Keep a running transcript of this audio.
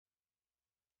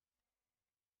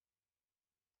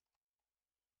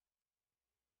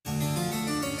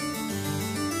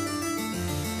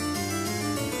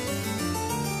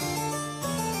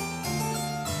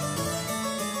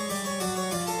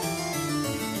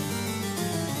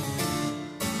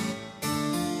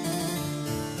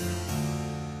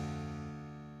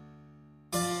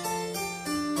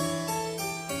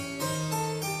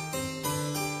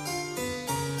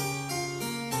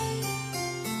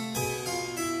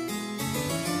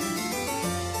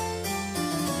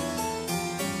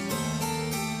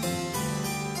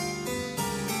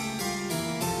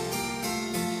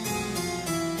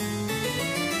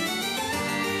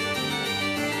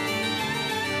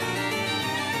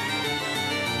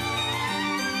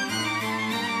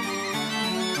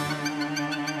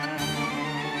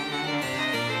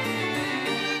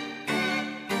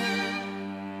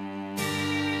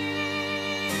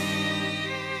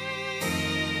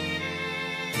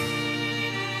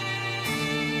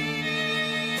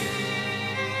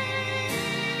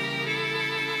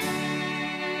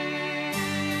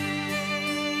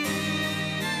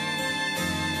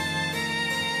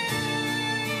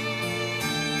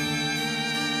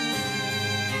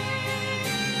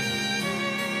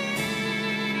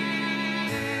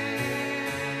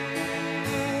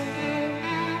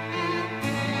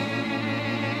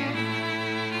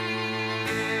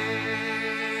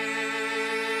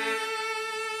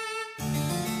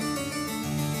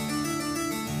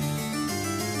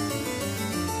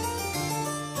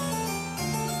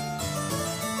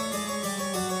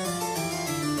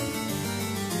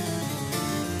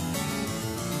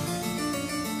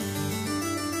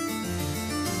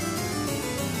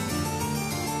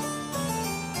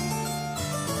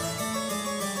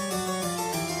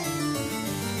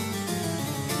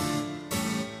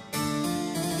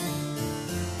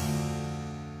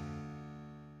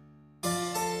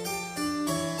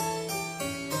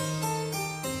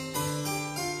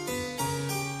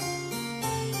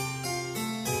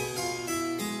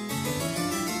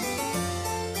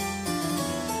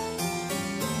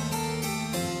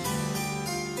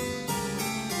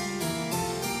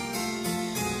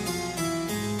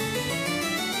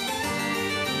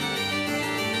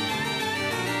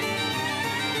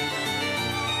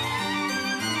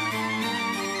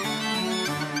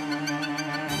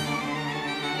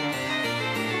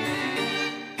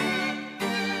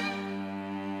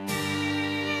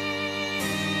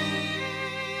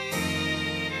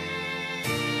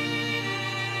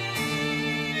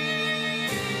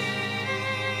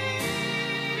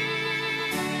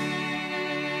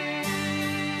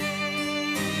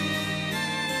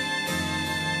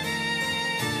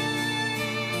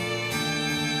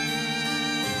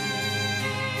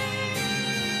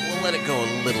let it go a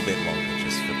little bit longer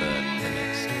just for the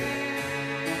next.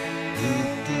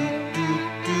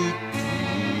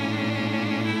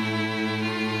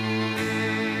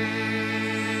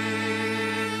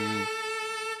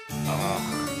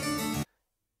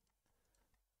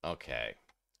 Okay.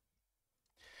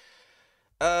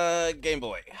 Game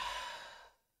Boy.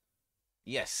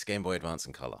 Yes, Game Boy Advance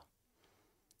in color.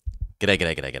 G'day,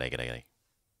 g'day, g'day, g'day, g'day, g'day.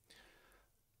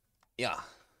 Yeah.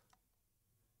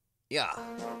 Yeah.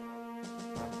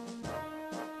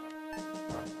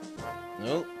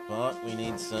 Nope, but we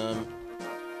need some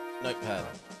notepad.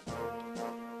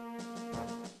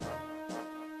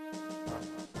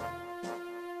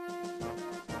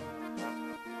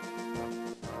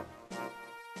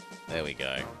 There we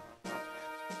go.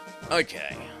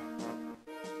 Okay.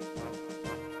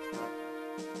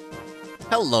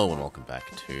 Hello and welcome back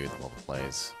to the Lava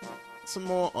Plays. Some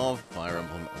more of Fire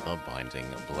Emblem The Binding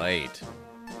Blade.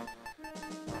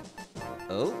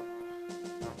 Oh.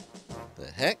 The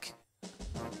heck?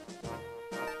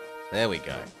 There we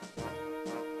go.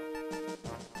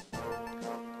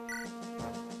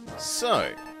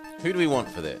 So, who do we want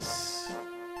for this?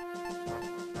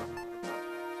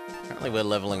 Apparently we're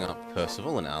leveling up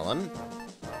Percival and Alan.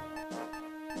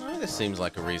 Oh, this seems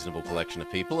like a reasonable collection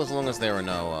of people, as long as there are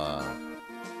no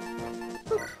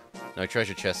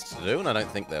treasure chests to do, and I don't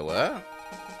think there were.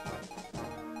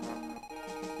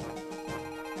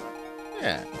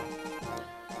 Yeah.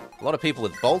 A lot of people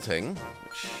with bolting,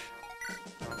 which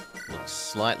looks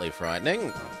slightly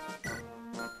frightening.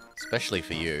 Especially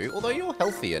for you, although you're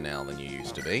healthier now than you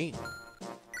used to be.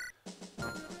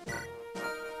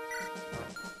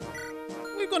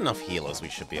 We've got enough healers we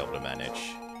should be able to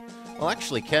manage. Well,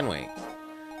 actually, can we?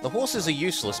 The horses are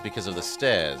useless because of the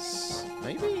stairs.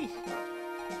 Maybe?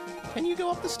 Can you go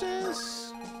up the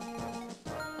stairs?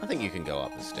 I think you can go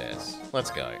up the stairs.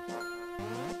 Let's go.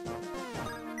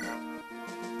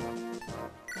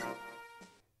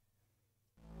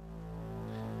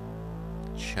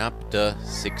 Chapter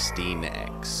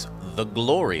 16X. The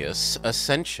Glorious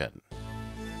Ascension.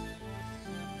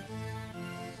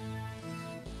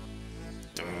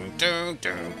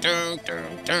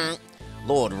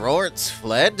 Lord Roritz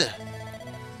fled?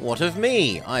 What of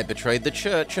me? I betrayed the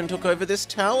church and took over this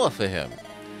tower for him.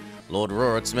 Lord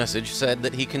Roritz's message said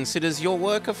that he considers your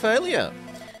work a failure.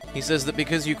 He says that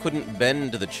because you couldn't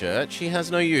bend the church, he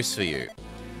has no use for you.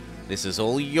 This is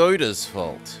all Yoda's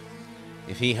fault.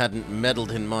 If he hadn't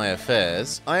meddled in my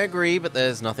affairs, I agree, but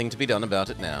there's nothing to be done about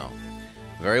it now.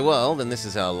 Very well, then this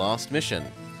is our last mission.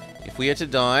 If we are to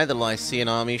die, the Lycian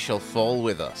army shall fall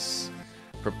with us.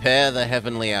 Prepare the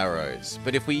heavenly arrows,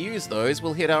 but if we use those,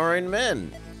 we'll hit our own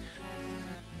men.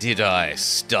 Did I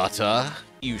stutter?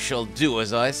 You shall do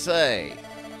as I say.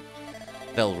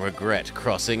 They'll regret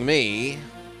crossing me.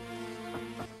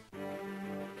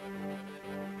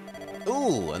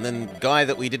 Ooh, and then guy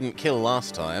that we didn't kill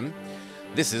last time.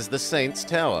 This is the Saint's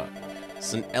Tower.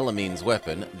 St. Elamine's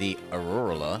weapon, the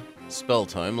Aurora spell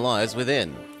tome, lies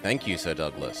within. Thank you, Sir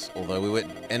Douglas. Although we were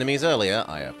enemies earlier,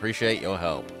 I appreciate your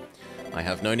help. I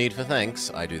have no need for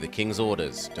thanks. I do the King's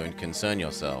orders. Don't concern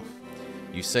yourself.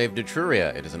 You saved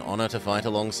Etruria. It is an honor to fight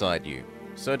alongside you.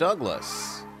 Sir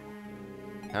Douglas.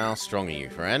 How strong are you,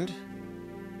 friend?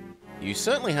 You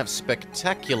certainly have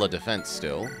spectacular defense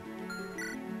still.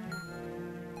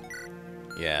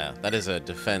 Yeah, that is a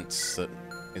defense that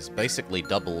is basically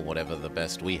double whatever the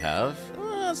best we have.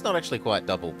 It's not actually quite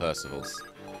double Percival's.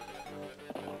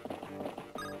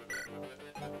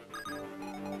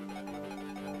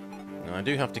 Now, I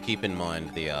do have to keep in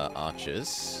mind the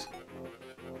archers.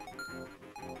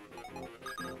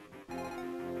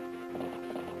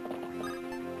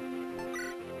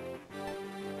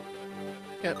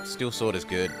 Yep, steel sword is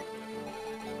good.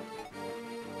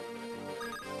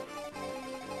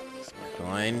 It's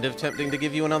kind of tempting to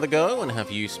give you another go and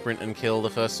have you sprint and kill the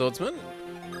first swordsman.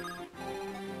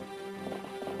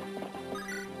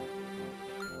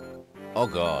 Oh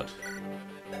god.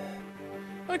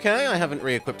 Okay, I haven't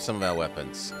re-equipped some of our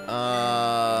weapons.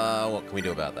 What can we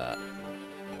do about that?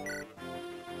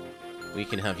 We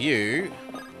can have you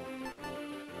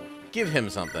give him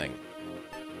something.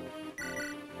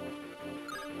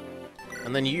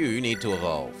 And then you need to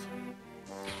evolve.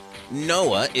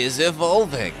 Noah is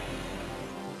evolving!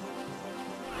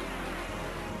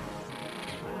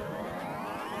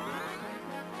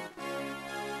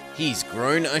 He's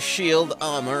grown a shield,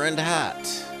 armor, and hat.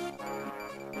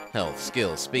 Health,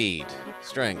 skill, speed,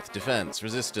 strength, defense,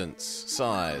 resistance,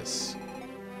 size.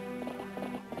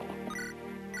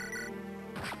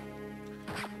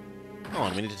 Oh,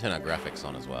 and we need to turn our graphics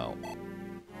on as well.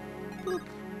 Boop.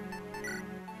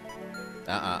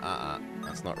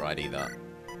 That's That's not right either.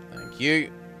 Thank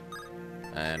you.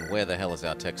 And where the hell is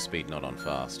our text speed not on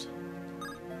fast?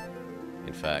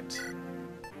 In fact,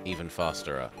 even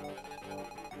faster.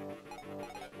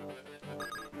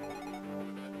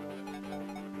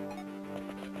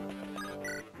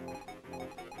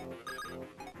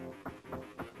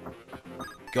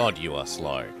 God, you are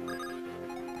slow.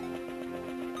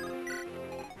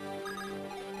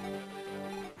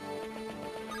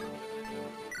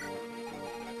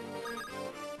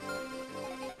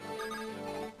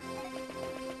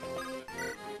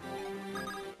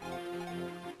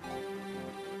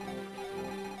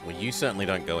 Well, you certainly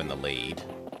don't go in the lead.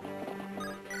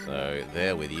 So,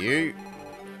 there with you.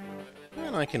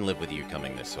 And I can live with you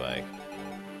coming this way.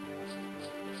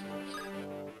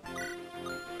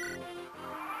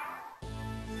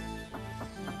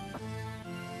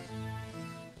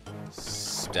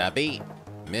 Stabby.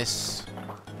 Miss.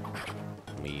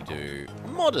 We do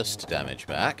modest damage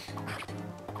back.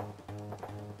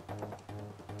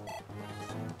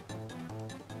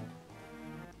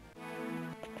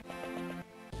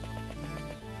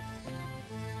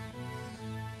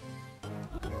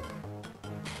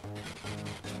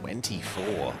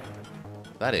 $24.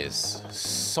 That is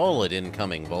solid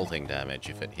incoming bolting damage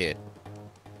if it hit.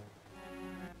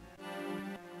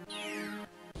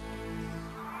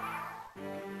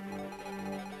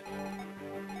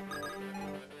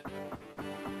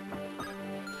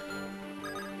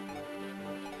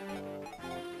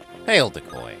 Hail,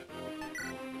 Decoy.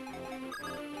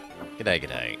 G'day,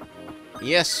 g'day.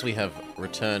 Yes, we have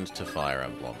returned to Fire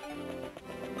Emblem.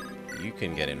 You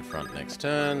can get in front next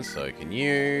turn, so can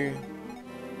you.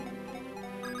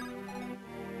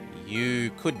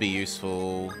 You could be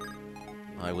useful.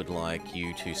 I would like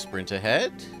you to sprint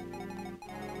ahead.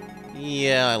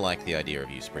 Yeah, I like the idea of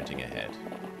you sprinting ahead.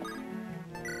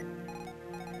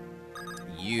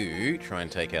 You try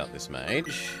and take out this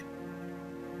mage.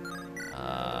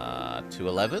 2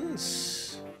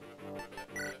 11s.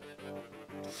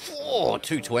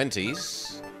 2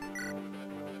 20s.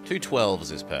 2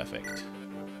 12s is perfect.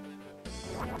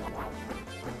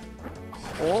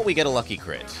 Or we get a lucky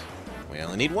crit. We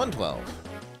only need 1 12.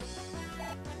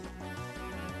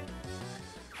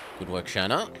 Good work,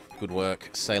 Shanna. Good work,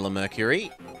 Sailor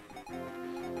Mercury.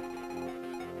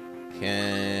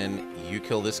 Can you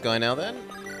kill this guy now, then?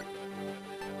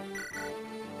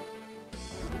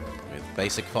 With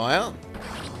basic fire?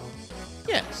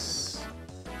 Yes.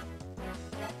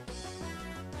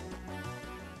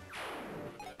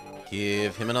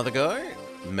 Give him another go?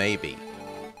 Maybe.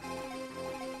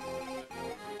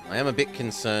 I am a bit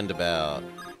concerned about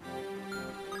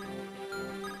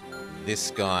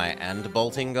this guy and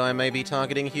bolting guy maybe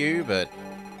targeting Hugh, but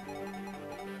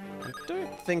I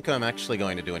don't think I'm actually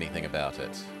going to do anything about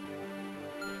it.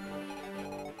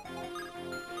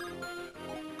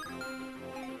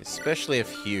 Especially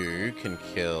if Hugh can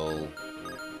kill...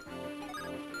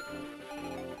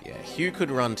 Yeah, Hugh could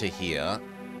run to here,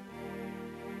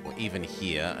 or even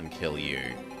here, and kill you.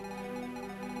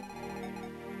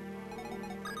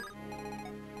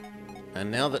 And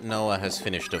now that Noah has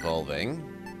finished evolving...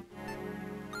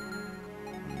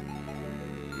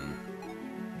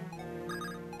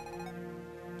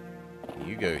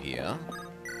 You go here.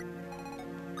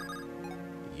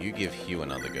 You give Hugh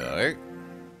another go.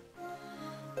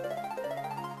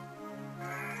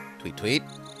 Tweet, tweet.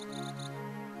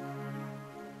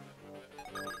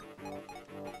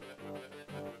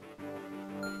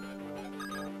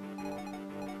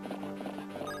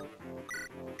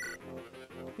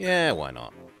 Yeah, why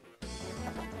not?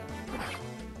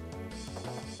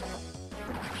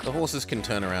 The horses can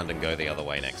turn around and go the other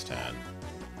way next turn.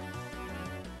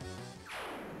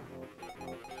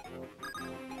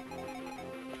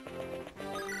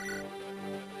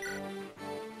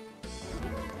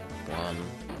 One,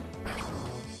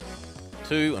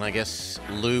 two, and I guess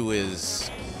Lou is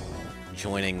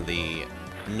joining the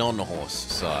non-horse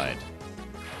side.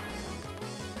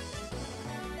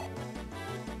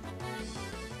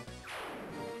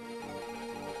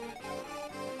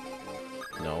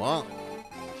 Noah,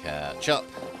 catch up.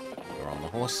 We're on the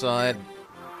horse side.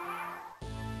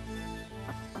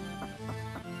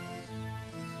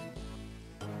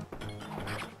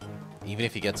 Even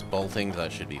if he gets bolting,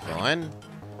 that should be fine.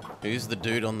 Who's the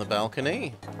dude on the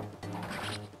balcony?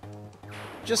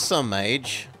 Just some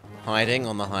mage, hiding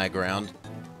on the high ground,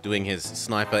 doing his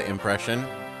sniper impression.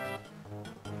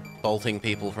 Bolting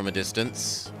people from a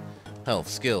distance. Health,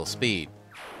 skill, speed.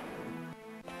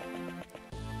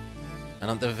 And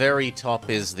at the very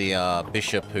top is the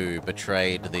bishop who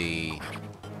betrayed the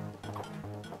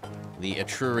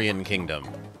Etrurian kingdom.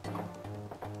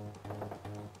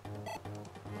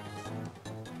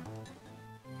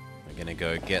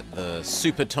 go get the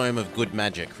Super Tome of Good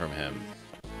Magic from him.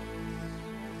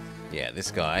 Yeah,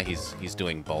 this guy, he's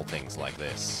doing boltings like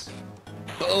this.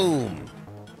 Boom!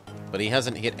 But he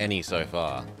hasn't hit any so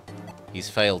far. He's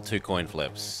failed 2 coin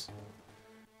flips.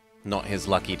 Not his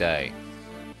lucky day.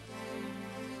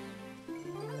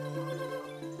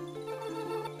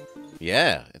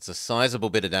 Yeah, it's a sizable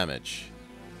bit of damage.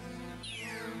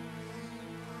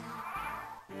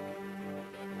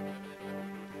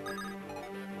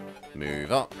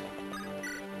 Move up.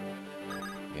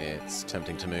 It's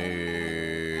tempting to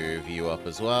move you up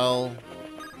as well.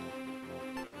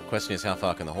 The question is, how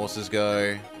far can the horses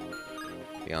go?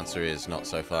 The answer is not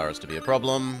so far as to be a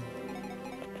problem.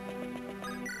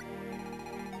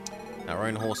 Our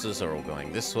own horses are all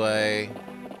going this way.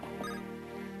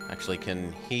 Actually,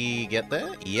 can he get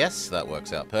there? Yes, that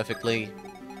works out perfectly.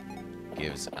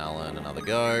 Gives Alan another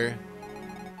go.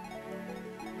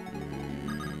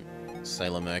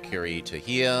 Sailor Mercury to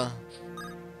here.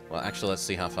 Well, actually, let's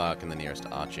see how far can the nearest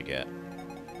archer get.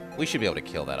 We should be able to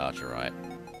kill that archer, right?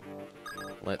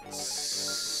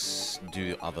 Let's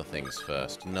do other things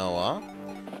first. Noah,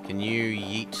 can you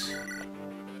yeet?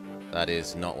 That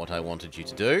is not what I wanted you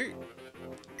to do.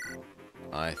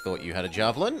 I thought you had a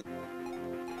javelin.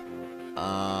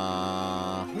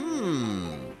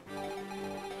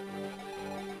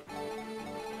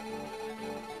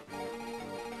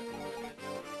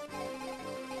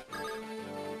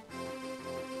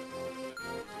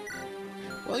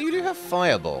 Well, you do have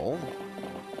Fireball.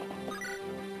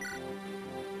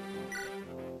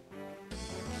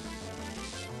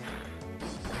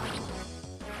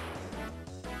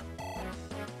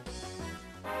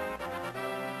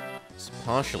 This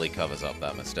partially covers up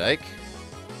that mistake.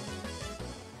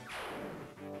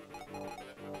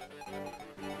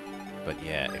 But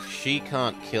yeah, if she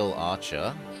can't kill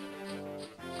Archer...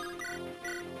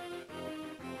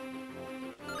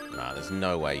 Nah, there's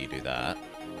no way you do that.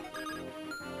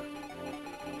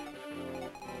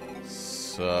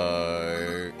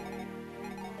 So...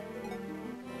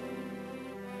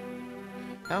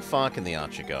 how far can the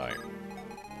Archer go?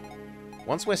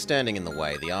 Once we're standing in the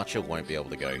way, the Archer won't be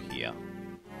able to go here.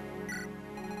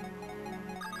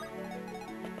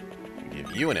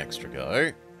 Give you an extra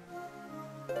go.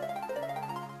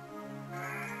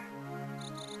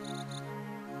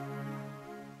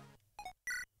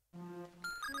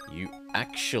 You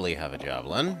actually have a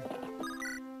javelin.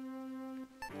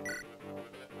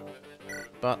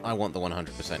 But I want the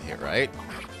 100% hit rate.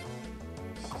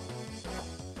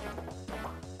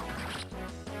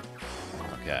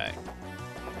 Okay.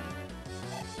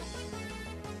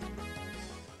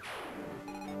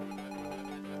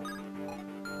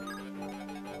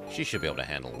 She should be able to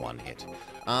handle 1 hit.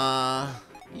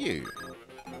 You.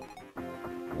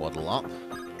 Waddle up.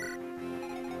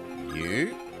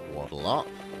 You. Waddle up.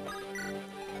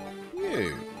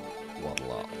 You.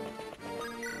 Waddle up.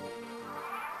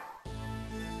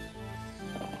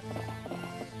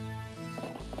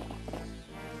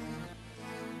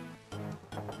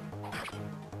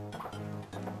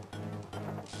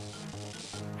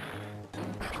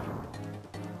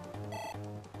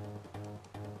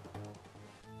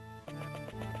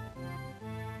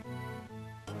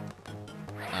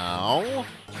 Ow.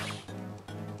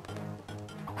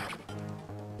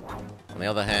 On the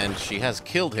other hand, she has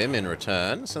killed him in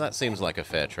return, so that seems like a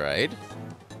fair trade.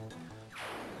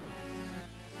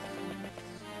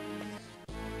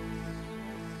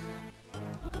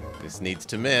 This needs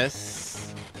to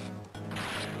miss.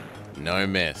 No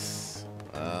miss.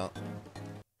 Well,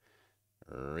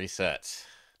 reset.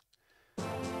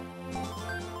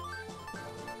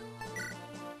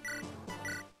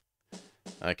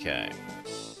 Okay.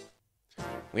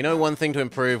 We know one thing to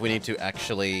improve. We need to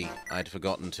actually... I'd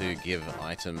forgotten to give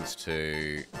items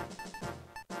to...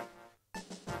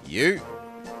 you.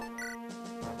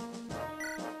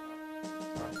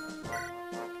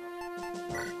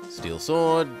 Steel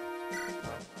sword.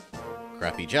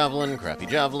 Crappy javelin, crappy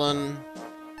javelin.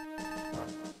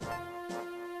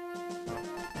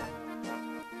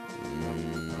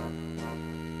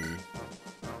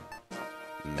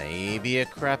 Maybe a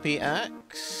crappy axe?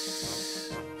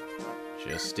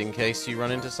 Just in case you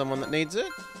run into someone that needs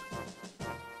it?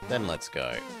 Then let's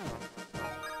go.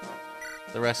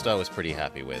 The rest I was pretty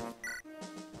happy with.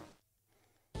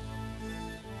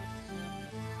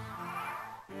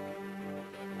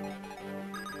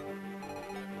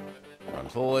 Run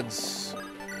forwards.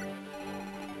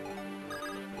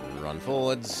 Run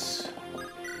forwards.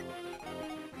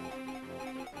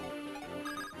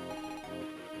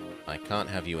 I can't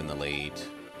have you in the lead.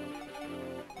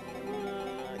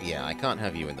 Yeah, I can't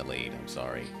have you in the lead, I'm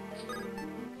sorry.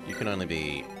 You can only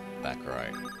be back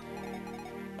row.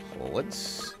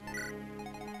 Forwards.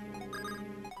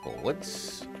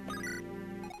 Forwards.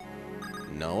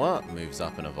 Noah moves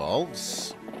up and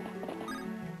evolves.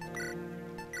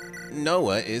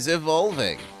 Noah is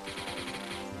evolving.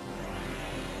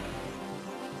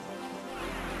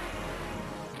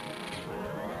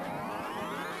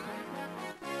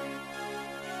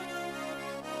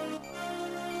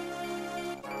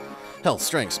 Health,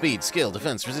 strength, speed, skill,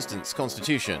 defense, resistance,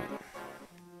 constitution.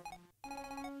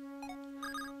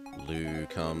 Lou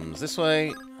comes this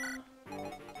way.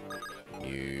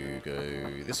 You go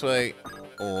this way.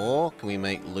 Or can we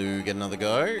make Lou get another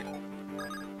go?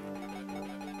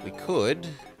 We could.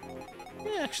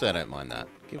 Yeah, actually, I don't mind that.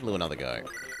 Give Lou another go.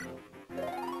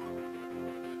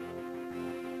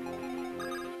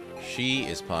 She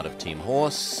is part of Team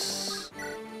Horse.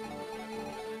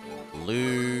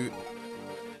 Lou,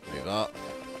 move up.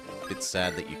 Bit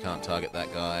sad that you can't target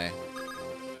that guy.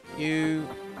 You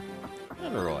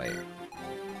and Roy.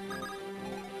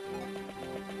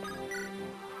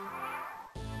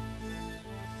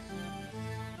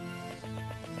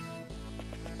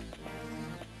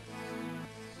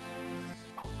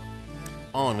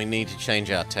 Oh, and we need to change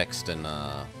our text and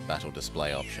battle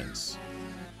display options.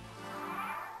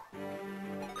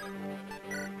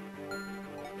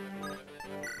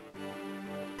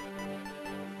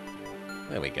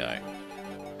 There we go.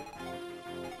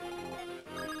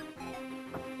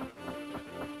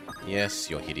 Yes,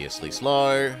 you're hideously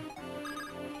slow.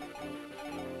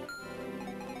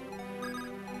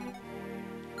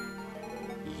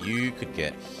 You could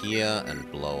get here and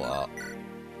blow up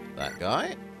that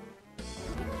guy.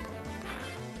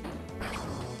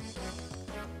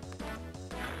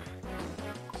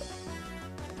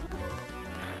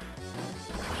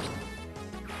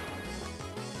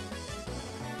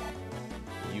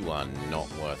 You are not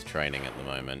worth training at the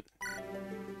moment.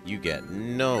 You get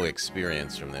no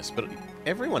experience from this, but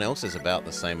everyone else is about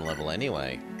the same level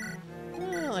anyway.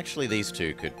 Well, actually, these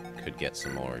two could get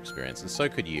some more experience, and so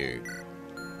could you.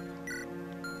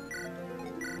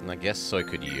 And I guess so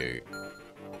could you.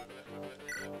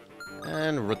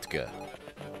 And Rutger.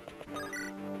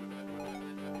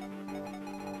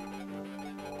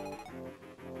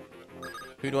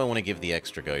 Who do I want to give the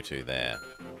extra go to there?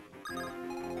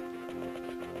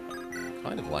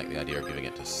 Kind of like the idea of giving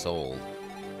it to Soul.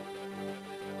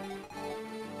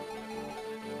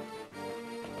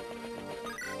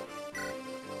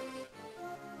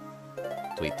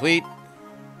 Tweet, tweet.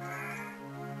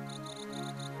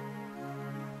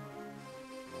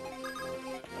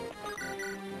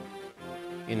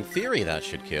 In theory, that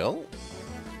should kill.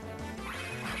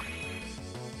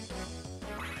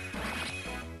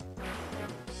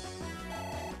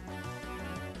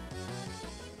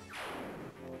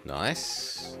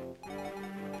 Nice.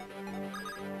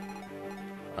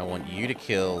 I want you to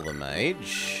kill the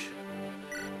mage.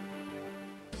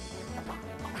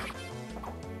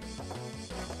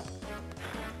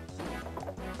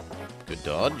 Good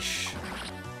dodge.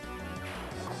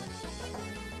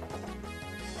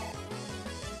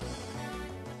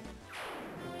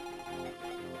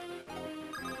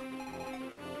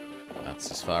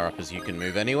 That's as far up as you can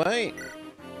move anyway.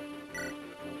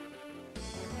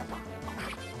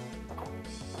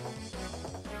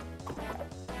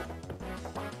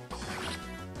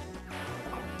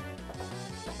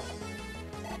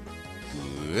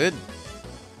 Good.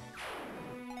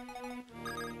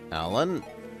 Alan.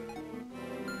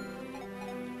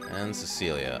 And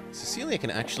Cecilia. Cecilia can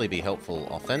actually be helpful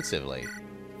offensively.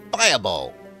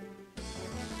 Fireball!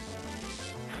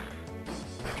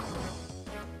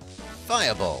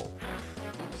 Fireball!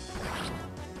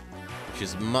 Which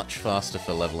is much faster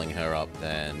for leveling her up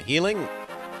than healing.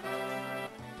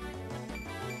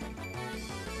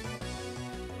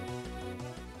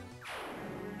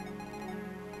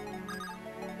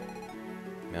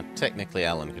 Now, technically,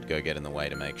 Alan could go get in the way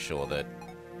to make sure that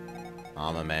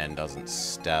Armor Man doesn't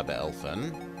stab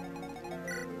Elfin.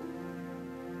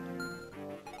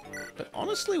 But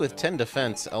honestly, with 10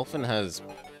 defense, Elfin has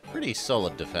pretty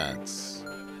solid defense.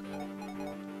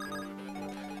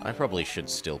 I probably should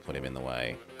still put him in the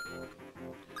way.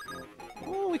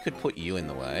 Or we could put you in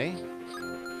the way.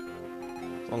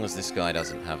 As long as this guy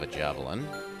doesn't have a javelin.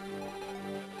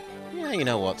 Yeah, you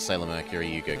know what, Sailor Mercury,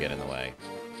 you go get in the way.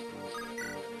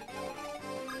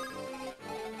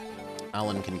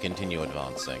 Alan can continue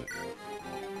advancing.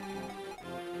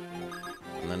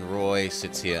 And then Roy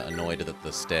sits here annoyed that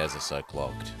the stairs are so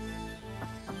clogged.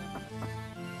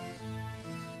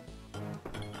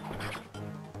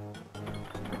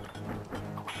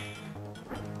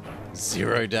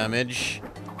 Zero damage.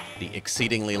 The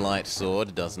exceedingly light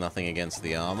sword does nothing against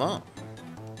the armor.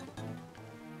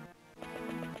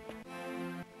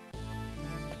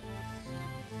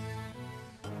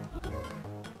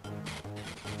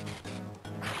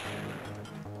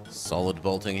 Solid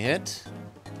bolting hit.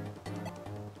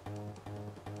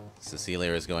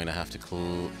 Cecilia is going to have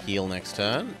to heal next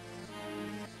turn.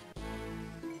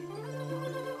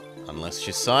 Unless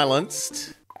she's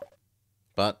silenced.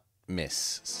 But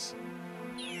miss.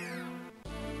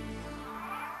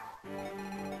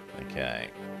 Okay.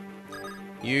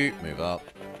 You move up.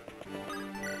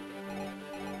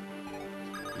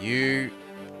 You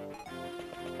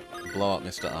blow up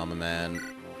Mr. Armor Man.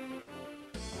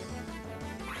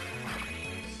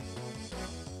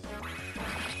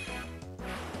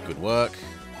 Good work.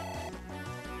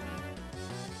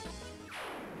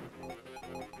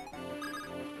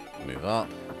 Move up.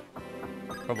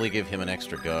 Probably give him an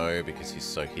extra go because he's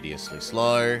so hideously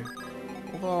slow.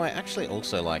 Although I actually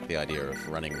also like the idea of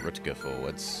running Rutger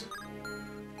forwards.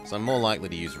 So I'm more likely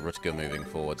to use Rutger moving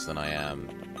forwards than I am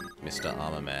Mr.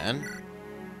 Armor Man.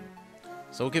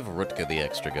 So we'll give Rutger the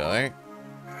extra go.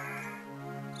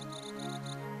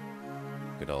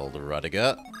 Good old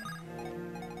Rutger.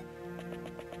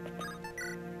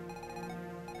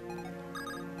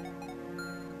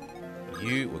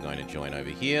 We're going to join over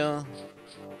here.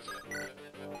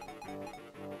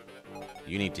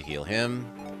 You need to heal him.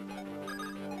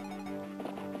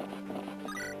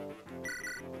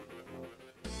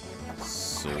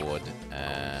 Sword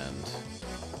and...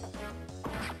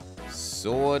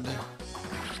 sword.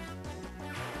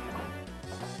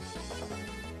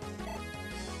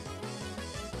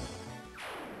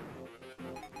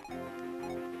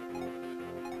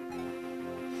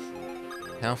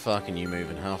 How far can you move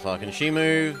and how far can she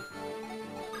move?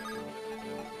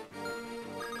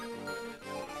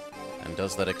 And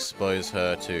does that expose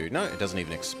her to... no, it doesn't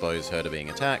even expose her to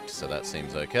being attacked, so that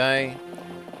seems okay.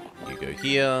 You go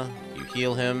here, you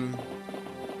heal him.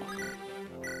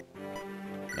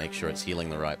 Make sure it's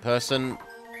healing the right person.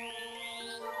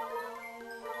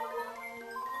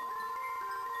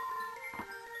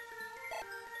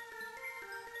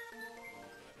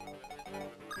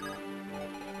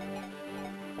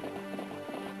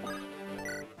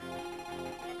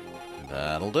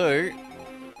 That'll do.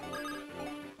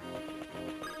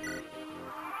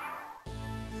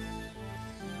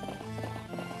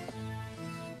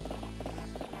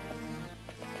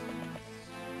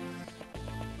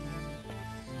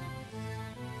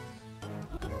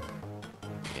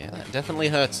 Yeah, that definitely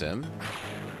hurts him.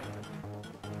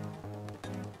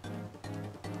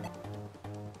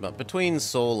 But between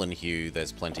Saul and Hugh,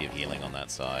 there's plenty of healing on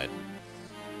that side.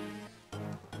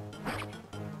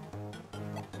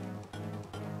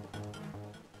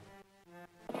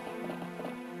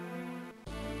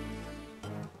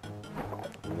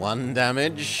 One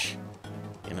damage.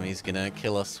 Enemy's gonna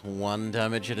kill us one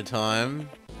damage at a time.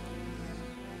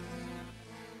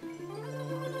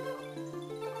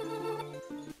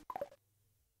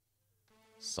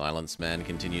 Silence Man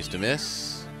continues to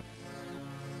miss.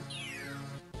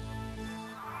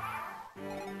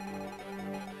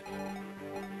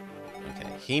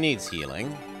 Okay, he needs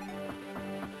healing.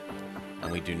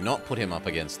 And we do not put him up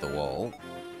against the wall.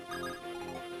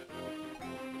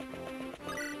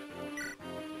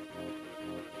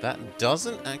 That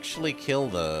doesn't actually kill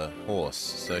the horse,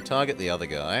 so target the other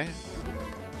guy.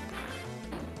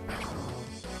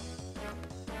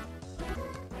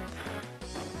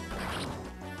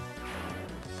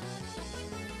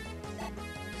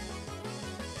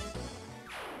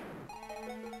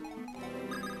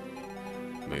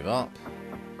 Move up.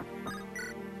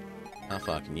 How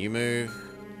far can you move?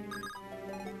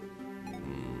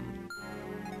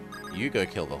 You go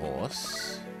kill the horse.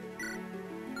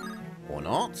 Or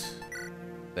not.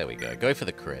 There we go. Go for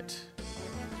the crit.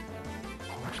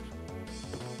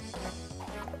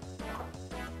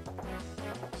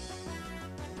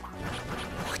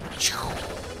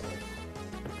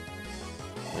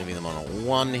 Leaving them on a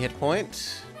 1 hit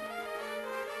point.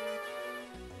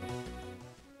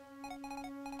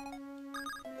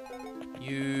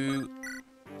 You...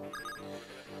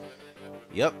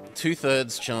 Yep,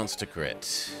 2/3 chance to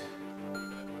crit.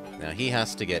 Now he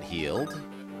has to get healed.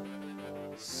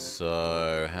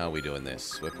 So, how are we doing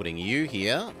this? We're putting you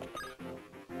here.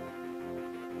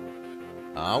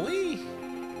 Are we?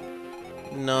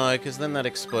 No, because then that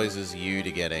exposes you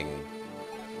to getting...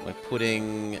 We're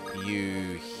putting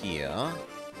you here.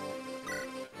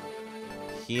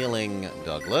 Healing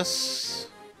Douglas.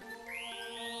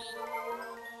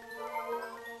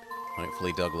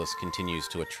 Hopefully Douglas continues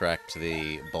to attract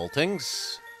the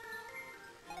boltings.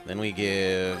 Then we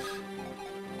give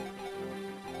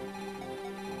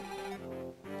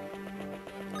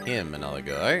him another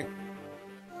go.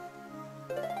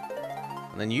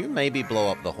 And then you maybe blow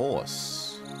up the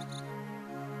horse.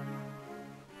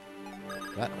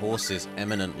 That horse is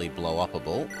eminently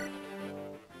blow-upable.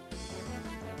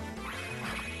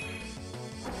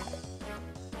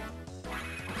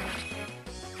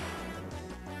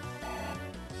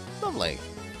 Lovely.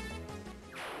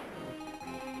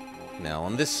 Now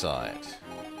on this side,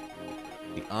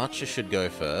 the archer should go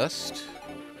first.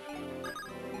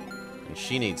 And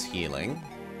she needs healing.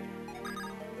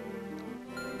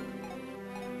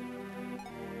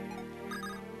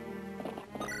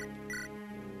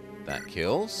 That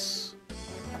kills.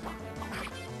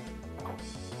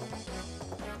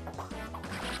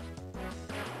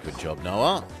 Good job,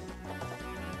 Noah.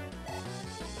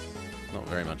 Not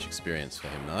very much experience for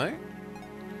him, though.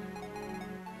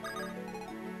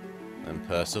 And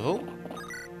Percival.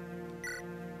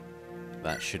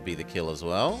 That should be the kill as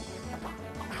well.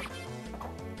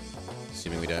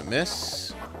 Assuming we don't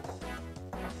miss.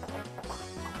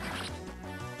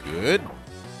 Good.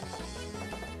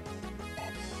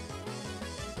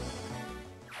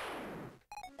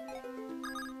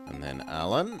 And then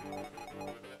Alan.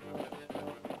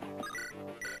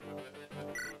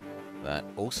 That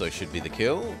also should be the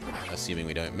kill, assuming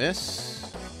we don't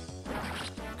miss.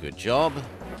 Good job.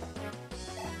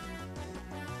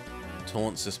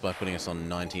 Taunts us by putting us on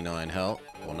 99 health,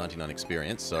 or 99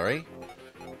 experience, sorry.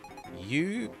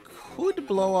 You could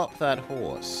blow up that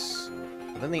horse,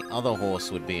 but then the other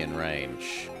horse would be in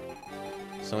range.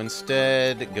 So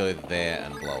instead, go there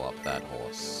and blow up that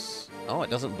horse. Oh, it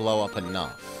doesn't blow up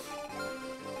enough.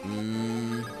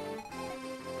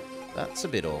 That's a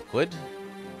bit awkward.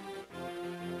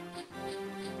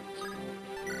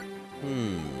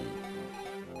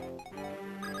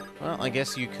 Well, I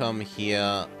guess you come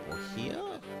here, or here?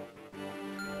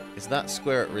 Is that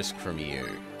square at risk from you?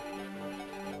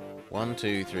 1,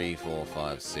 2, 3, 4,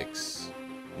 5, 6.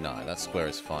 No, that square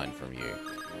is fine from you.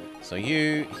 So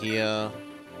you, here,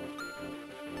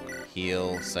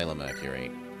 heal, Sailor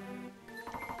Mercury.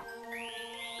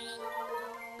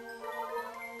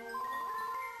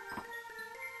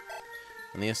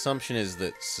 And the assumption is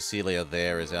that Cecilia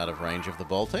there is out of range of the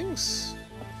boltings.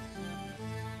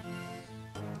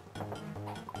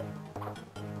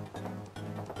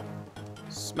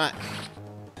 Smack.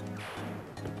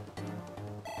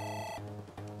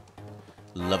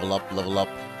 Level up, level up.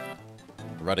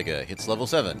 Rudiger hits level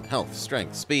 7. Health,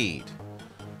 strength, speed.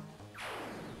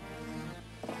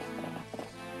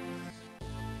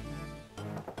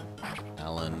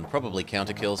 Alan probably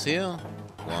counter kills here.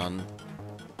 1.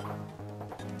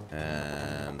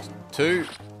 And 2.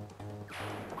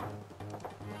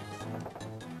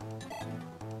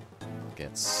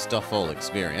 Gets stuff all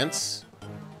experience.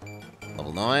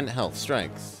 Level 9, health,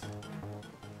 strength.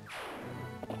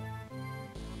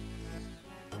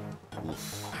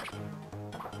 Oof.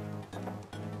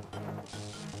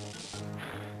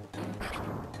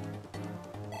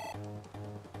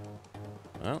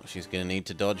 Well, she's going to need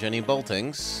to dodge any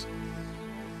boltings.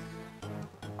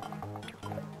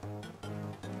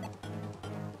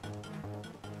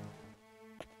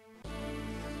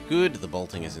 Good, the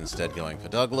bolting is instead going for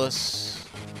Douglas.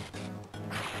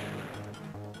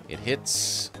 It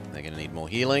hits. They're going to need more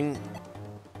healing.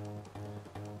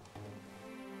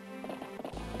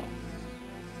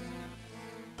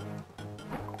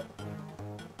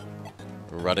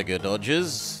 Rudiger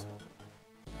dodges.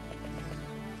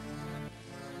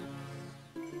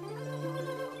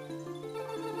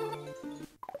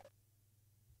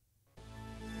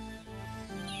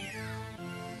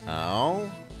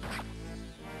 Ow.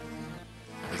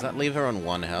 Does that leave her on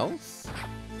 1 health?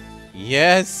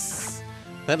 Yes!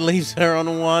 That leaves her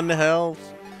on 1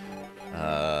 health.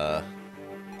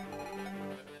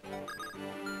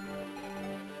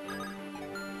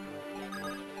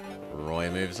 Roy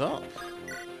moves up.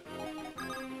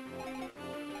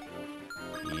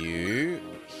 You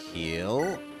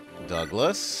heal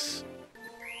Douglas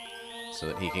so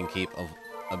that he can keep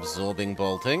absorbing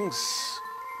boltings.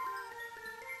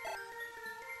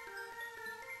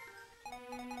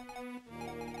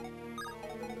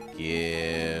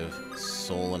 Give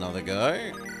Saul another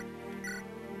go.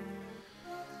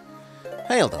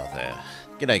 Hail Darther.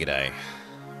 G'day, g'day.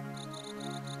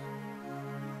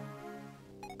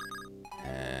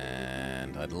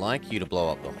 And I'd like you to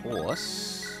blow up the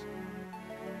horse.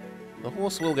 The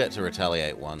horse will get to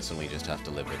retaliate once, and we just have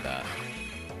to live with that.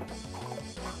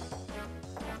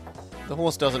 The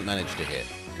horse doesn't manage to hit.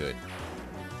 Good.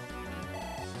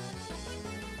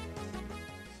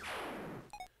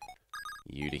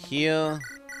 You to here.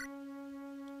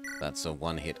 That's a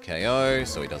 1-hit KO,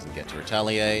 so he doesn't get to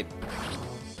retaliate.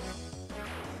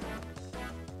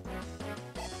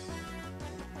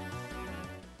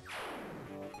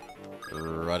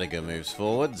 Rudiger moves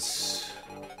forwards.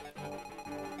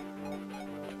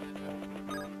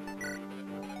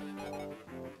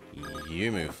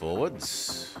 You move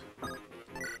forwards. And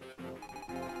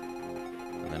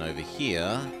then over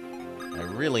here, I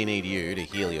really need you to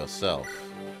heal yourself.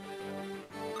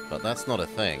 But that's not a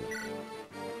thing.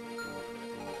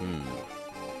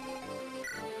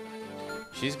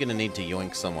 She's gonna need to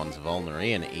yoink someone's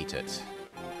vulnerary and eat it.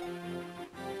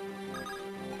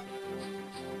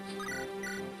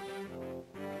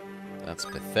 That's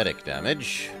pathetic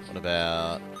damage. What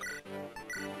about...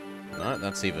 No,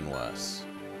 that's even worse.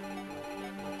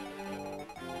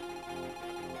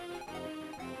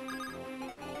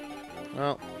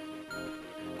 Well,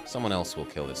 someone else will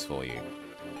kill this for you.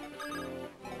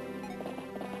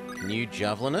 Can you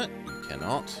javelin it? You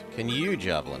cannot. Can you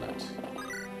javelin it?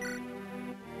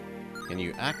 Can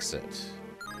you axe it?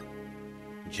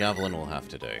 Javelin will have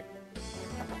to do.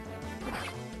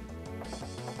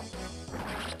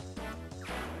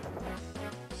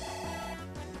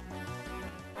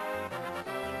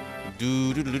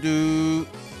 Do-do-do-do-do.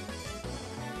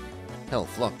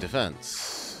 Health, lock,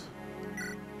 defense.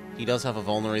 He does have a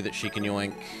vulnerary that she can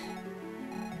yoink.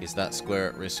 Is that square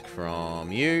at risk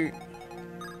from you?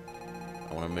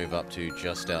 I want to move up to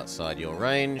just outside your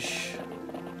range.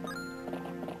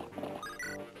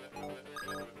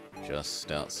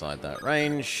 Just outside that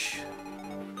range.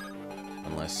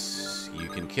 Unless you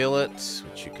can kill it,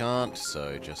 which you can't,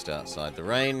 so just outside the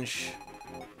range.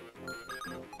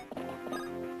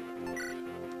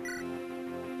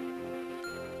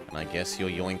 And I guess you're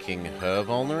yoinking her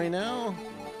vulnerary now?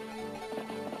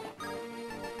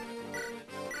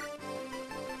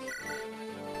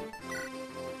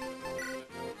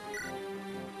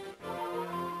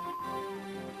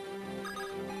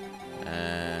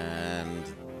 And...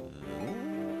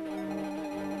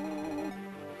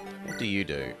 what do you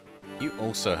do? You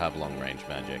also have long-range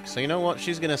magic. So you know what?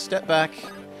 She's going to step back.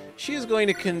 She is going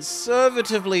to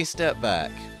conservatively step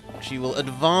back. She will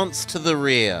advance to the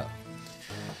rear.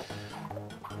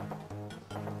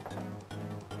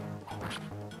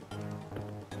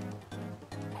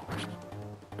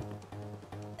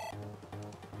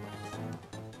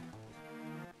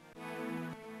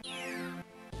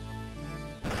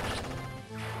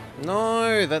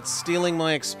 No, that's stealing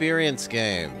my experience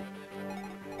game.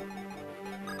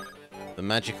 The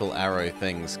magical arrow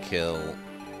things kill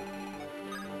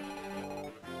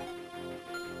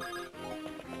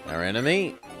our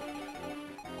enemy.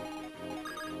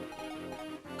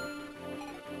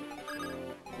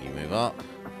 You move up.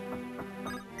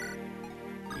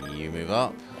 You move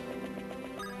up.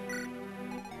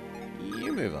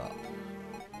 You move up.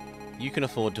 You can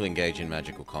afford to engage in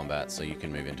magical combat, so you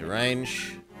can move into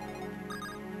range.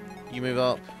 You move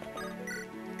up.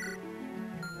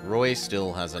 Roy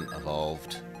still hasn't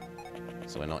evolved,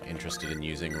 so we're not interested in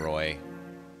using Roy.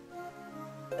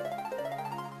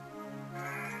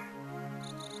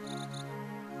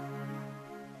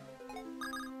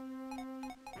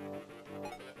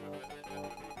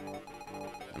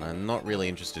 And I'm not really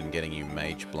interested in getting you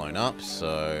mage blown up,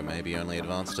 so maybe only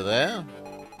advance to there.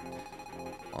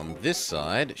 On this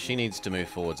side, she needs to move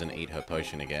forwards and eat her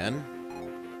potion again.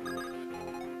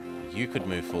 You could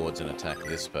move forwards and attack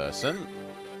this person.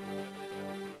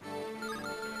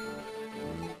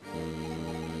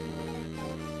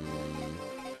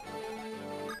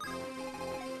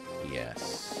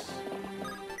 Yes.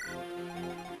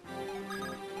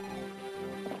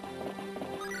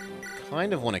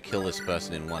 Kind of want to kill this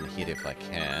person in one hit if I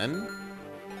can.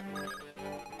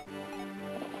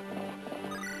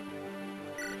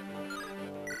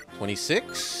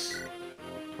 $26?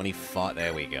 $25,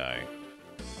 there we go.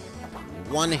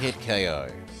 One hit KO.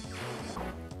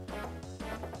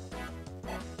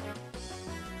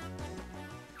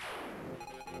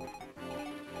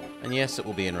 And yes, it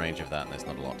will be in range of that, and there's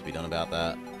not a lot to be done about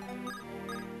that.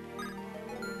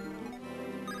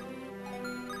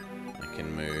 I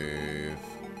can move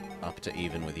up to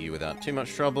even with you without too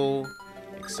much trouble,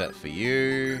 except for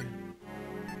you.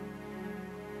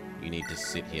 You need to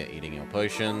sit here eating your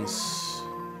potions.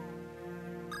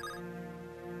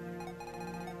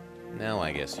 Now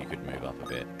I guess you could move up a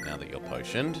bit, now that you're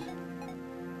potioned.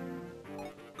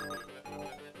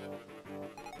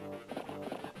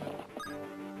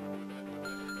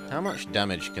 How much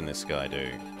damage can this guy do?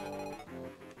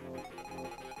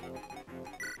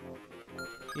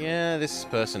 Yeah, this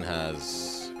person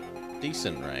has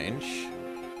decent range.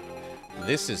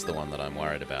 This is the one that I'm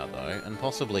worried about, though, and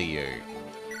possibly you.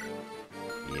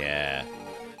 Yeah,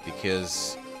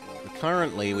 because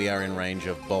currently we are in range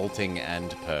of bolting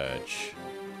and purge.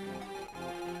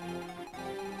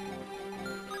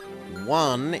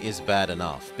 1 is bad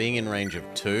enough. Being in range of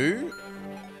 2...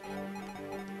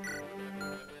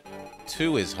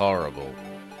 2 is horrible.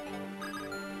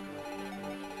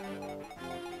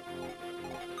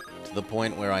 To the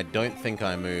point where I don't think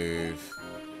I move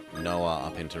Noah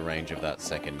up into range of that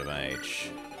second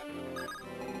mage.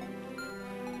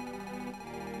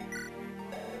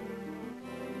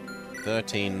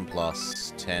 (13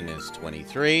 plus 10 is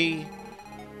 23.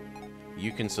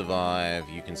 You can survive,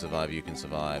 you can survive, you can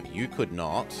survive. You could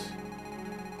not.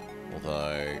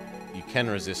 Although, you can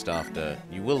resist after...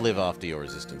 You will live after your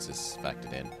resistance is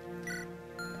factored in.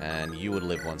 And you would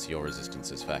live once your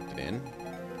resistance is factored in.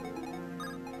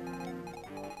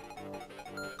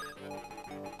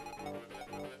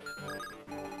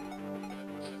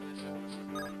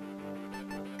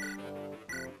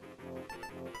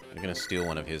 I'm gonna steal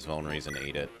one of his vulneries and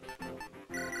eat it.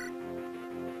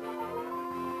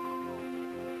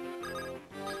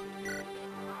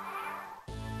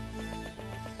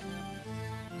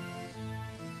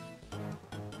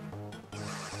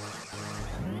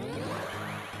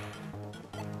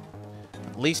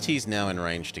 At least he's now in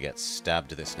range to get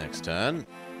stabbed this next turn.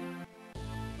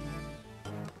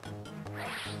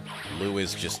 Lou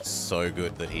is just so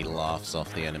good that he laughs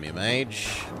off the enemy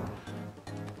mage.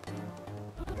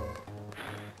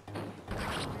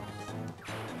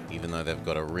 Even though they've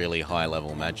got a really high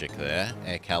level magic there.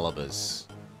 Air Calibur's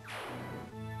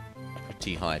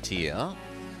pretty high tier.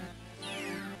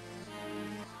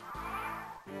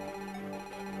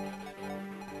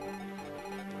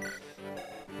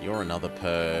 You're another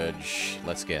purge.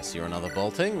 Let's guess, you're another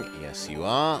bolting? Yes, you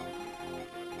are.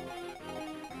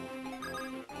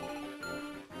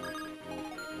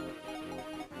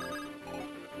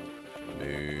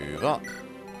 Move up.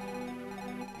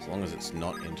 As long as it's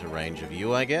not into range of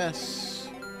you, I guess.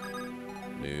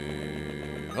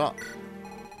 Move up.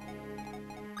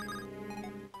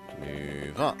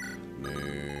 Move up.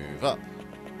 Move up.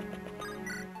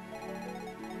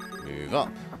 Move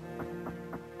up.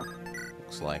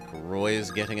 Looks like Roy is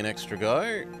getting an extra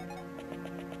go.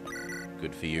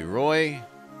 Good for you, Roy.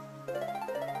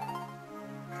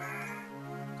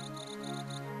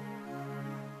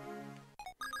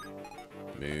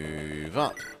 Move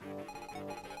up.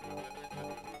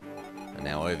 And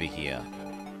now over here.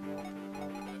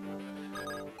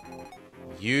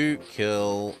 You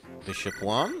kill Bishop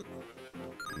 1.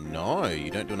 No,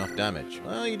 you don't do enough damage.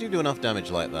 Well, you do enough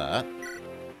damage like that.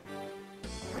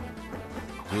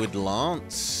 Good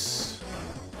lance.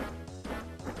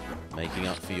 Making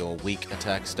up for your weak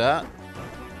attack stat.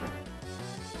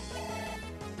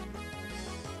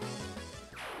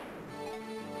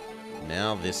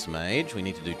 Now this mage, we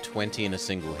need to do 20 in a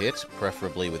single hit,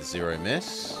 preferably with 0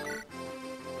 miss.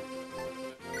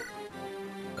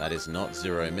 That is not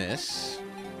 0 miss.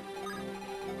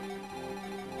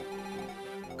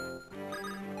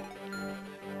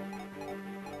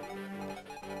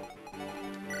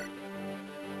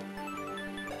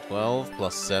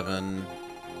 +7.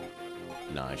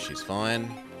 No, she's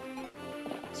fine.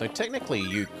 So technically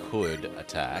you could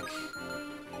attack.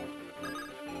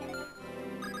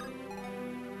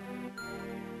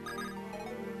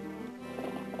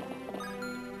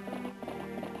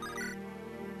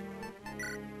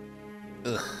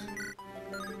 Ugh.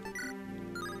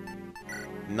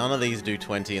 None of these do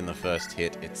 20 in the first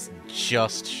hit. It's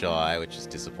just shy, which is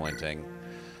disappointing.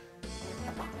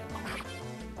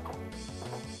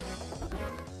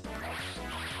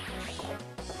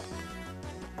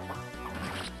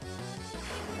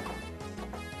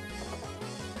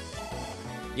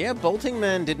 Yeah, Bolting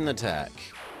Man didn't attack.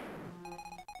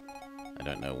 I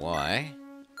don't know why.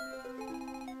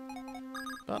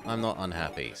 But I'm not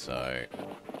unhappy, so...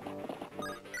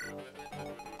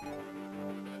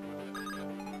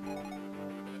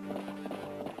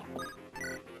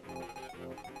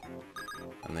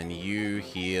 And then you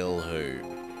heal who?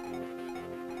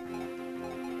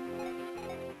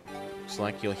 Looks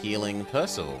like you're healing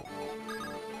Percival.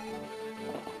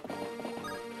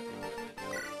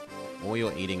 Or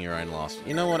you're eating your own last...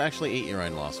 You know what? Actually, eat your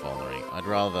own last vulnerary. I'd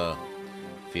rather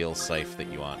feel safe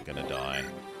that you aren't gonna die.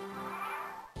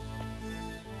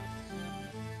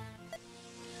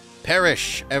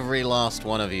 Perish, every last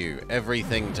one of you.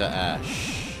 Everything to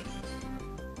ash.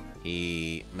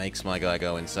 He makes my guy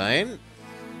go insane.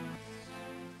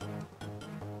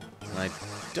 And I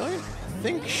don't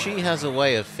think she has a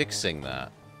way of fixing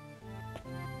that.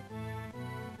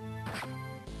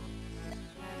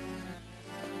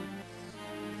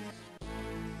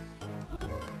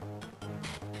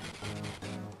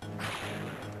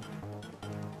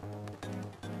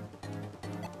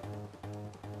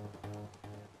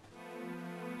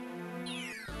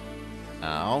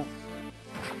 Ow.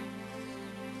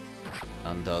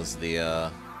 Undoes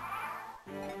the,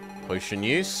 potion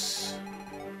use.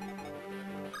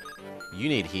 You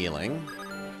need healing.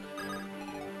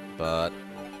 But...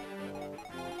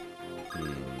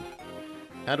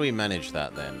 how do we manage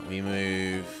that, then? We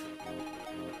move...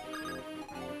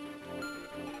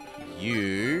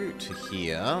 you to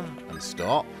here and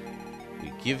stop.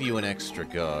 We give you an extra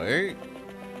go.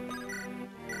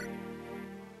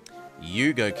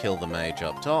 You go kill the mage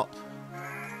up top.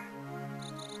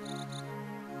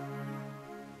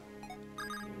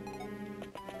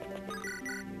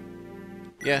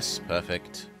 Yes,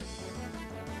 perfect.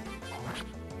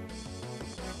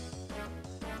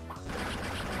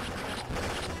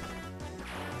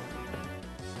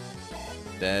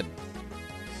 Dead.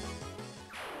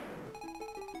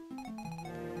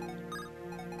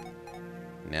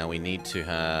 Now we need to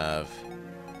have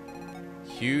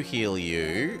Hugh heal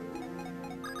you.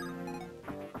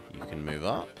 You can move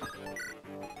up.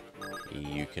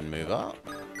 You can move up.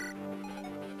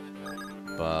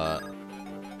 But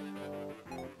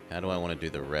how do I want to do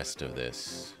the rest of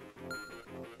this?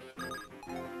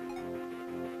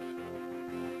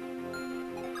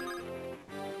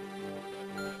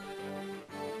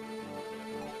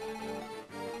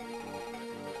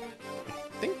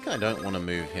 I think I don't want to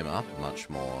move him up much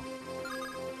more.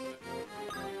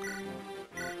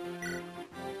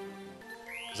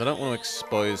 Because I don't want to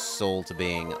expose Saul to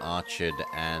being archered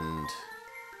and...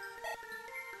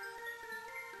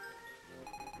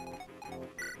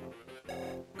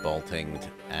 boltinged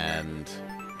and...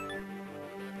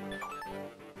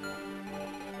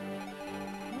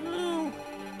 well,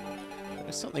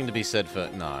 there's something to be said for...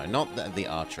 no, not the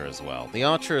archer as well. The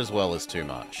archer as well is too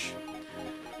much.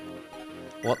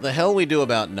 What the hell we do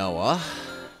about Noah?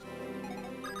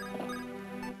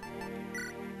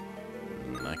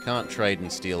 I can't trade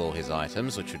and steal all his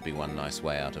items, which would be one nice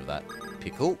way out of that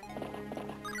pickle.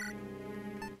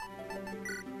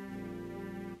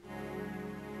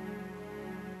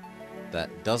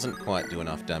 That doesn't quite do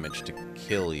enough damage to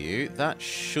kill you. That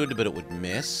should, but it would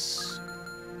miss.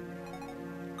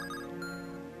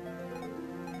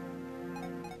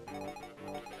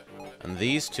 And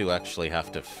these two actually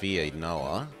have to fear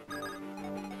Noah.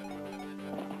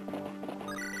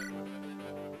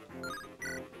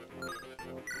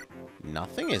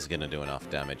 Nothing is going to do enough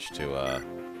damage to,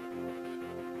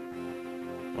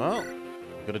 well,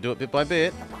 got to do it bit by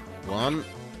bit. 1,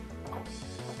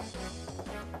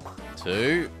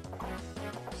 2.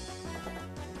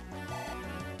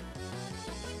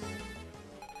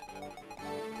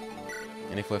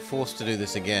 And if we're forced to do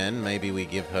this again, maybe we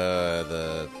give her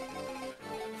the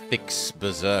fix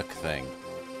berserk thing.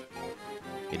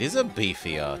 It is a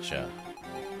beefy archer.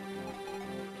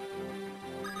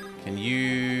 Can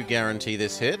you guarantee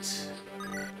this hit?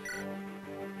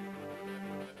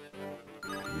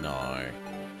 No.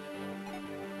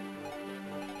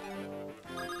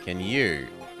 Can you?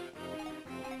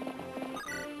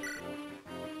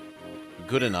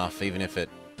 Good enough, even if it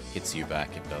hits you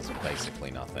back, it does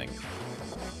basically nothing.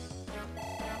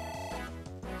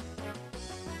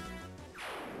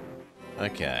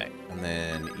 Okay, and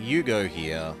then you go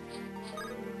here.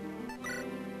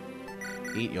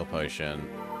 Eat your potion.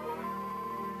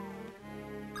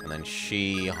 And then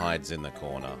she hides in the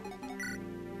corner.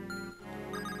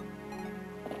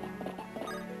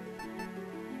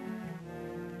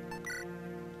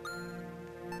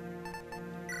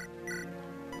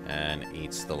 And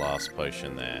eats the last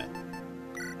potion there.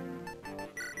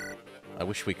 I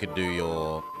wish we could do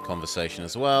your conversation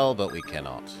as well, but we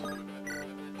cannot.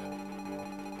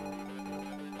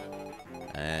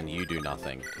 And you do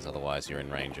nothing, because otherwise you're in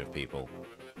range of people.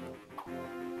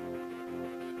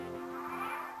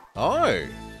 Oh!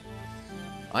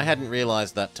 I hadn't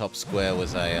realized that top square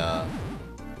was a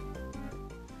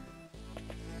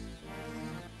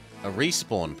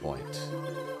respawn point.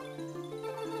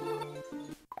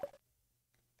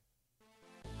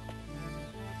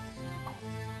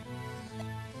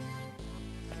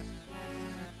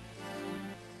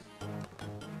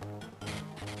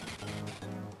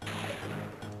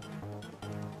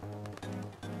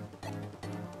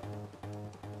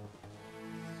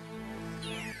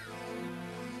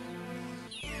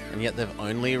 And yet they've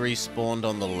only respawned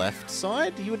on the left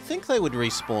side? You would think they would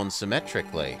respawn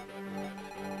symmetrically.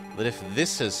 That if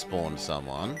this has spawned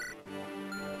someone,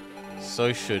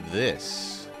 so should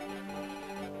this.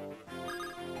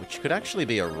 Which could actually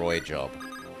be a Roy job.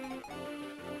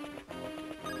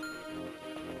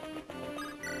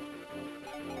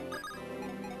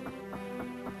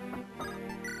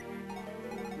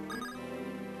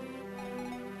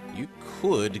 You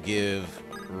could give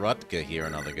Rutger here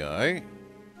another go.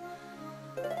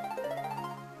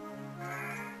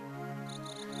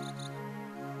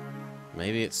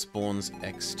 Maybe it spawns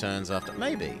X turns after...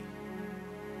 Maybe.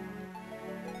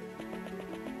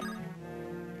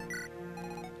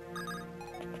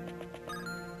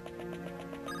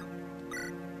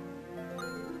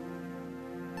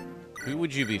 Who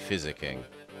would you be physicking?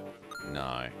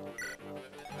 No.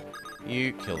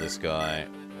 You kill this guy.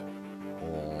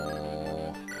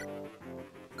 Or...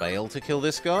 fail to kill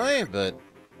this guy, but...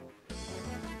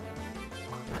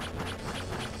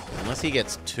 unless he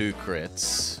gets 2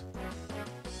 crits...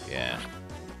 yeah.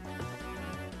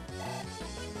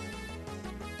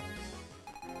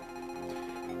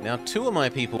 Now, 2 of my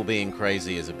people being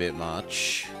crazy is a bit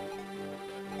much.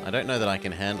 I don't know that I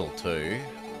can handle 2.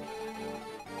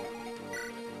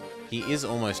 He is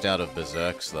almost out of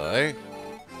berserks, though.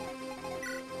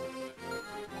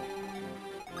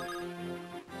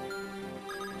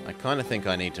 I kind of think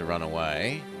I need to run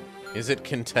away. Is it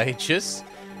contagious?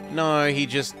 No, he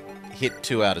just hit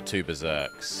 2 out of 2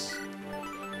 berserks.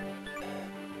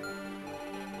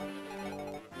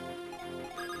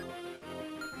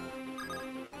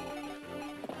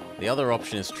 The other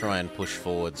option is try and push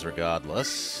forwards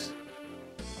regardless.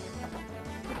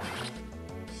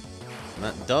 And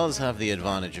that does have the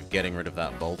advantage of getting rid of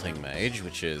that bolting mage,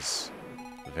 which is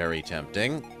very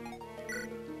tempting.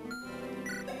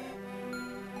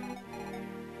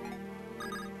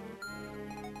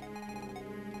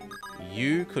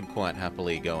 You could quite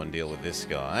happily go and deal with this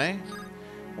guy.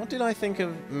 What did I think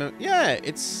of... yeah,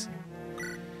 it's...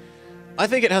 I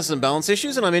think it has some balance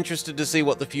issues, and I'm interested to see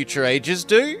what the future ages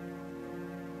do.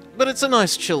 But it's a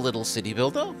nice, chill little city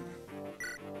builder.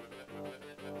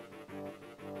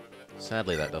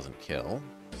 Sadly, that doesn't kill.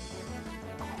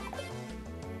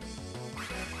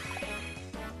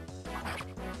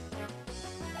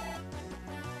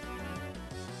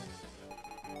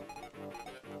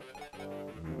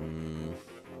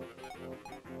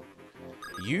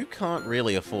 You can't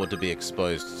really afford to be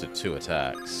exposed to 2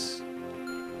 attacks.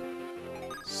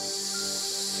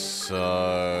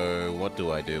 So, what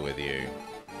do I do with you?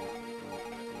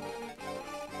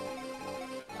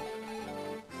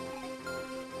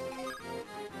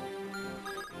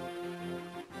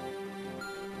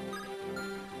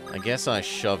 I guess I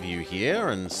shove you here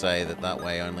and say that that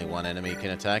way only 1 enemy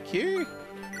can attack you.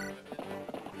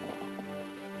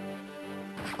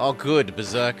 Oh good,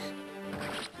 Berserk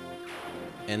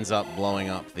ends up blowing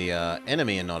up the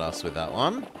enemy and not us with that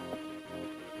one.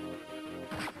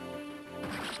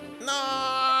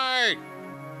 No!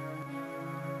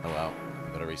 Oh well,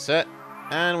 we've got to reset.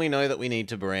 And we know that we need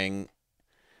to bring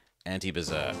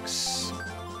anti-berserks.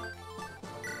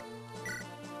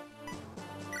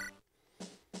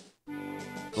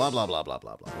 Blah, blah, blah, blah,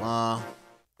 blah, blah, blah.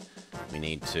 We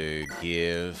need to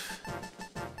give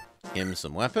him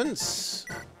some weapons.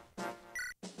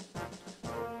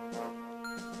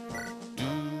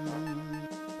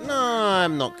 No,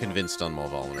 I'm not convinced on more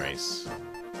vulneraries.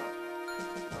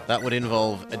 That would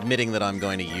involve admitting that I'm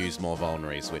going to use more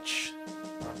vulneraries, which...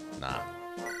 nah.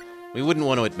 We wouldn't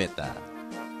want to admit that.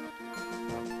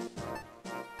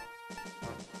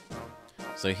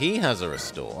 So he has a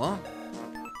restore.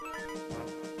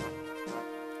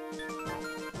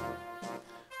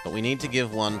 But we need to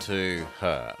give one to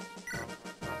her.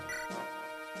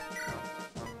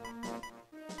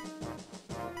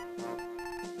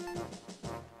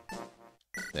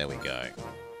 There we go.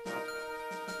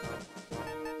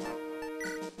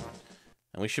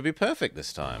 And we should be perfect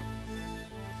this time.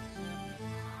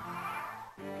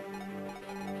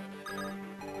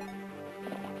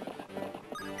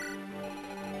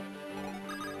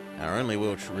 Our only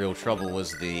real trouble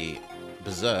was the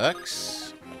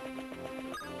berserks.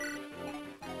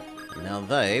 Now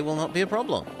they will not be a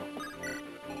problem.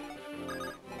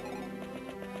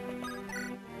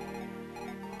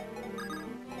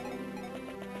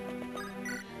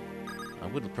 I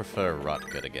would prefer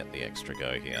Rutger to get the extra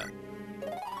go here.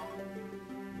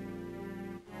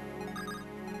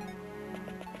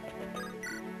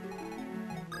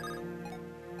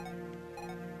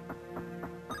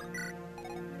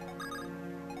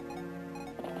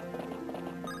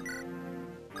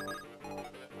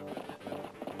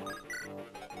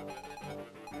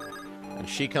 And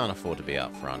she can't afford to be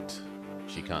out front.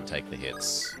 She can't take the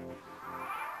hits.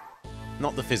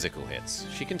 Not the physical hits.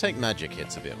 She can take magic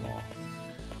hits a bit more.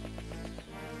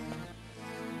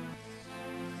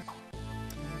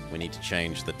 We need to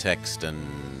change the text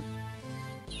and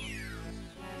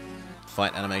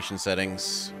fight animation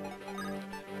settings.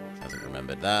 Hasn't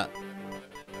remembered that.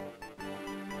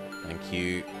 Thank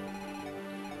you.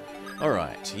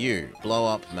 Alright, you. Blow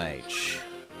up mage.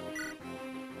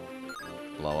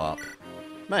 Blow up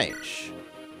mage.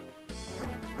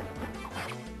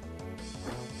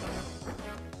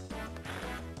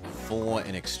 Four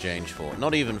in exchange for...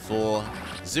 Not even 4.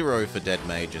 0 for dead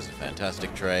mage is a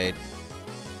fantastic trade.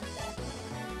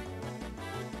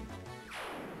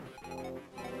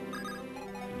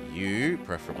 You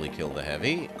preferably kill the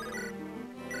heavy.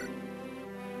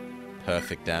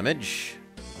 Perfect damage.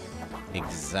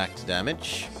 Exact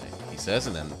damage, he says,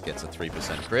 and then gets a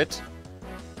 3% crit,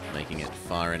 making it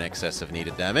far in excess of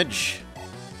needed damage.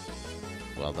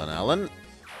 Well done, Alan.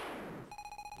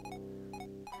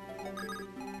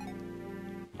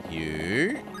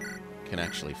 You can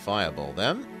actually fireball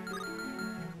them.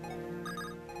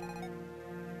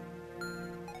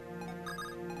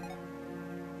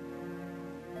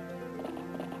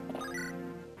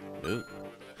 Ooh.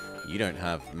 You don't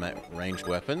have ranged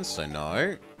weapons, so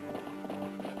no.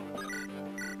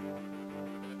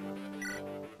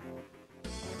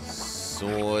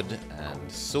 Sword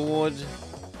and sword.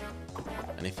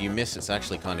 And if you miss, it's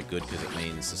actually kind of good because it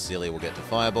means Cecilia will get to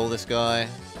fireball this guy.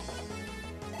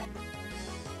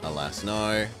 Alas,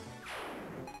 no.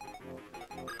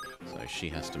 So she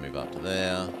has to move up to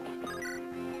there.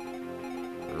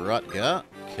 Rutger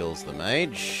kills the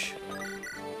mage.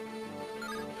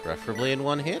 Preferably in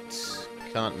one hit.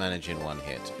 Can't manage in one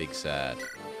hit. Big sad.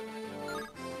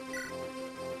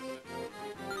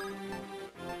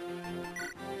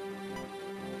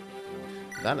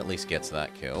 That at least gets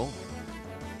that kill.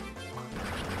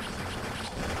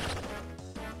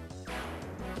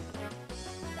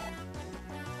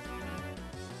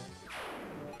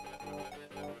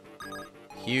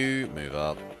 Hugh, move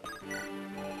up.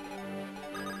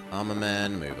 Armor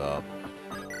Man, move up.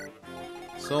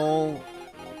 Saul,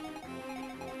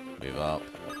 move up.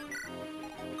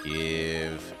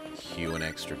 Give Hugh an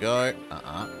extra go.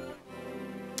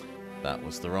 That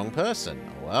was the wrong person.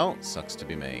 Oh well, sucks to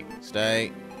be me.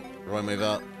 Stay. Roy, move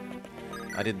up.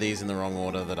 I did these in the wrong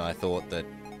order that I thought that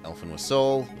Elfin was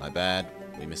Saul. My bad.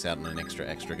 We miss out on an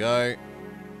extra go.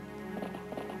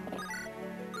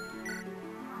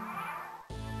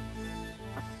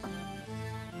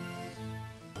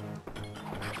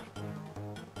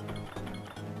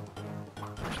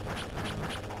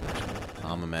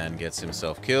 Armor Man gets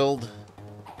himself killed.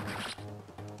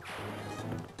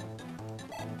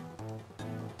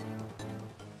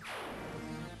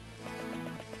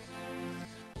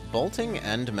 Bolting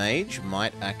and Mage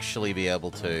might actually be able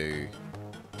to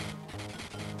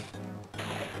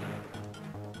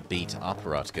beat up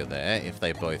Rutger there if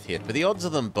they both hit. But the odds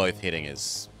of them both hitting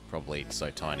is probably so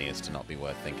tiny as to not be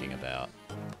worth thinking about.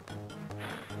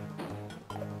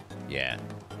 Yeah.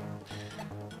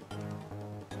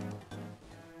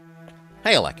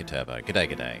 Hey, Alaka Turbo.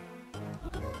 G'day, g'day.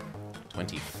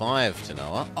 25 to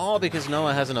Noah. Oh, because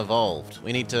Noah hasn't evolved.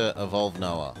 We need to evolve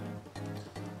Noah.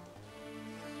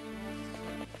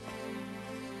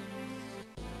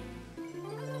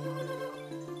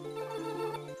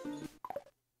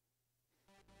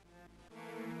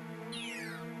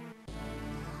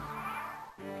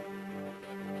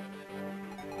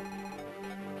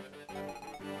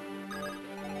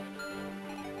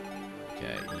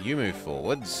 Okay, you move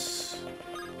forwards.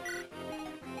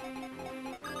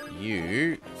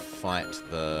 You fight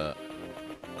the...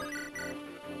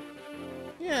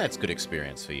 Yeah, it's good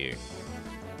experience for you.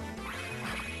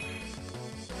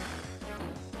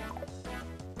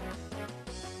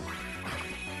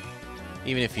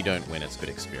 Even if you don't win, it's good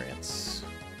experience.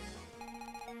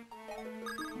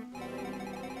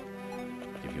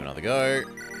 Give you another go.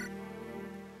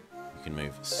 You can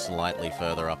move slightly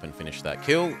further up and finish that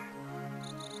kill.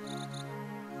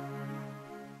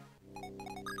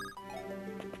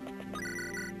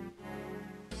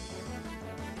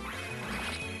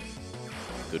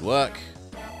 Good work.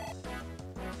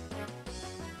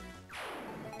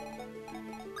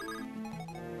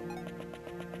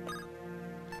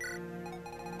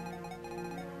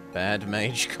 Bad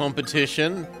mage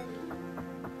competition.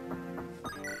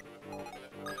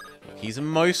 He's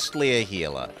mostly a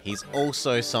healer. He's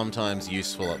also sometimes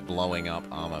useful at blowing up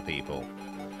armor people.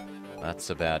 That's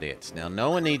about it. Now,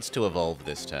 Noah needs to evolve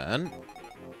this turn.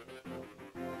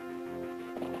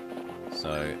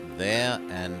 So, there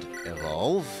and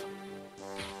evolve.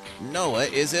 Noah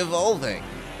is evolving.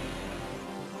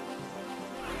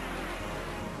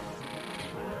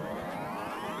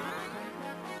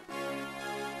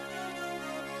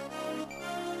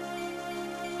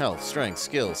 Health, strength,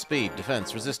 skill, speed,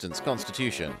 defense, resistance,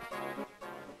 constitution.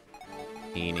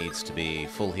 He needs to be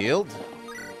full healed.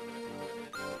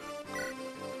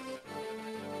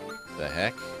 The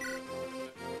heck?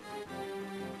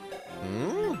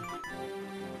 Hmm?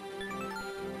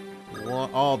 What?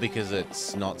 Oh, because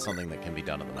it's not something that can be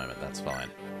done at the moment. That's fine.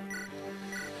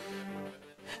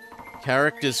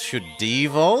 Characters should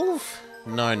devolve?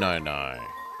 No, no, no.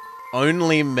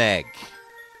 Only Meg.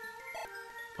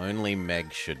 Only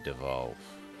Meg should devolve.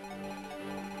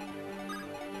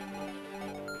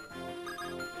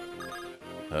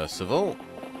 Percival.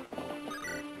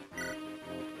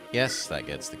 Yes, that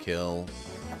gets the kill.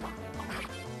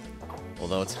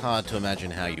 Although it's hard to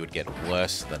imagine how you would get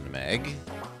worse than Meg.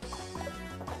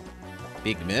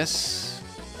 Big miss.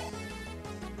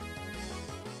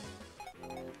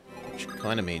 Which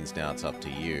kind of means now it's up to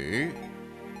you.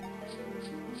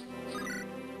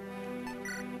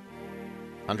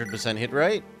 100% hit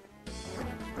rate?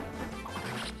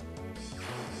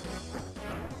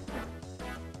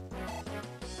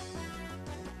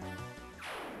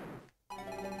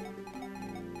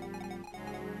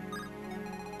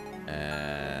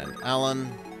 And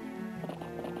Alan.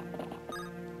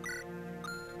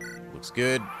 Looks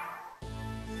good.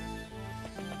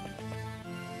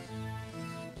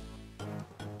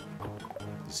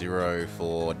 Zero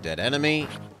for dead enemy.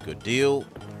 Good deal.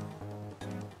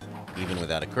 Even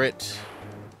without a crit.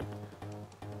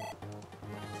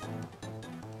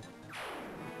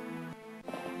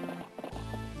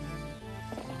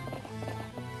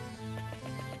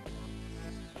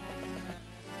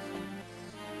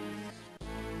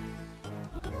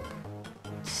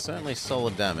 Certainly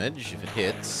solid damage if it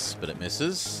hits, but it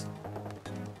misses.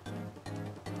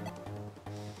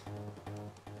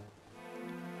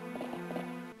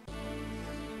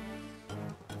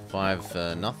 Five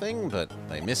for nothing, but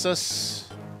they miss us.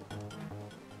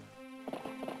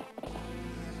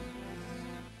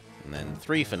 And then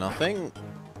 3 for nothing.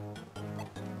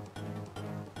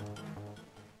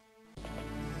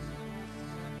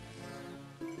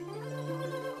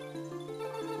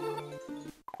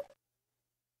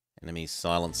 Enemy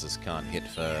silencers can't hit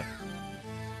for...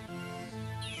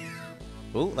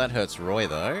 Ooh, that hurts Roy,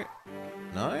 though.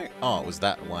 No? Oh, it was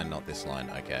that line, not this line.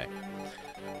 Okay.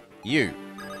 You.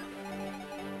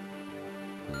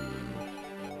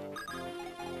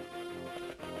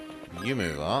 You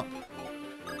move up.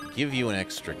 Give you an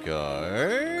extra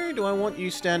go. Do I want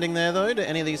you standing there, though? Do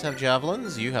any of these have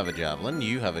javelins? You have a javelin.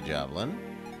 You have a javelin.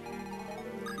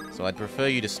 So I'd prefer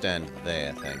you to stand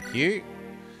there, thank you.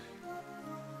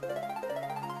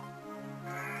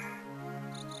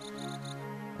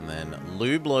 And then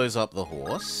Lou blows up the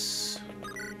horse.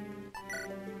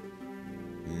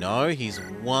 No, he's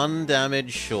 1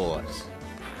 damage short.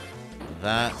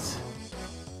 That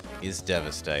is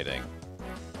devastating.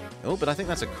 Oh, but I think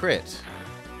that's a crit.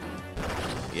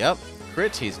 Yep,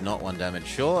 crit. He's not 1 damage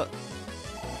short.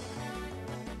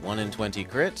 1 in 20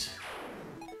 crit.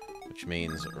 Which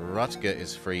means Rutger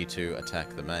is free to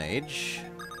attack the mage.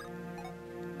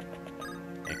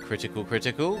 A critical.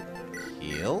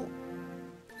 Heal.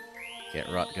 Get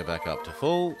Rutger back up to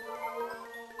full.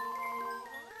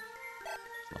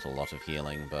 Not a lot of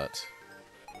healing, but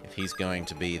if he's going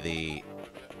to be the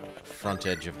front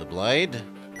edge of the blade,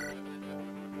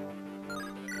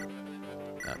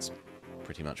 that's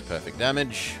pretty much perfect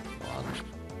damage. 1.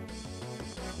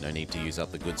 No need to use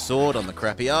up the good sword on the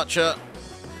crappy archer.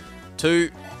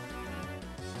 2.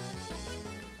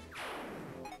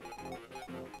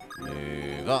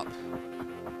 Move up.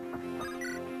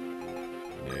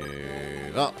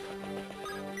 Move up.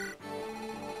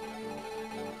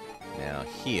 Now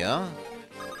here,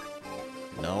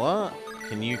 Noah,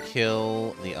 can you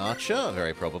kill the archer?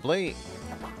 Very probably.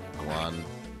 1.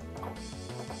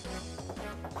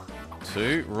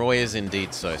 2. Roy is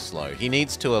indeed so slow. He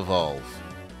needs to evolve.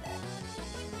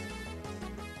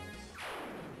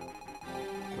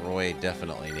 Roy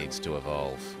definitely needs to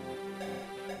evolve.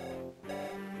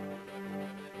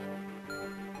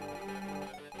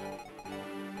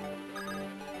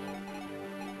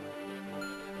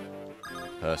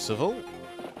 Percival.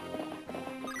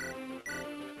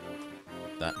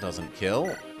 That doesn't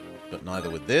kill, but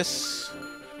neither would this.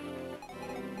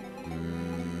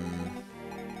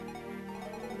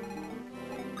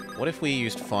 What if we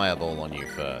used Fireball on you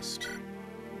first?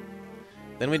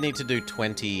 Then we'd need to do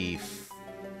 28.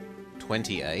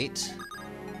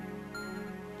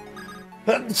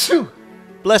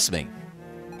 Bless me.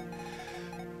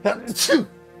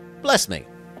 Bless me.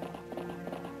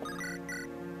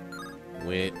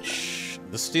 Which...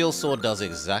 the steel sword does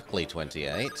exactly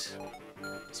 28.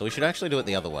 So we should actually do it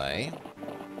the other way.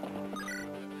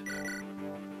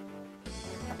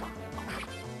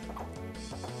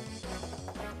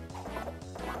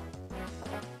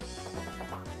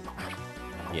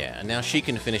 Yeah, and now she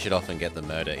can finish it off and get the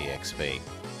murder EXP.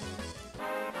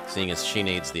 seeing as she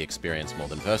needs the experience more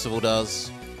than Percival does.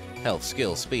 Health,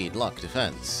 skill, speed, luck,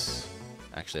 defense.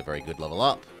 Actually a very good level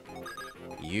up.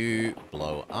 You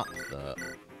blow up the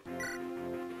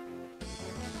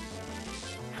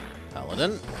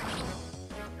Paladin.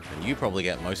 And you probably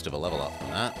get most of a level up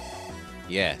from that.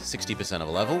 Yeah, 60% of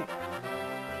a level.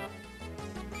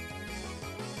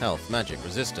 Health, magic,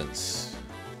 resistance.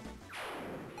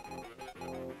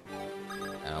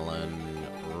 Alan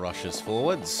rushes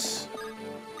forwards.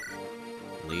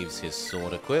 Leaves his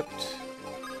sword equipped.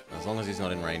 As long as he's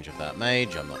not in range of that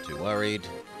mage, I'm not too worried.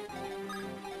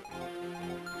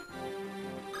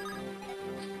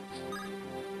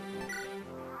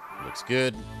 Looks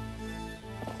good.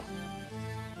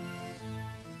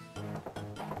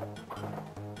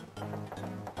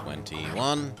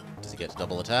 Does he get to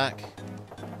double attack?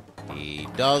 He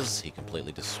does. He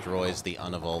completely destroys the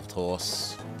unevolved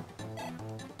horse.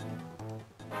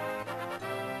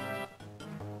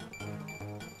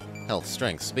 Health,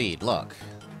 strength, speed, luck.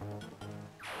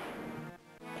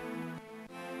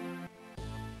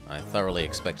 I thoroughly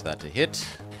expect that to hit.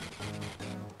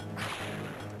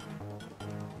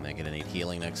 And they're gonna need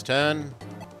healing next turn.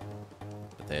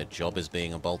 But their job is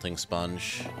being a bolting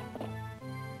sponge.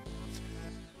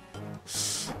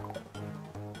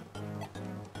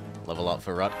 Level up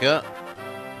for Rutger.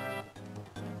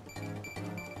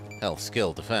 Health,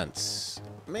 skill, defense.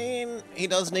 I mean, he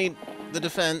does need the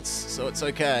defense, so it's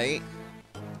okay.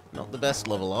 Not the best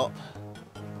level up.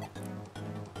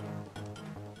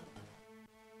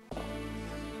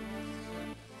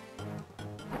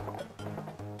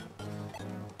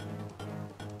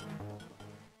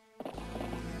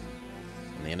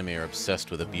 And the enemy are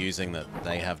obsessed with abusing that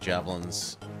they have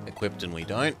javelins equipped and we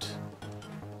don't.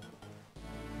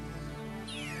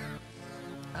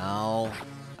 Ow.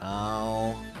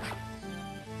 Ow.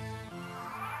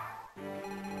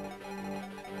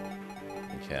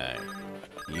 Okay.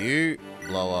 You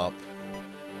blow up.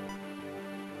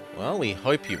 Well, we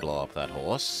hope you blow up that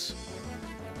horse.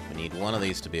 We need one of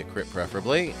these to be a crit,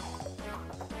 preferably.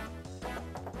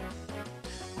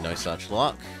 No such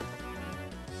luck.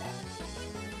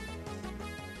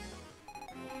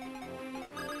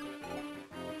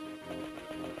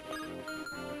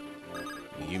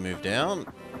 You move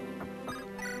down.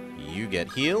 You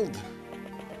get healed.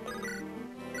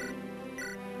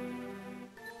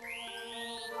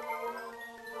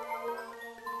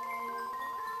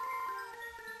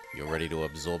 You're ready to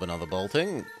absorb another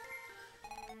bolting.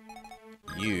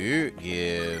 You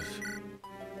give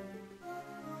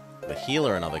the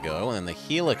healer another go, and then the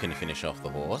healer can finish off the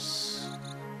horse.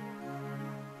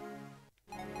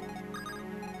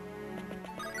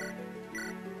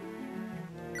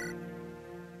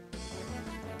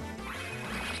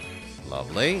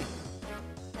 Lovely.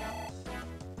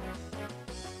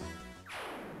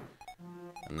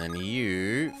 And then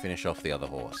you finish off the other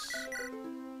horse.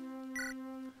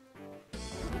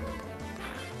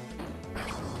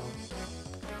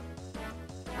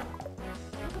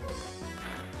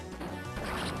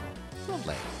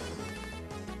 Lovely.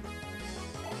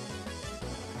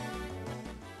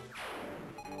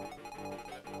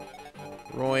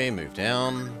 Roy, move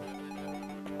down.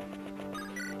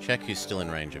 Check who's still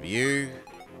in range of you,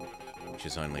 which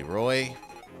is only Roy.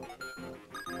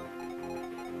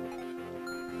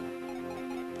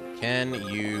 Can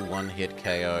you one-hit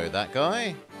KO that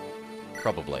guy?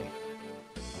 Probably.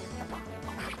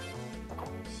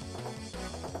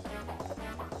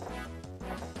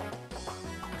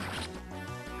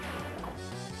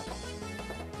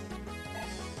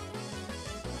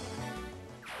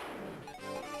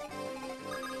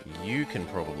 You can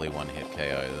probably one-hit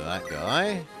KO that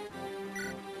guy.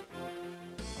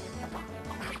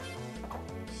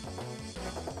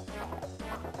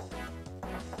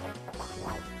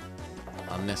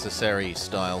 Unnecessary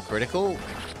style critical.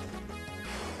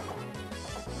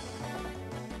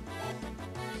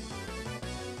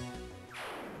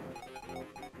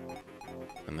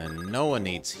 And then Noah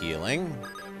needs healing.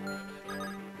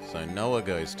 So Noah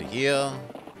goes to here.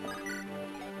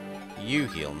 You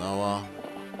heal Noah.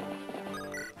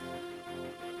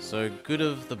 So good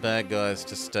of the bad guys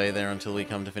to stay there until we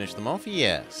come to finish them off?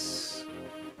 Yes.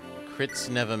 Crits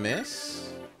never miss.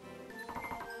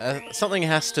 Something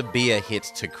has to be a hit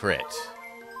to crit.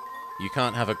 You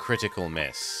can't have a critical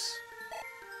miss.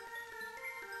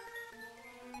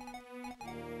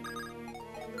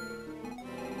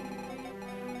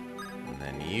 And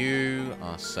then you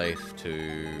are safe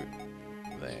to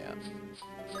there.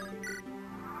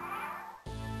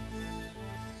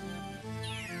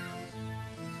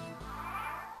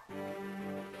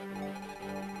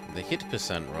 The hit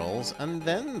percent rolls, and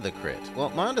then the crit. Well,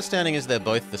 my understanding is they're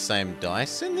both the same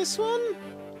dice in this one?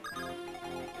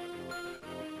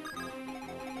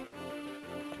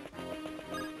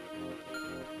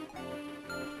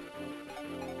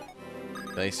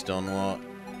 Based on what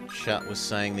chat was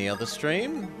saying the other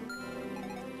stream?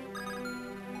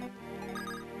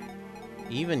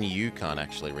 Even you can't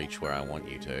actually reach where I want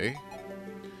you to.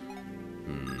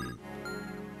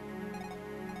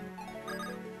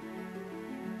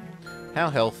 How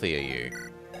healthy are you?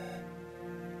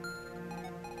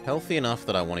 Healthy enough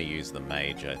that I want to use the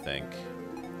mage, I think.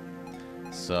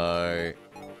 So...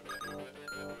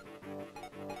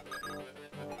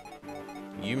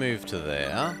 you move to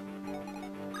there.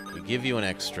 We give you an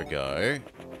extra go.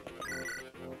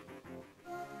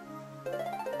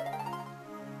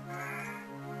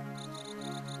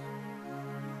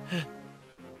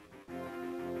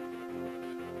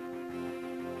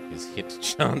 His hit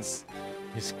chance...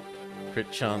 his crit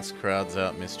chance crowds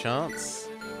out mischance.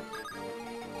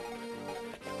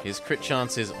 His crit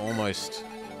chance is almost...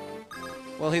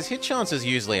 well, his hit chance is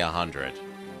usually 100.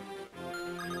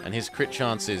 And his crit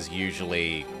chance is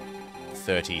usually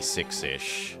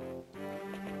 36-ish.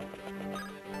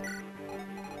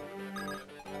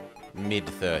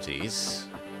 Mid-30s.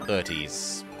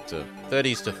 30s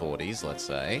to 40s, let's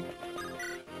say.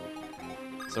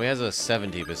 So he has a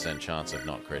 70% chance of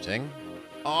not critting.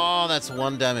 Oh, that's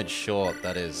 1 damage short.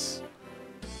 That is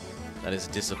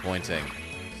disappointing.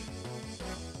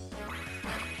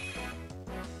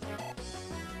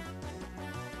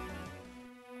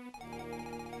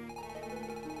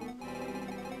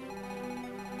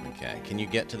 Okay, can you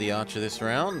get to the archer this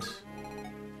round?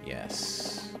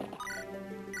 Yes.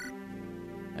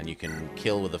 And you can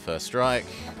kill with the first strike.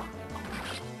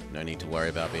 No need to worry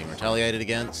about being retaliated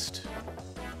against.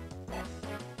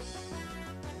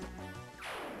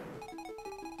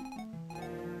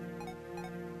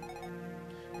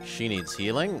 She needs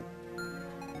healing,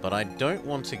 but I don't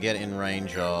want to get in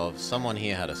range of... someone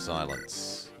here had a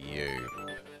silence. You.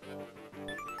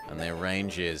 And their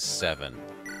range is 7.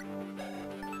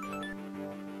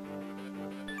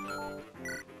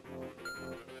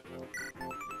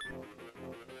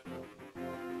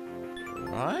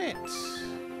 Right.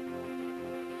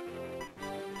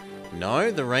 No,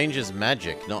 the range is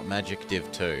magic, not magic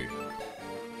div 2.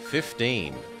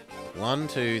 15. 1,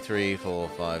 2, 3, 4,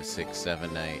 5, 6,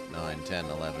 7, 8, 9, 10,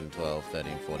 11, 12,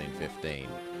 13, 14, 15.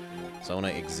 So I want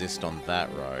to exist on that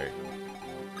row.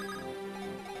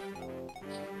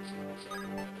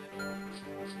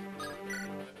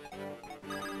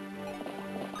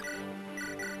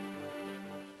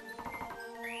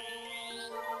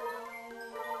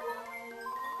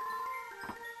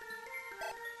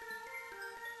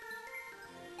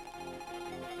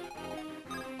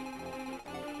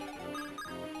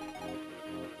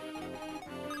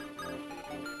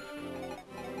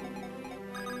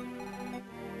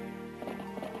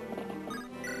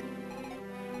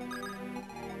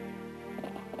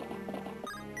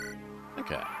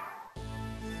 Okay.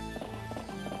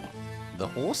 The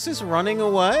horse is running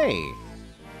away.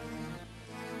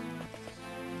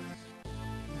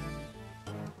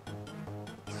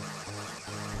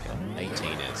 Okay,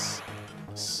 18 is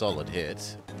a solid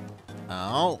hit.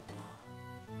 Ow.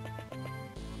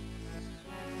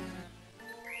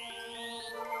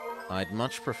 I'd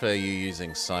much prefer you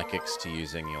using psychics to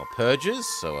using your purges,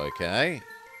 so okay.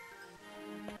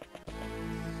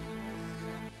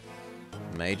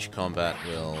 Mage combat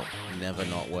will never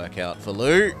not work out for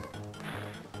Lou.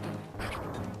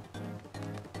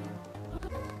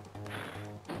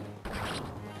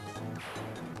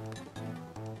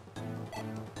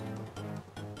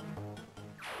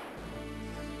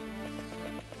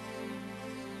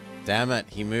 Damn it,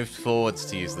 he moved forwards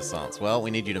to use the silence. Well,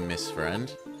 we need you to miss,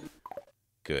 friend.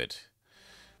 Good.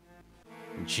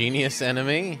 Genius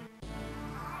enemy.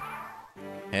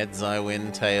 Heads I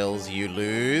win, tails you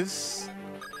lose.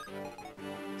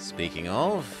 Speaking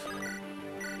of,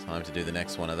 time to do the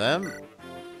next one of them.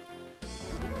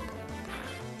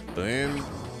 Boom.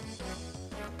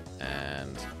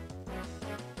 And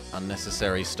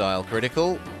unnecessary style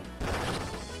critical.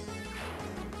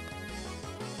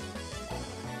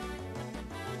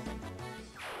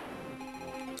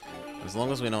 As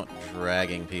long as we're not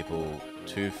dragging people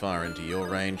too far into your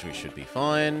range, we should be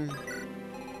fine.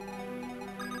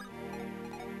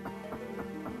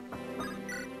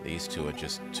 These two are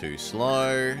just too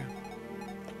slow.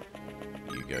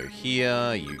 You go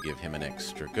here, you give him an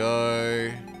extra go.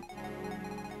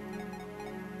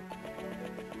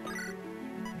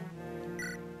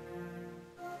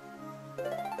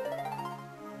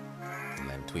 And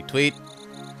then tweet tweet.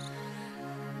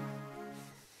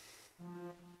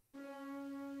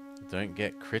 don't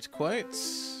get crit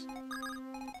quotes?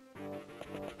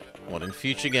 What, in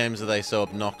future games are they so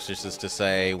obnoxious as to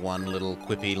say one little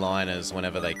quippy liners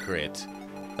whenever they crit?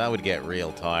 That would get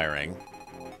real tiring.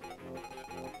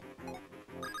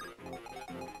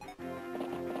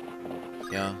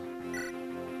 Yeah.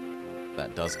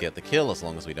 That does get the kill as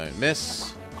long as we don't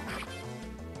miss.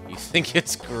 You think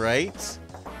it's great?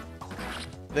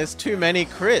 There's too many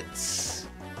crits.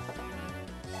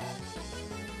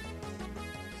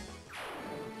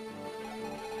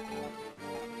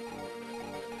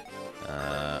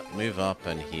 Move up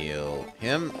and heal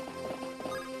him.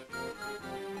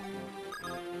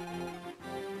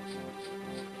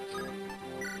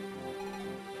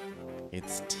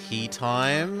 It's tea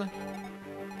time.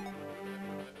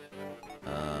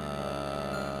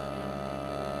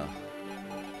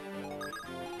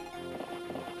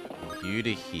 You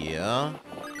to here.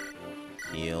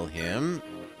 Heal him.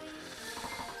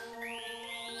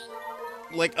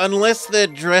 Like, unless they're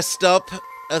dressed up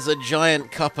as a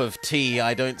giant cup of tea,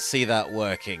 I don't see that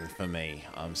working for me.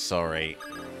 I'm sorry.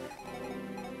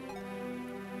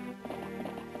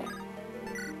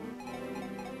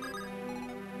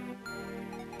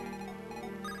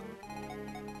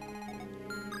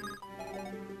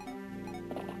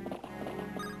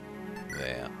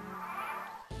 There.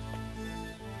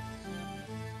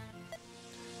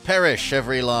 Perish,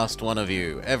 every last one of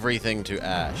you. Everything to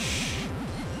ash.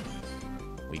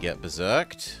 We get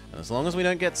berserked, and as long as we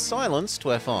don't get silenced,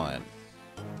 we're fine.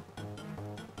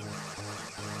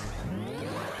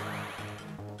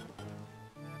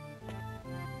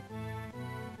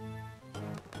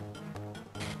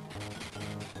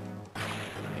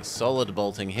 A solid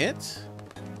bolting hit.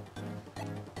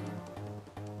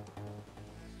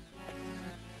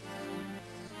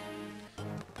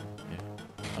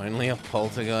 Only a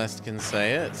poltergeist can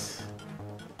say it.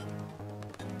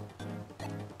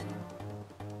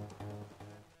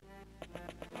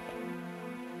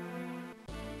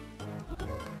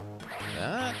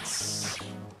 That's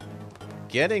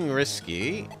getting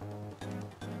risky.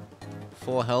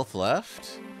 4 health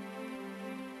left.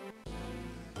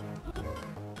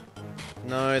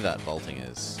 No, that bolting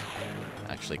is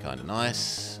actually kind of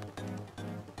nice.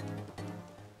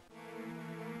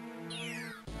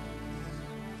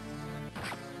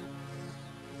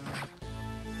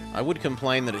 I would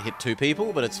complain that it hit 2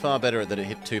 people, but it's far better that it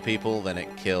hit 2 people than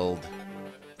it killed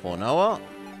poor Noah.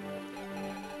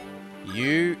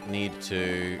 You need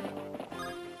to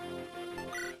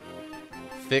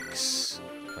fix...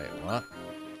 Wait, what?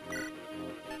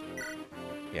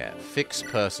 Yeah, fix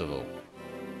Percival.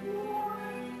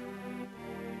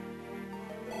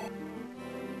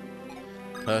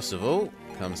 Percival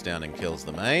comes down and kills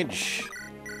the mage.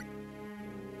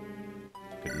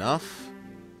 Good enough.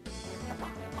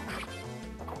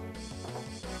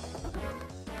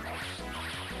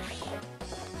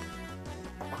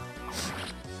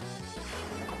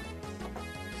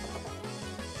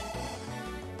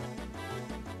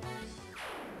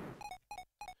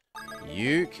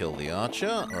 You kill the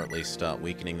archer, or at least start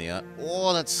weakening the archer.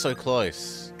 Oh, that's so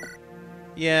close.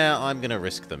 Yeah, I'm gonna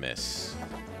risk the miss.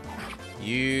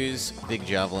 Use Big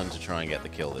Javelin to try and get the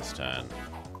kill this turn.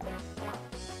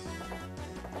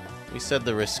 We said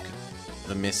the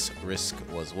miss risk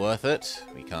was worth it.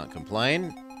 We can't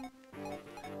complain.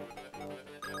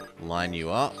 Line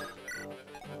you up.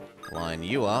 Line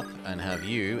you up and have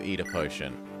you eat a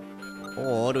potion.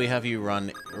 Or do we have you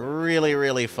run really,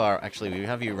 really far? Actually, we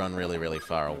have you run really, really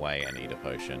far away and eat a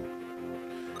potion.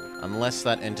 Unless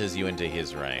that enters you into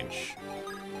his range.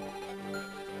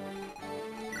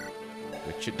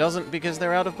 Which it doesn't because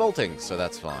they're out of bolting, so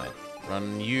that's fine.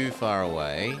 Run you far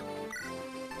away,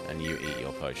 and you eat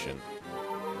your potion.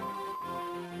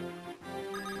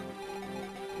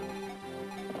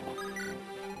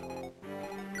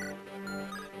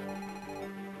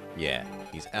 Yeah,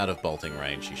 he's out of bolting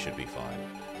range, he should be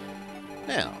fine.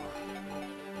 Now,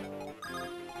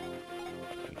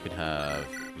 we could have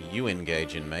you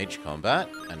engage in mage combat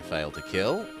and fail to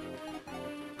kill.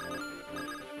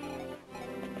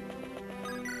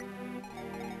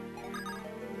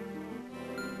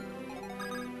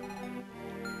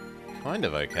 Kind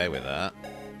of okay with that.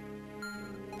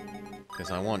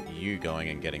 Because I want you going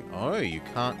and getting... Oh, you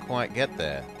can't quite get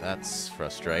there. That's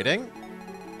frustrating.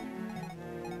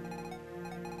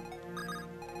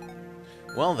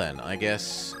 Well then, I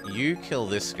guess you kill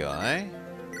this guy.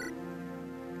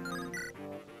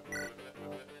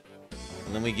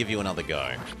 And then we give you another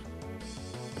go.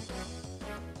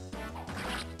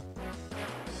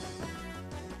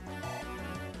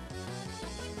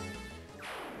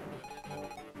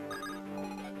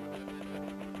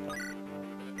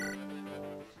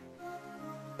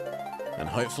 And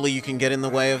hopefully you can get in the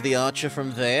way of the archer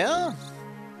from there.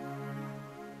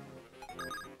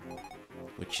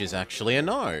 Which is actually a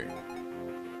no.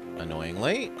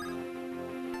 Annoyingly.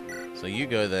 So you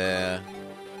go there.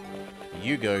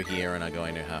 You go here and are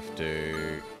going to have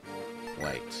to...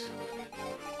 wait.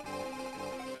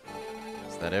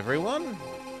 Is that everyone?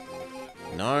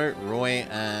 No, Roy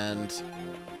and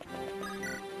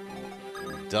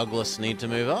Douglas need to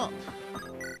move up.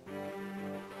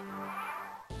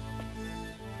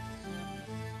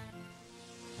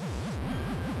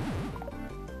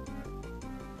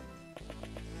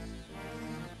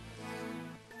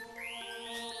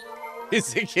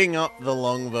 Physicking up the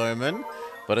longbowman,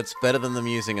 but it's better than them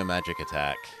using a magic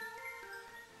attack.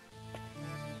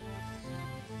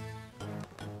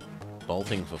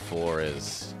 Bolting for 4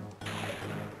 is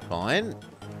fine.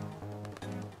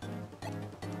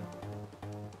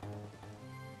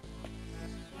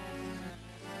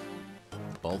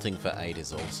 Bolting for 8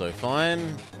 is also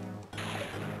fine.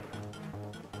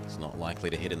 It's not likely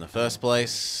to hit in the first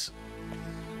place.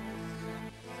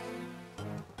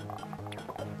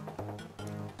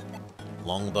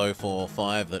 Longbow for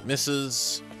 5 that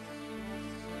misses.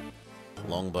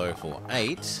 Longbow for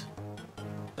 8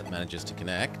 that manages to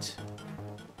connect.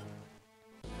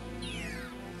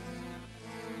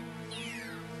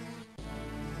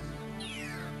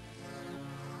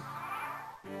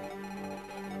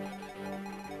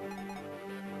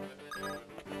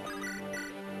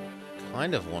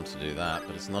 Kind of want to do that,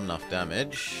 but it's not enough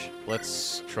damage.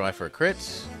 Let's try for a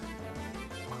crit.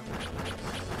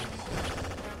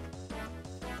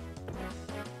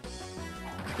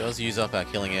 Does use up our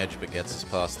killing edge, but gets us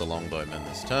past the longbowman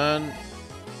this turn.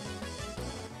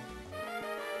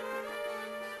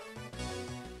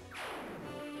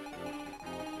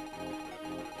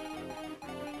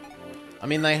 I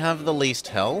mean, they have the least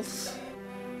health.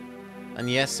 And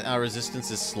yes, our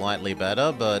resistance is slightly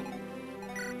better, but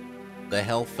the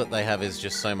health that they have is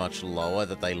just so much lower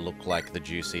that they look like the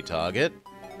juicy target.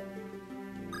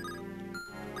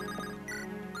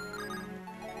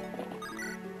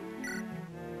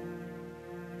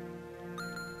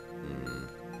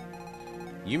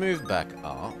 You move back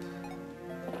up.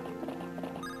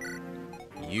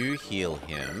 You heal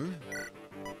him.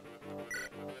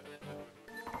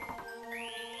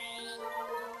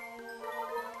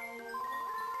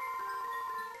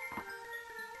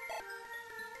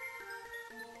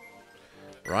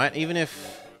 Right, even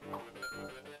if...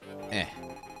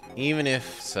 Even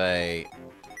if, say,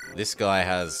 this guy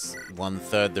has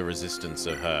 1/3 the resistance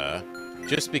of her,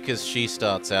 just because she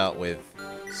starts out with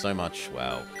so much,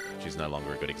 well, she's no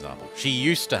longer a good example. She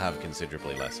used to have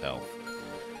considerably less health.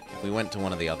 If we went to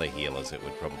one of the other healers, it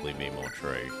would probably be more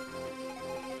true.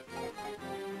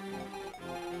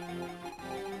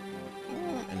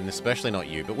 And especially not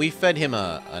you, but we fed him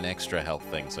an extra health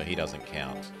thing, so he doesn't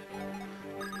count.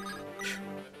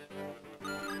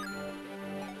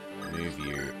 Move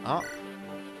you up.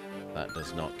 That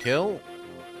does not kill.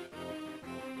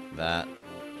 That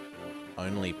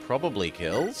only probably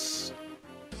kills.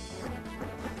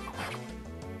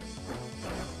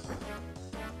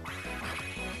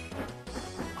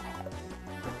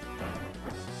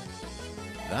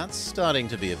 That's starting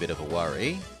to be a bit of a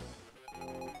worry.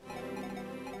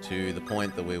 To the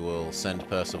point that we will send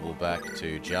Percival back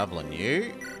to javelin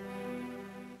you.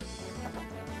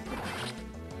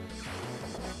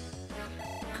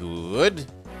 Good.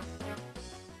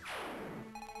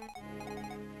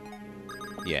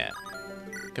 Yeah.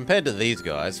 Compared to these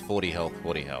guys, 40 health,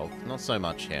 40 health. Not so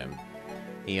much him.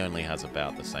 He only has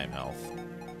about the same health.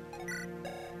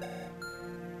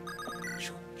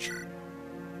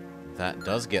 That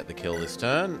does get the kill this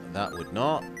turn. That would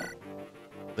not.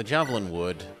 The javelin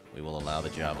would. We will allow the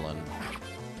javelin.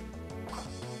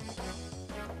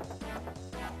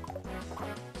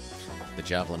 The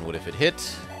javelin would if it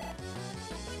hit.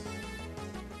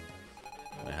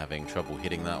 We're having trouble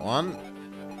hitting that one.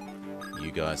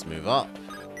 You guys move up.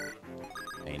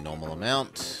 A normal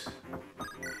amount.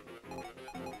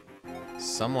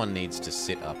 Someone needs to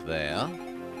sit up there.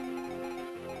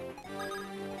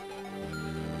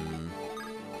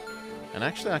 And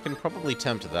actually, I can probably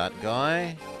tempt that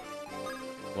guy.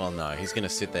 Well, no, he's going to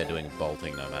sit there doing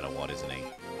bolting no matter what, isn't he?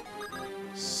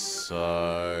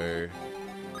 So...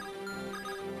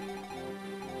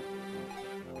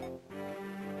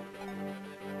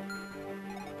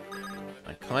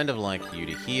 I kind of like you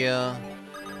to here.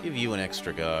 Give you an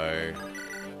extra go.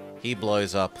 He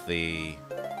blows up the...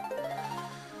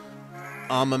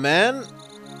 armor man.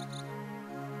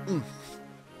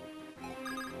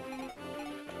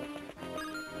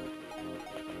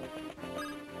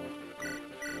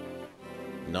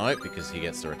 No, because he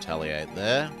gets to retaliate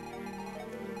there.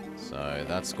 So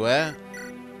that's square.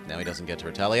 Now he doesn't get to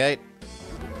retaliate.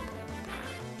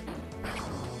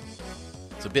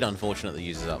 It's a bit unfortunate that he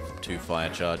uses up 2 fire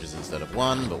charges instead of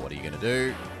 1, but what are you going to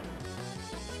do?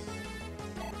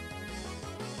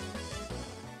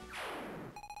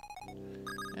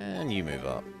 And you move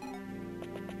up.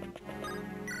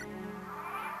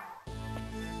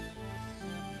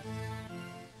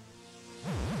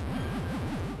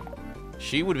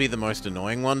 She would be the most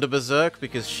annoying one to berserk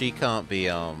because she can't be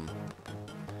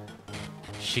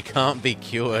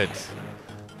cured.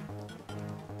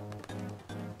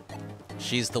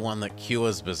 She's the one that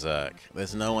cures berserk.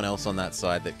 There's no one else on that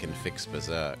side that can fix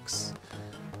berserks.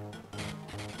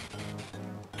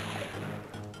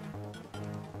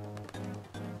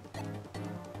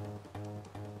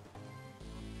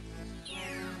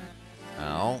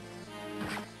 Ow.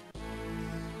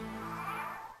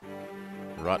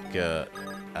 Rutger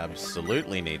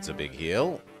absolutely needs a big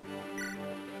heal.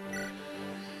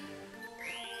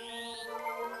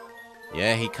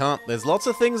 Yeah, he can't... There's lots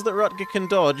of things that Rutger can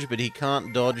dodge, but he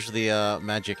can't dodge the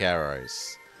magic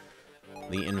arrows.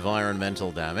 The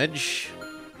environmental damage.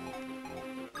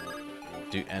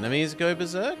 Do enemies go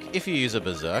berserk? If you use a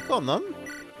berserk on them.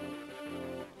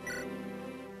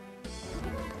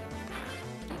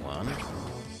 1.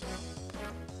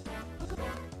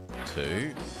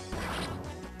 2.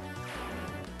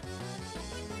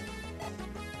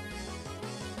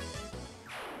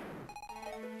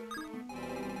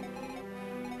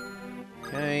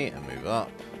 Okay, and move up.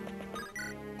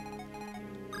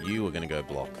 You are going to go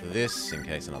block this in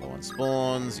case another one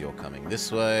spawns. You're coming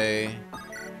this way.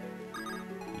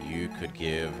 You could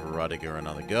give Rudiger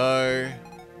another go.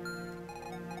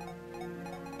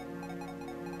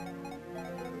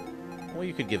 Or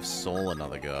you could give Saul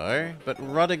another go. But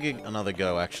Rudiger another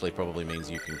go actually probably means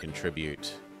you can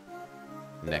contribute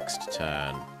next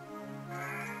turn.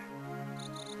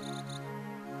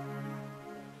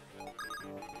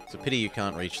 It's a pity you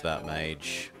can't reach that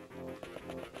mage.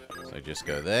 So just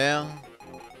go there.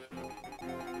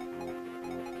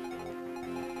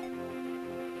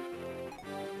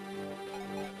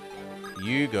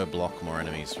 You go block more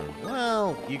enemies from...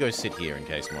 Well, you go sit here in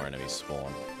case more enemies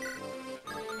spawn.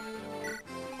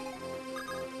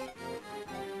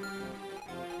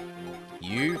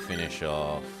 You finish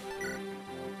off...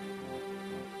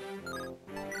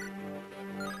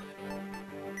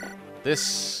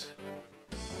 this...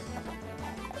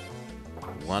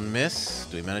 One miss.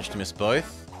 Do we manage to miss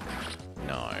both?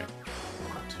 No.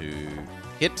 2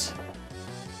 hit.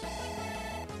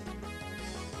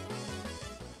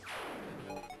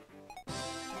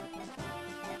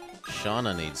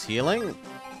 Shana needs healing.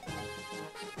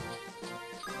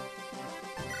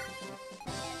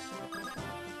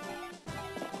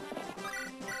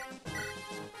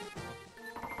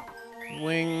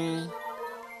 Wing.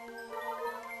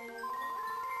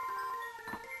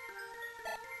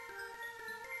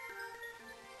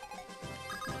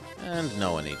 And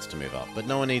Noah needs to move up, but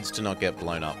Noah needs to not get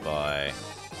blown up by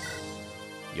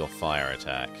your fire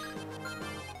attack.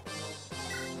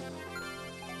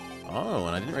 Oh,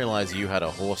 and I didn't realize you had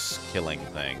a horse killing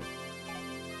thing.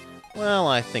 Well,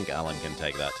 I think Alan can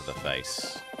take that to the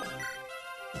face.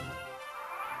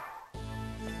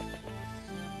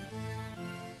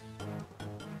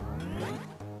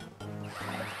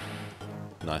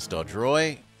 Nice dodge,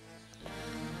 Roy.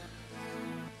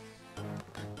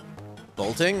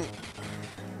 Bolting.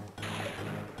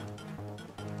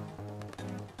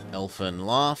 Elfin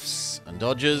laughs and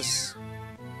dodges.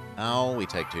 Ow, we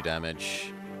take 2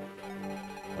 damage.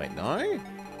 Wait, no?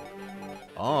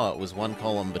 Oh, it was 1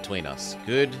 column between us.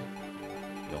 Good.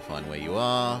 You'll find where you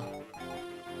are.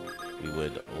 We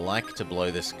would like to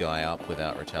blow this guy up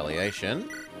without retaliation.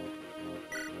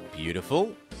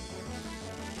 Beautiful.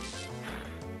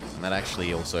 And that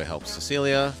actually also helps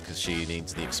Cecilia, because she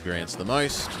needs the experience the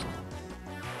most.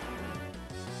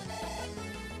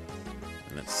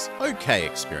 And it's okay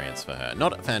experience for her.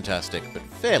 Not fantastic, but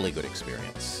fairly good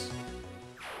experience.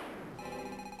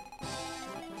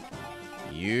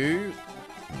 You...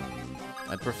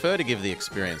 I'd prefer to give the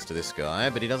experience to this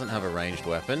guy, but he doesn't have a ranged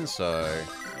weapon, so...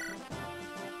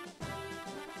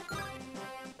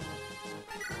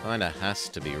 Kinda has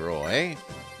to be Roy.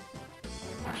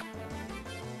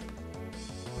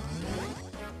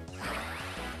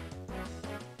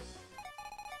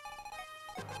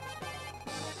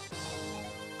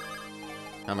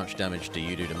 How much damage do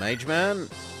you do to Mage Man?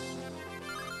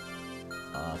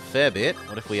 Fair bit.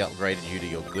 What if we upgraded you to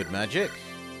your good magic?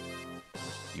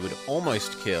 You would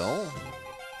almost kill.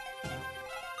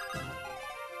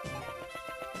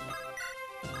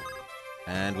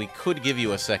 And we could give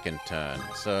you a second turn.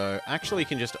 So actually we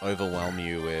can just overwhelm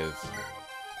you with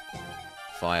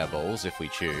fireballs if we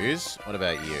choose. What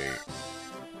about you?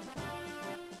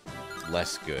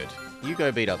 Less good. You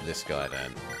go beat up this guy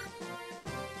then.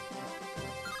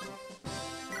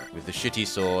 With the shitty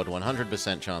sword,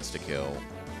 100% chance to kill.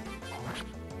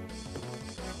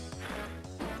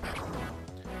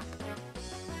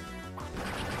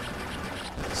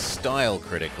 Style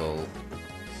critical.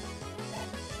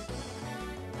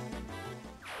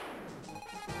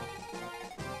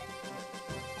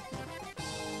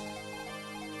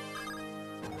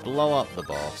 Blow up the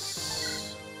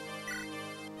boss.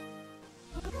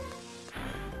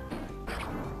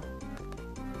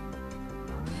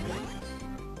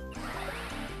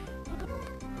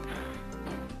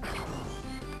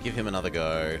 Give him another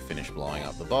go. Finish blowing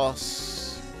up the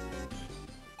boss.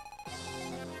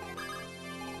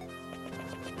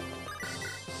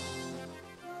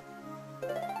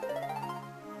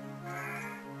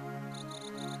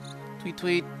 Tweet,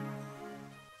 tweet.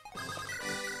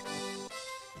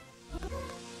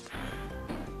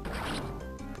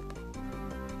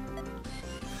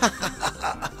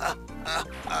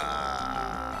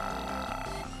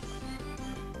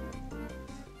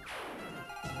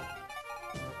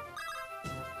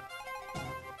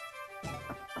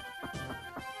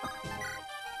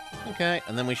 Okay,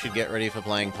 and then we should get ready for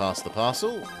playing Pass the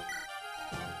Parcel.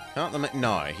 Can't the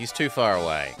no, he's too far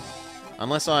away.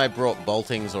 Unless I brought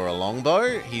boltings or a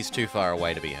longbow, he's too far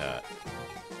away to be hurt.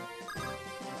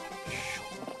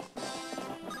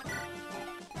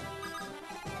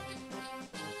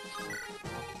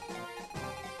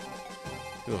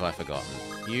 Who have I forgotten?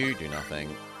 You do nothing.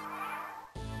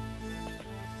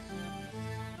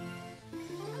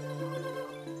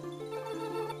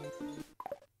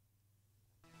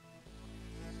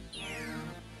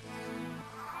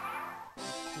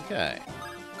 Okay.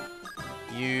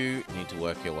 You need to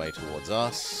work your way towards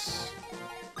us.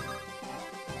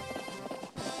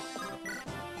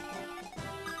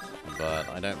 But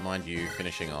I don't mind you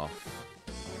finishing off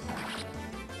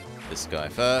this guy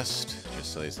first,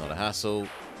 just so he's not a hassle.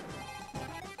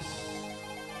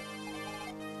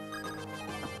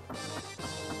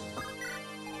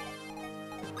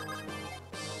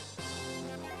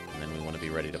 And then we want to be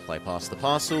ready to play Pass the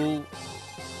Parcel.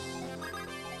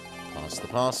 Pass the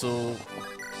Parcel.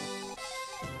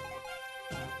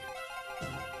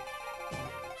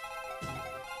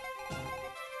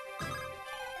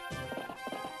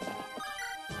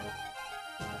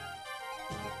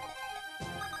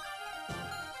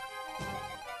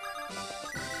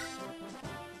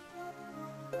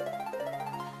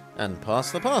 And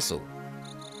pass the parcel.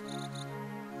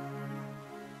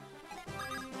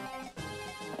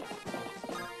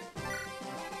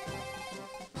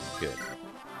 Good.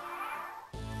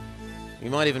 We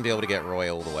might even be able to get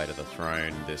Roy all the way to the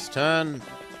throne this turn.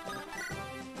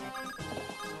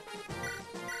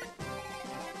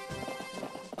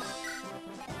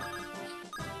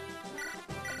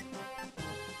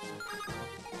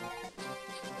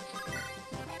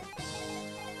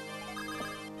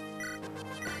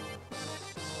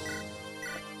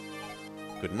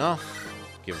 Good enough.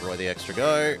 Give Roy the extra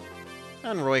go.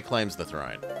 And Roy claims the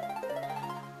throne.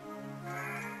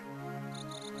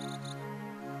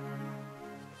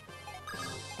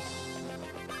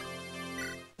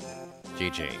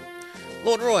 GG.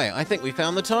 Lord Roy, I think we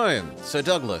found the tome. Sir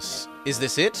Douglas, is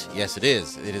this it? Yes, it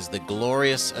is. It is the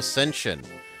Glorious Ascension.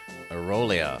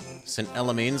 Aurelia, St.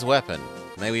 Elamine's weapon.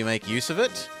 May we make use of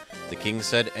it? The king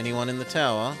said anyone in the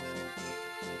tower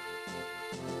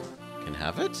can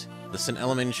have it. The St.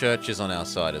 Elamine Church is on our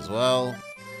side as well.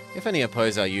 If any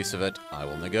oppose our use of it, I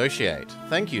will negotiate.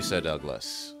 Thank you, Sir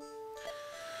Douglas.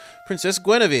 Princess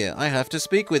Guinevere, I have to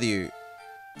speak with you.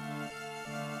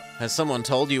 Has someone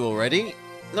told you already?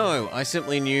 No, I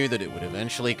simply knew that it would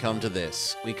eventually come to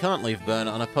this. We can't leave Bern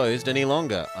unopposed any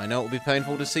longer. I know it will be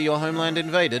painful to see your homeland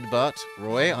invaded, but,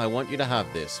 Roy, I want you to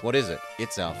have this. What is it?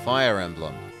 It's our fire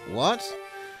emblem. What?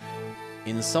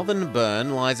 In southern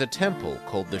Bern lies a temple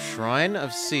called the Shrine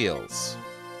of Seals.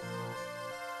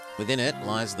 Within it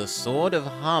lies the Sword of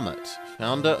Harmut,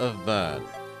 founder of Bern.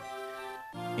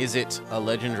 Is it a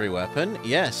legendary weapon?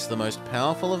 Yes, the most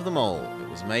powerful of them all. It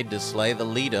was made to slay the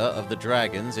leader of the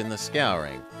dragons in the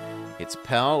Scouring. Its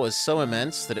power was so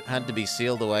immense that it had to be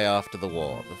sealed away after the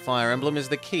war. The fire emblem is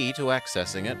the key to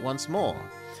accessing it once more.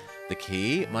 The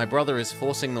key? My brother is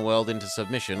forcing the world into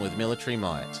submission with military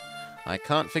might. I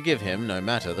can't forgive him, no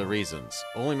matter the reasons.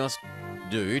 All we must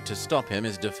do to stop him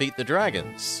is defeat the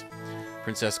dragons.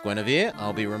 Princess Guinevere,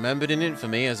 I'll be remembered in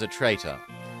infamy as a traitor.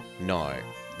 No.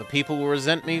 The people will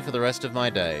resent me for the rest of my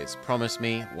days. Promise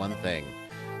me one thing.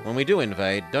 When we do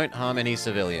invade, don't harm any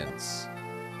civilians.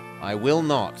 I will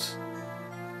not.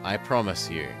 I promise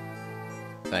you.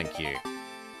 Thank you.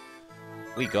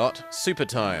 We got Super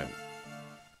Tome.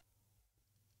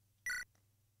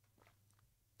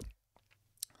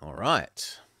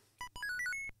 Alright.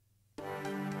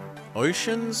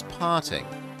 Oceans Parting.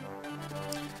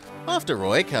 After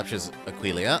Roy captures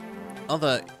Aquilia,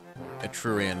 other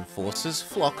Etrurian forces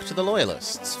flock to the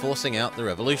Loyalists, forcing out the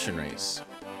revolutionaries.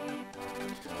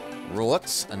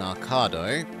 Rorts and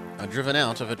Arcado are driven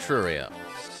out of Etruria.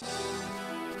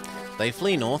 They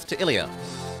flee north to Ilia,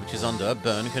 which is under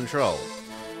Bern control.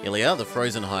 Ilia, the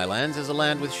frozen highlands, is a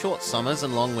land with short summers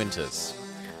and long winters.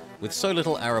 With so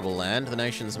little arable land, the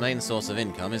nation's main source of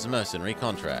income is mercenary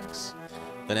contracts.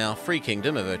 The now free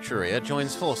kingdom of Etruria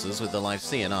joins forces with the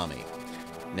Lycian army,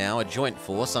 now a joint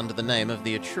force under the name of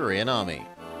the Etrurian army.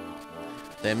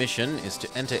 Their mission is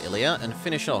to enter Ilia and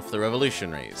finish off the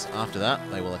revolutionaries. After that,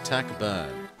 they will attack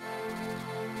Bern.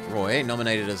 Roy,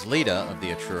 nominated as leader of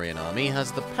the Etrurian army,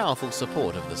 has the powerful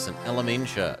support of the St. Elamine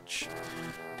Church.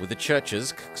 With the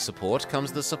church's support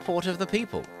comes the support of the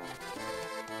people.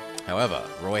 However,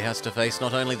 Roy has to face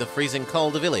not only the freezing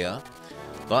cold of Ilia,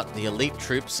 but the elite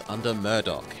troops under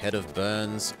Murdoch, head of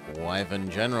Bern's Wyvern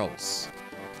generals.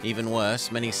 Even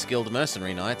worse, many skilled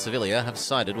mercenary knights of Ilia have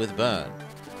sided with Bern.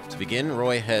 To begin,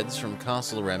 Roy heads from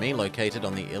Castle Remy, located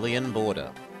on the Ilian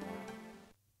border.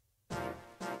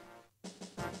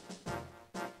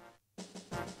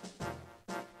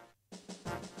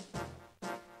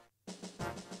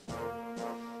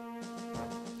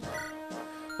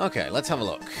 Okay, let's have a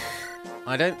look.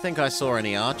 I don't think I saw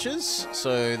any archers,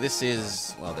 so this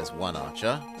is... well, there's one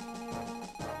archer.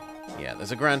 Yeah,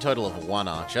 there's a grand total of one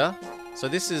archer. So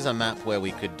this is a map where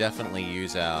we could definitely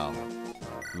use our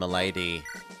Milady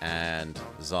and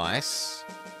Zeiss.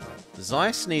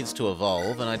 Zeiss needs to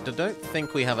evolve, and I don't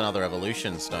think we have another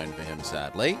evolution stone for him,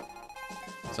 sadly.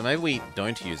 So maybe we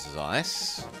don't use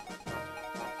Zeiss.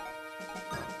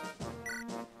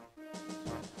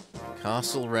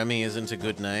 Castle Remy isn't a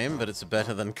good name, but it's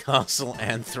better than Castle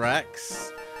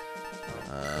Anthrax.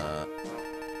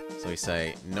 So we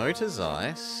say no to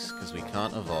Zeiss, because we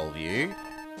can't evolve you.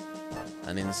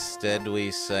 And instead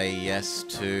we say yes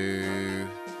to...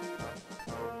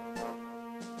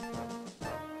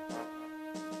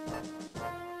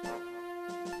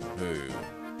 who?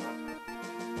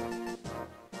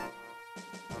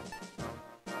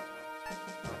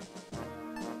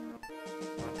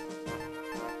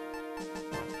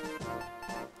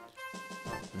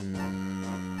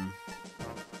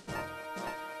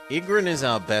 Ygrin is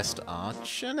our best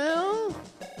archer now?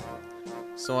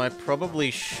 So I probably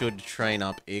should train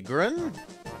up Ygrin.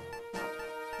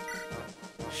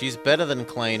 She's better than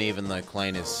Klain, even though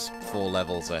Klain is 4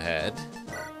 levels ahead.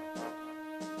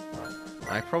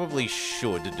 I probably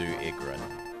should do Ygrin.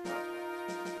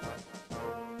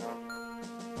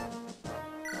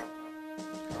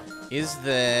 Is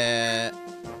there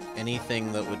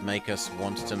anything that would make us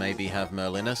want to maybe have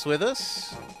Merlinus with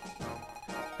us?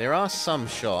 There are some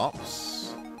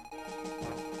shops.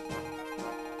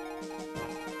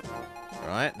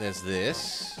 Right, there's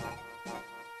this.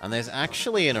 And there's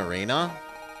actually an arena.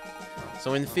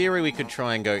 So in theory we could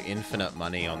try and go infinite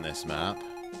money on this map.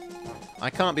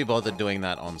 I can't be bothered doing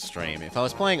that on stream. If I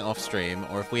was playing off stream,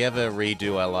 or if we ever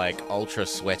redo a like ultra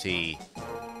sweaty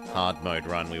hard mode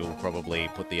run, we will probably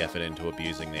put the effort into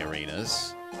abusing the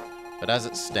arenas. But as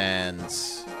it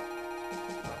stands,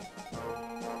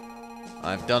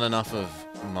 I've done enough of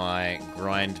my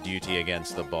grind duty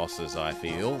against the bosses, I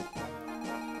feel.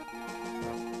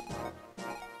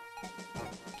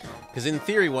 Because in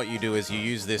theory what you do is you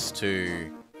use this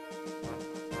to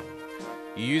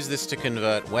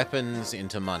convert weapons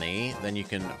into money, then you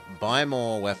can buy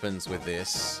more weapons with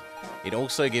this. It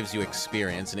also gives you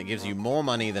experience, and it gives you more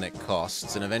money than it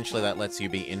costs, and eventually that lets you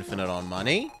be infinite on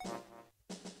money.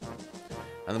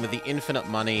 And then with the infinite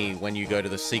money, when you go to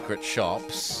the secret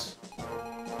shops,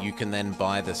 you can then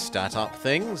buy the stat up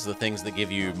things, the things that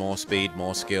give you more speed,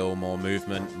 more skill, more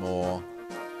movement, more...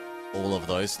 all of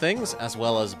those things, as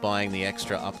well as buying the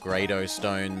extra upgrado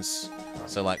stones.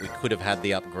 So like we could have had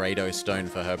the upgrado stone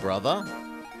for her brother.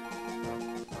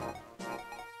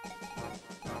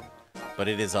 But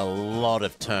it is a lot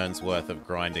of turns worth of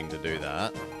grinding to do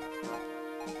that.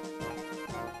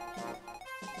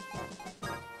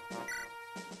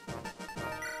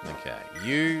 Okay,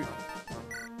 you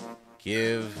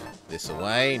give this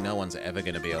away. No one's ever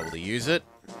going to be able to use it,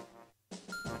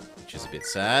 which is a bit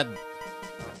sad.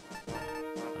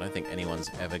 I don't think anyone's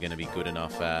ever going to be good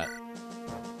enough at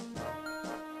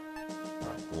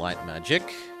light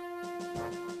magic.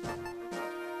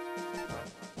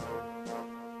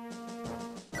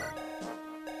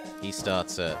 He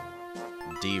starts at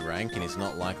D rank and is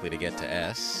not likely to get to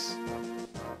S.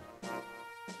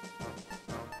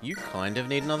 You kind of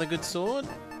need another good sword.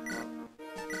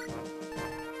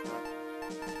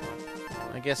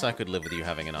 I guess I could live with you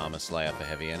having an armor slayer for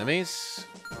heavy enemies.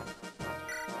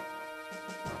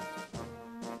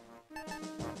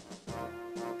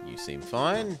 You seem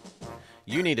fine.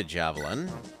 You need a javelin.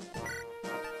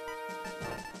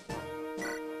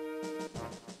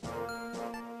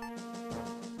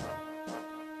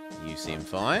 You seem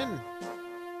fine.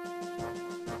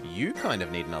 You kind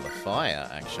of need another fire,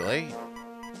 actually.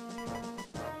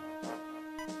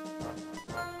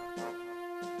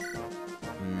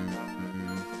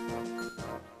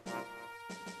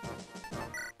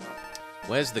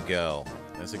 Where's the girl?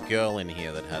 There's a girl in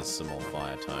here that has some more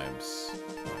fire tomes.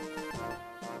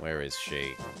 Where is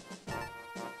she?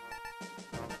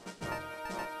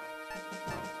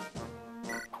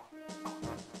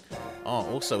 Oh,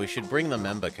 also, we should bring the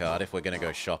member card if we're going to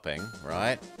go shopping,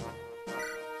 right?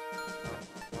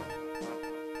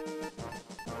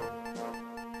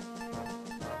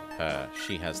 Her.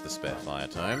 She has the spare fire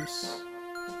tomes.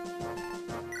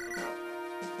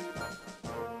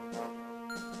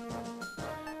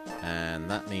 And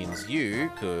that means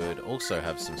you could also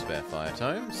have some spare fire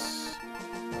tomes.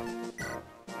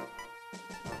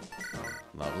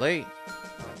 Lovely.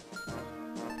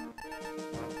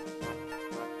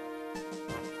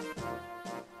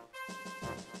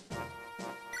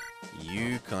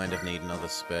 You kind of need another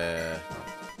spare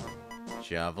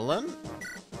javelin.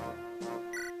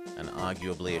 And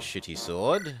arguably a shitty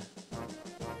sword.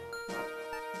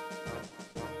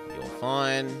 You're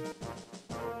fine.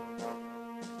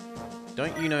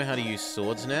 Don't you know how to use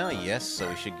swords now? Yes, so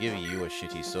we should give you a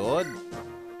shitty sword.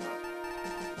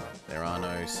 There are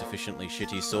no sufficiently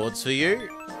shitty swords for you.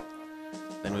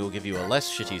 Then we will give you a less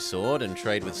shitty sword and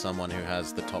trade with someone who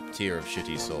has the top tier of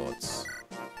shitty swords.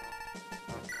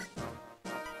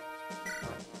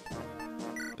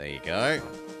 There you go.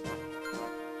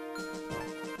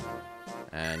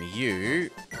 And you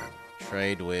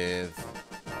trade with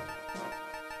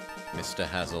Mr.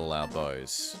 Has all our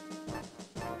bows.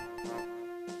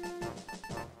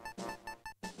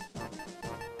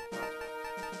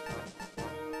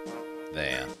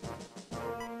 There.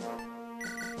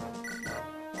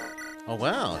 Oh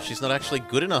wow, she's not actually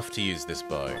good enough to use this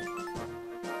bow.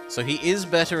 So he is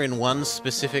better in one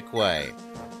specific way.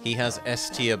 He has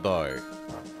S-tier bow,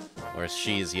 whereas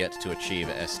she is yet to achieve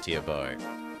S-tier bow.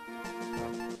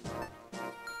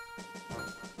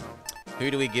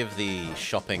 Who do we give the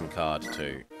shopping card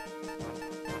to?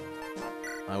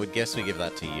 I would guess we give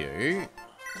that to you.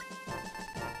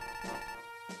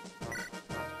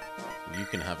 You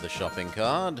can have the shopping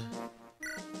card.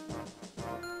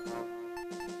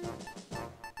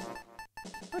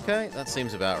 Okay, that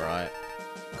seems about right.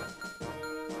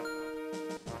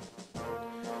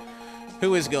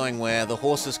 Who is going where? The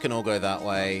horses can all go that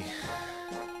way.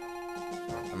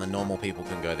 And the normal people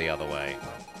can go the other way.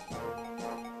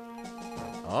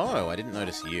 Oh, I didn't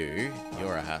notice you.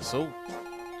 You're a hassle.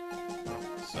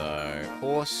 So,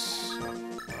 horse.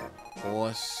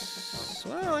 Horse.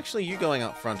 Well, actually, you going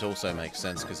up front also makes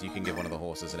sense because you can give one of the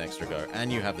horses an extra go.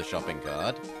 And you have the shopping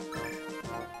card.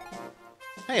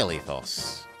 Hey,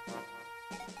 Alethos.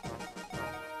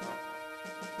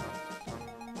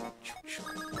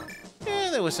 Yeah,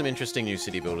 there were some interesting new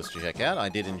city builders to check out. I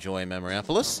did enjoy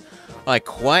Memoriapolis. I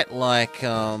quite like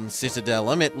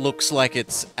Citadellum. It looks like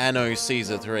it's Anno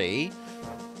Caesar 3.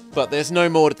 But there's no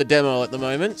more at the demo at the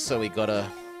moment, so we gotta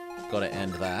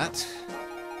end that.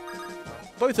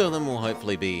 Both of them will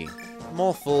hopefully be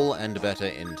more full and better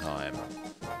in time.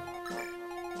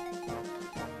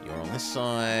 You're on this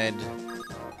side.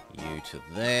 You to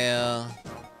there.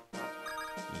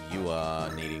 You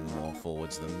are needing more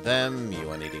forwards than them.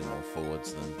 You are needing more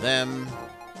forwards than them.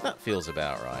 That feels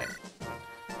about right.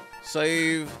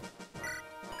 Save.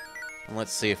 And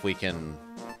let's see if we can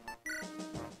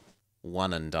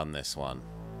one and done this one.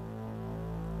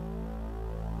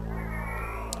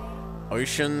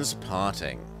 Oceans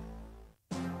parting.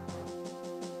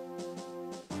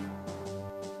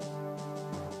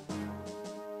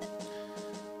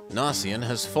 Narcian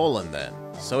has fallen then.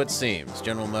 So it seems.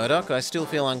 General Murdoch, I still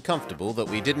feel uncomfortable that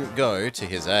we didn't go to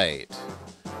his aid.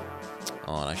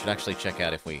 Oh, and I should actually check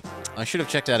out if we... I should have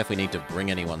checked out if we need to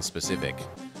bring anyone specific.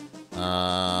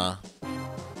 Path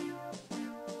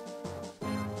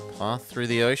through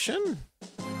the ocean?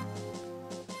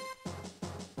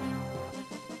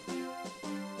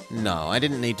 No, I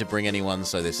didn't need to bring anyone,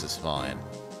 so this is fine.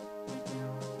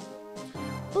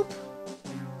 Oop.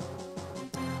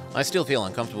 I still feel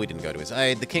uncomfortable we didn't go to his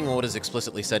aid. The king orders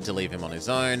explicitly said to leave him on his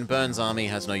own. Byrne's army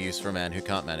has no use for a man who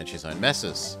can't manage his own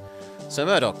messes. So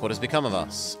Murdoch, what has become of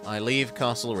us? I leave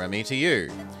Castle Remy to you.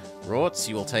 Rorts,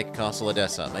 you will take Castle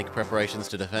Edessa. Make preparations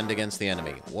to defend against the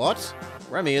enemy. What?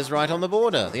 Remy is right on the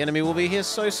border. The enemy will be here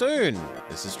so soon.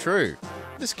 This is true.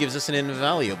 This gives us an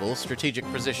invaluable strategic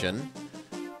position,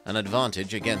 an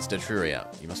advantage against Etruria.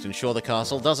 You must ensure the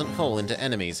castle doesn't fall into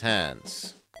enemies'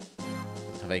 hands.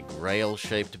 Have a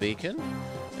grail-shaped beacon.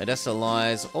 Edessa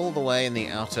lies all the way in the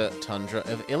outer tundra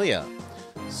of Ilia,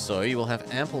 so you will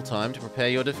have ample time to prepare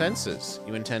your defences.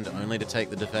 You intend only to take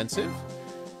the defensive?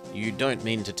 You don't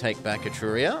mean to take back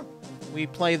Etruria? We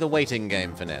play the waiting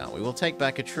game for now. We will take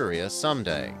back Etruria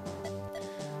someday.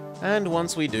 And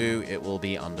once we do, it will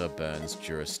be under Byrne's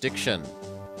jurisdiction.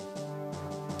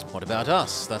 What about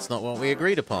us? That's not what we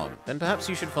agreed upon. Then perhaps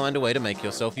you should find a way to make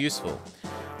yourself useful.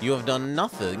 You have done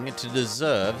nothing to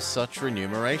deserve such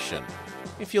remuneration.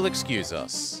 If you'll excuse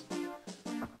us.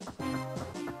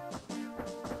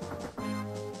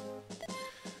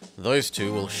 Those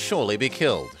two will surely be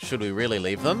killed. Should we really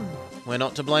leave them? We're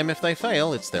not to blame if they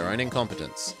fail, it's their own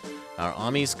incompetence. Our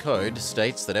army's code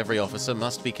states that every officer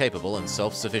must be capable and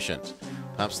self-sufficient.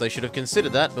 Perhaps they should have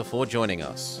considered that before joining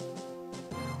us.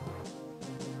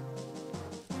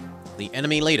 The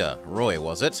enemy leader, Roy,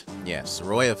 was it? Yes,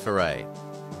 Roy of Foray.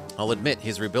 I'll admit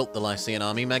he's rebuilt the Lycian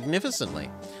army magnificently.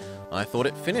 I thought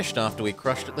it finished after we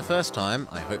crushed it the first time.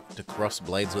 I hope to cross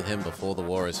blades with him before the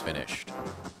war is finished.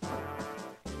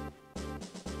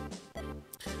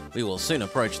 We will soon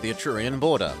approach the Etrurian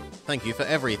border. Thank you for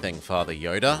everything, Father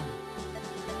Yoda.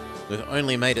 We've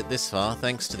only made it this far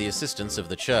thanks to the assistance of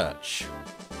the Church.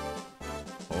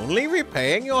 Only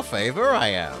repaying your favour I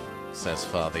am, says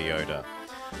Father Yoda.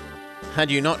 Had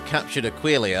you not captured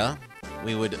Aquilia,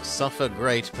 we would suffer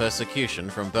great persecution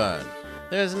from Byrne.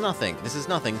 This is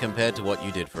nothing compared to what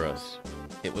you did for us.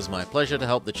 It was my pleasure to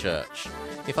help the Church.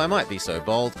 If I might be so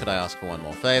bold, could I ask for one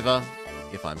more favour?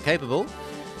 If I'm capable.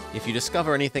 If you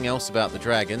discover anything else about the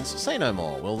dragons, say no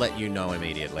more. We'll let you know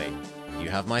immediately. You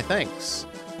have my thanks.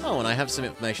 Oh, and I have some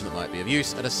information that might be of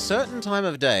use. At a certain time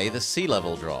of day, the sea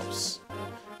level drops,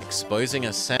 exposing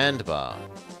a sandbar.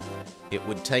 It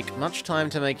would take much time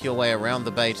to make your way around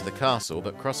the bay to the castle,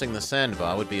 but crossing the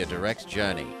sandbar would be a direct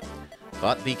journey.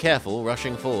 But be careful,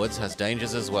 rushing forwards has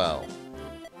dangers as well.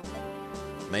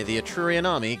 May the Etrurian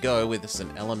army go with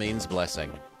St. Elamine's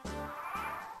blessing.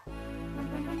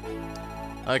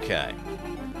 Okay.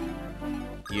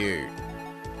 You.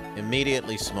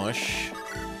 Immediately smush.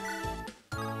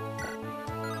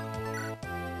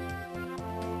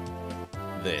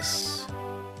 This.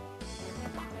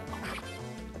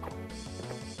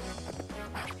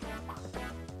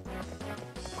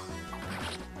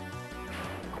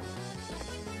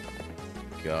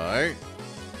 Go.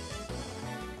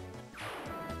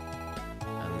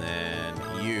 And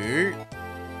then you.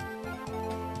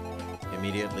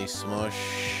 Immediately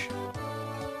smush.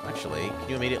 Actually, can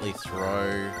you immediately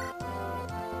throw?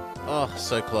 Oh,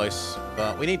 so close.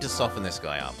 But we need to soften this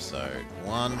guy up. So,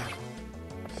 1,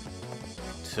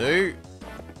 2.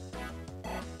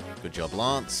 Good job,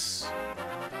 Lance.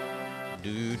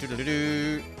 Do do do do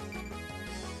do.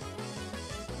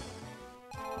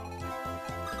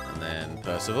 And then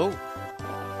Percival.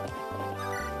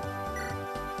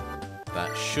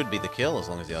 That should be the kill as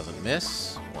long as he doesn't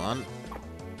miss. 1.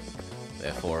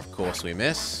 Therefore, of course, we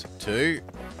miss. 2.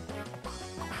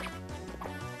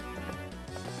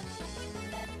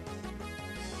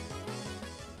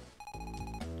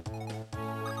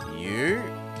 You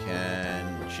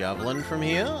can javelin from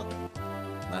here.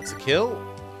 That's a kill.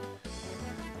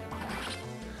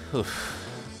 Oof.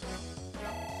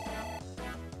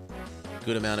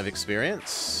 Good amount of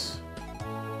experience.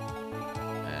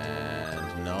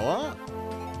 And Noah.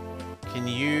 Can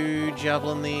you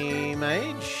javelin the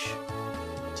mage?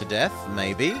 To death,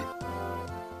 maybe.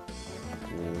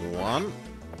 1.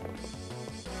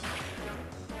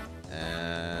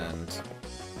 And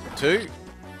 2.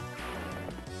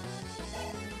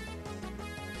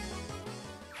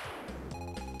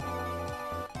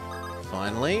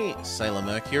 Finally, Sailor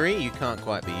Mercury, you can't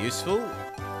quite be useful.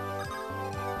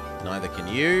 Neither can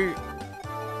you.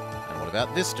 And what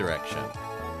about this direction?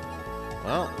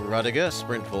 Well, Rudiger,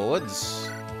 sprint forwards.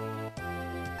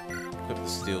 Equip the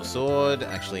steel sword.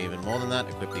 Actually, even more than that,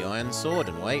 equip the iron sword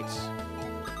and wait.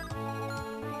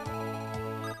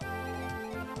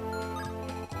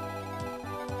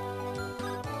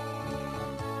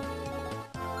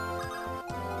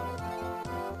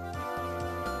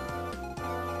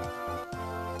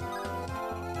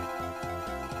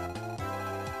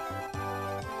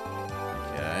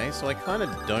 Okay. Okay, so I kind of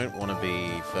don't want to be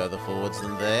further forwards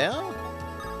than there.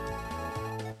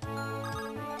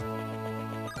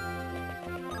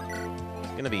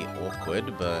 It's going to be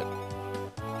awkward, but...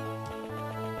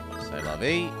 C'est la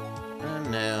vie.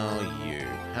 And now you.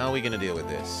 How are we going to deal with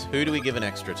this? Who do we give an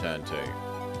extra turn to?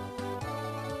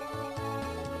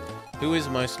 Who is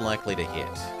most likely to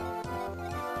hit?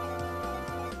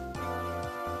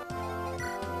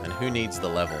 And who needs the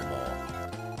level more?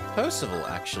 Percival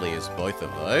actually is both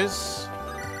of those.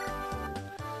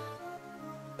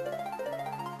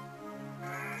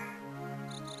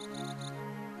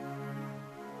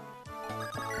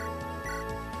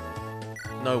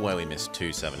 No way we missed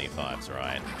 275s,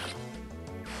 right?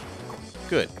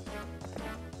 Good.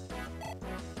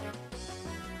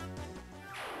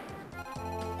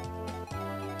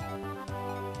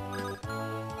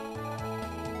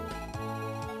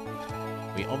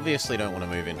 We obviously don't want to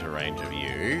move into range of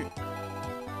you.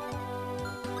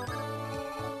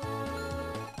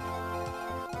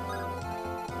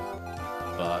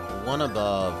 But one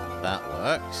above, that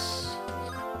works.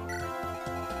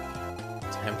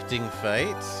 Tempting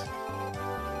fate.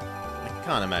 I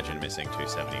can't imagine missing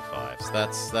 275s.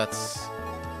 That's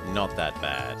not that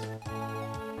bad.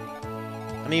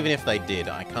 And even if they did,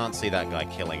 I can't see that guy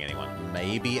killing anyone.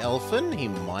 Maybe Elfin? He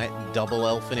might double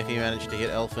Elfin if he managed to hit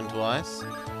Elfin twice.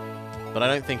 But I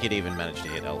don't think he'd even manage to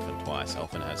hit Elfin twice.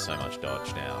 Elfin has so much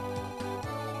dodge now.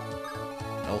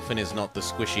 Elfin is not the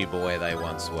squishy boy they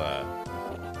once were.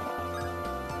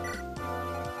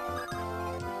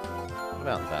 What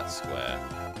about that square?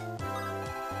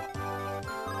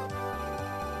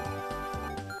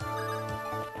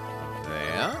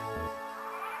 There.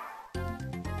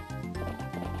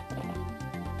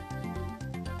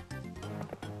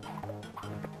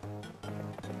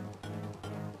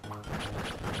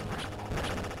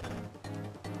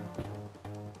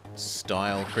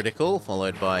 Style critical,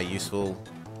 followed by a useful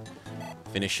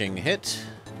finishing hit.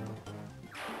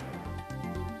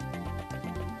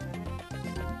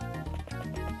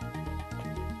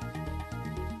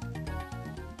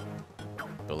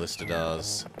 Ballista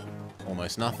does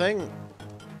almost nothing.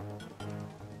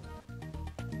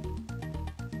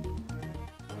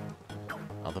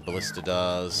 Other ballista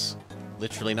does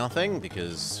literally nothing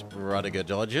because Rudiger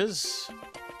dodges.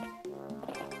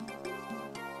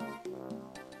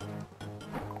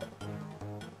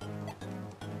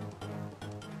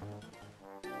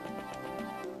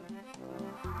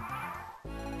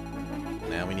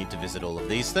 Now we need to visit all of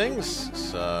these things,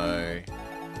 so...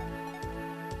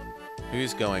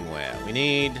 Who's going where? We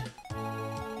need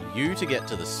you to get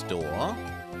to the store.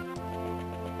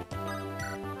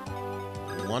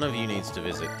 One of you needs to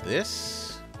visit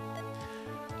this.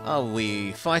 Are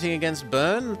we fighting against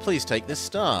Byrne? Please take this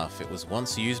staff. It was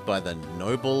once used by the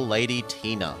noble Lady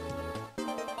Tina.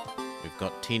 We've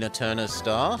got Tina Turner's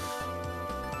staff.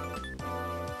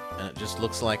 And it just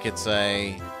looks like it's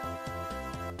a...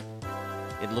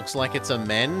 It looks like it's a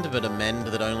mend, but a mend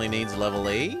that only needs level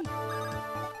E.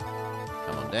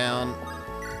 Come on down.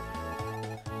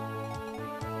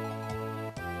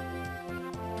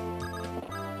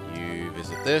 You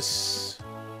visit this.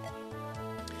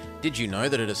 Did you know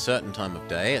that at a certain time of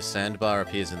day, a sandbar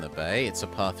appears in the bay? It's a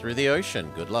path through the ocean.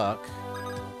 Good luck.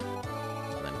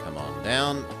 And then come on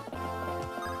down.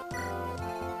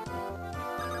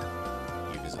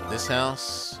 You visit this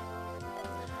house.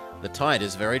 The tide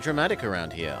is very dramatic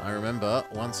around here. I remember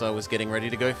once I was getting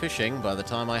ready to go fishing. By the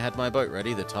time I had my boat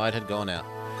ready, the tide had gone out.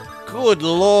 Good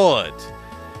lord!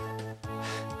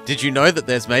 Did you know that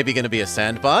there's maybe going to be a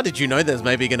sandbar? Did you know there's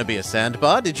maybe going to be a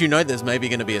sandbar? Did you know there's maybe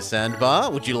going to be a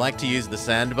sandbar? Would you like to use the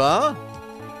sandbar?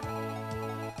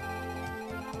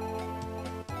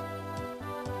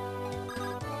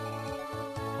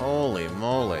 Holy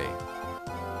moly.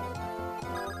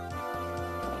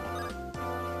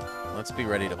 Let's be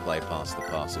ready to play past the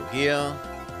parcel here.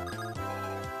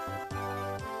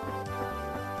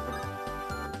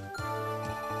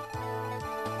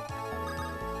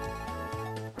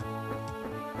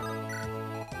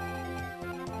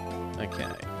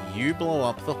 Okay, you blow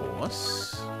up the horse.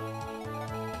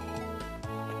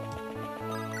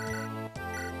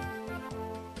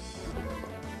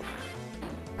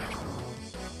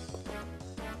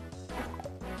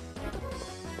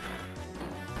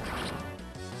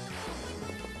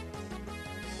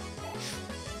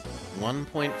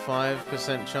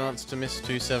 .5% chance to miss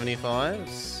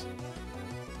 275s.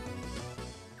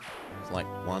 It's like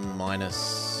 1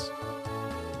 minus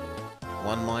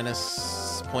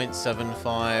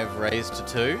 0.75 raised to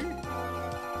 2.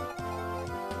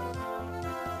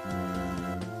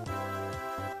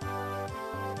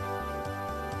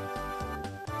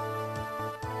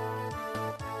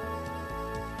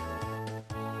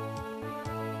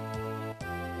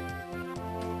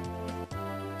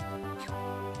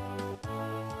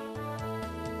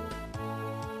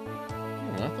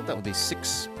 thought that would be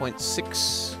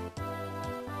 6.6...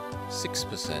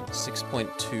 6%,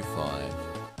 6.25.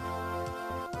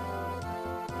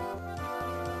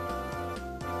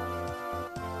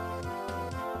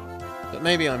 But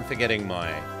maybe I'm forgetting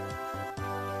my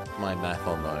math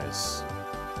on those.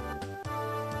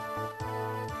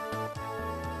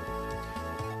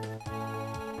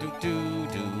 Do do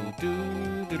do do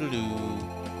do do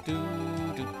do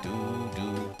do do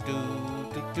do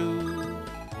do do.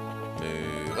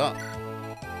 Move up.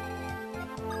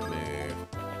 Move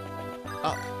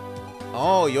up.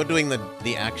 Oh, you're doing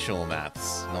the actual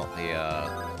maths, not the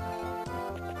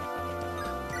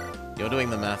You're doing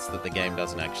the maths that the game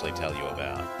doesn't actually tell you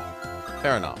about.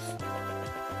 Fair enough.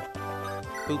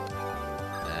 Boop.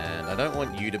 And I don't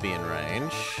want you to be in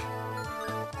range.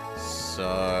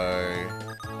 So...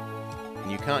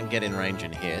 you can't get in range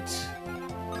and hit.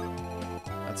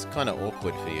 That's kind of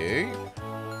awkward for you.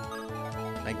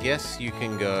 I guess you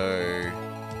can go...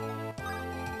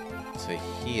 to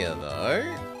here, though.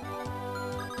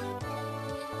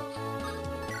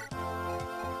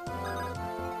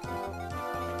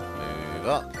 Move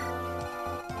up.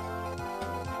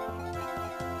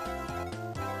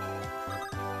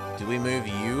 Do we move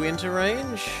you into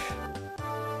range?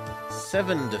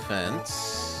 7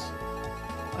 defense.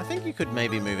 I think you could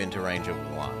maybe move into range of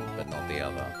 1, but not the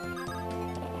other.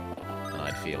 And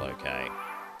I'd feel okay.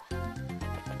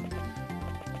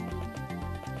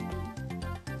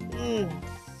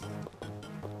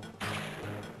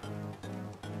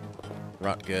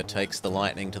 Rutger takes the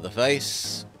lightning to the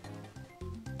face.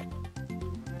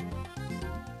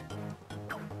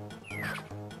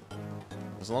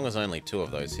 As long as only 2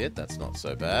 of those hit, that's not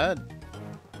so bad.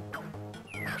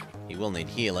 He will need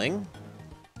healing.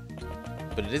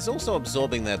 But it is also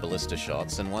absorbing their ballista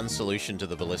shots, and one solution to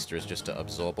the ballista is just to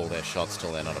absorb all their shots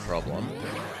till they're not a problem.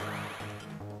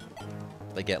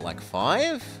 They get like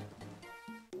 5?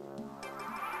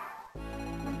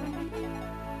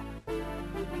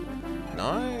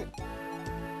 No?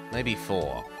 Maybe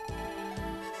 4.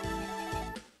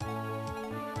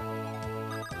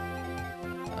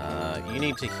 You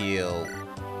need to heal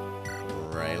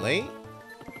Rayleigh.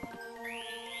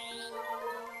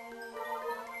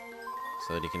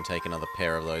 So that he can take another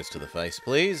pair of those to the face,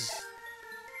 please.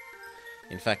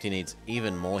 In fact, he needs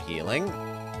even more healing.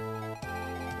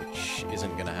 Which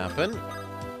isn't going to happen.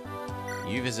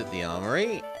 You visit the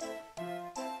armory.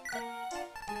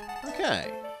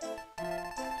 Okay.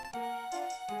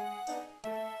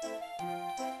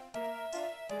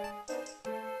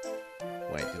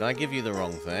 Wait, did I give you the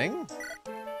wrong thing?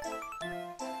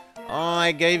 Oh,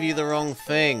 I gave you the wrong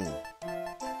thing.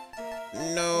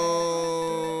 No,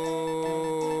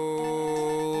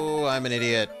 I'm an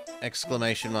idiot.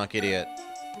 Exclamation mark idiot.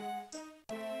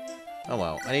 Oh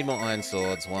well, I need more iron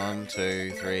swords. 1,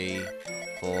 2, 3,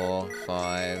 4,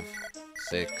 5,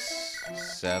 6,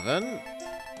 7.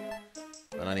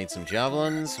 Then I need some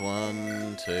javelins.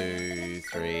 1, 2,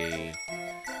 3,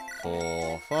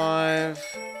 4, 5.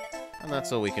 And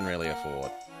that's all we can really afford.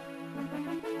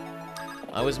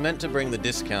 I was meant to bring the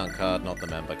discount card, not the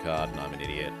member card, and I'm an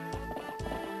idiot.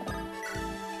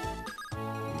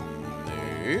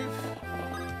 Move.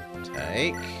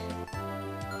 Take.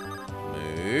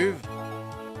 Move.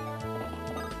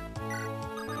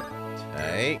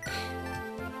 Take.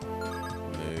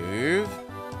 Move.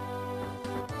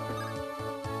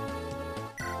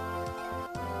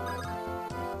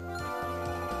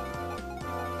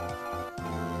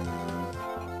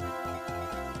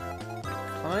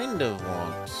 Kind of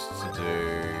want to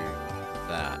do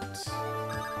that,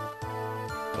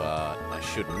 but I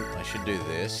shouldn't. I should do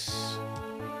this.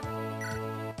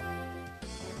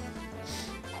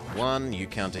 1, you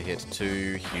counter hit.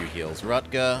 2, Hugh heals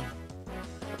Rutger.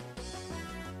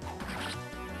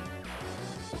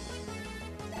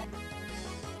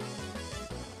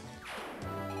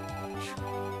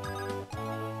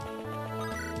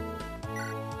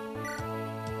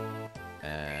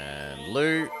 And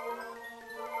loot.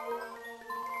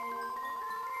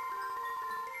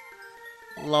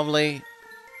 Lovely.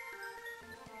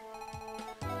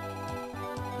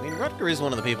 I mean, Rutger is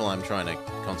one of the people I'm trying to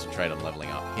concentrate on leveling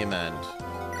up. Him and,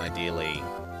 ideally,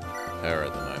 her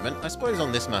at the moment. I suppose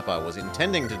on this map I was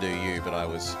intending to do you, but I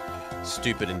was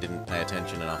stupid and didn't pay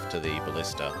attention enough to the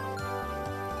ballista.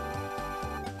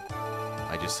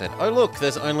 I just said, oh look,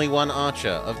 there's only 1 archer.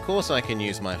 Of course I can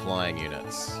use my flying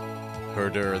units.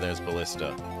 Herder, there's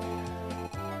ballista.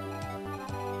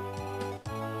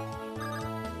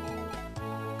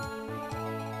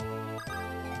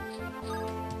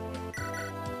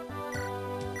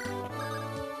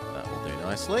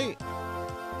 Nicely.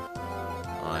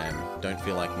 I'm don't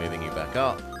feel like moving you back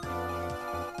up.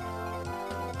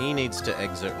 He needs to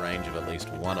exit range of at least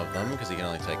one of them, because he can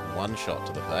only take one shot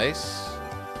to the face.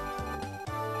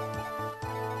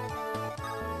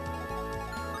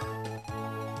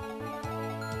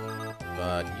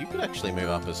 But you could actually move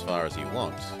up as far as you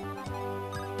want.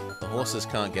 The horses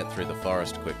can't get through the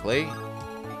forest quickly.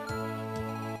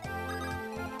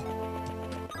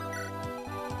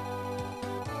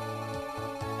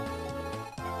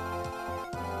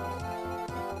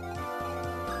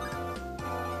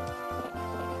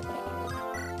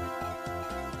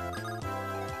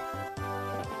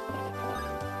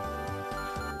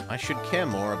 I should care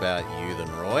more about you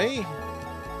than Roy.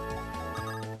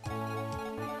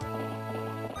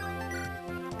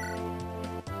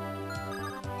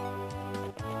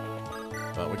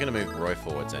 But we're going to move Roy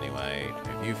forwards anyway.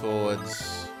 Move you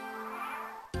forwards.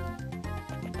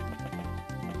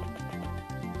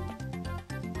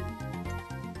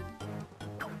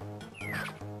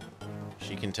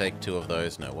 She can take 2 of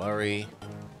those, no worry.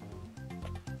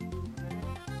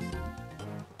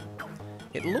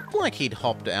 It looked like he'd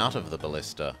hopped out of the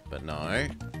ballista, but no.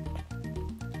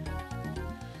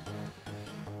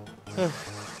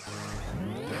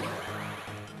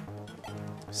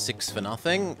 6 for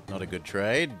nothing. Not a good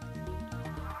trade.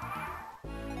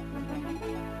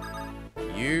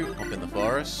 You hop in the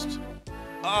forest.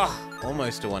 Ah!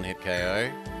 Almost a one-hit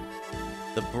KO.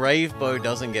 The brave bow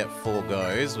doesn't get 4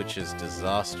 goes, which is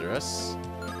disastrous.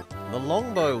 The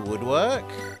longbow would work,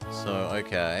 so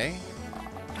okay.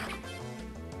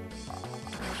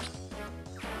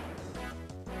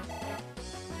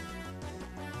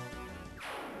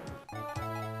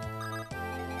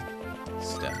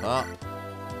 Step up.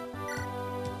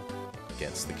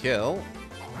 Gets the kill.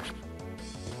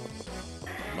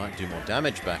 Might do more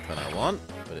damage back than I want,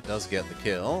 but it does get the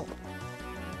kill.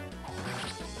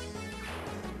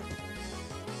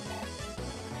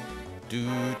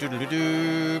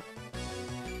 Do.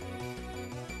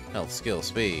 Health, skill,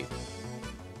 speed.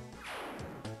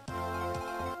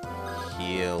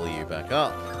 Heal you back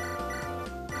up.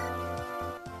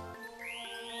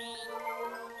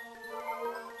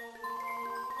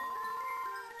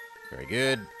 Very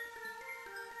good.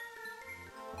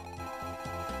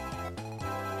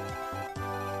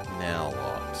 Now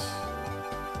what?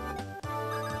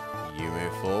 You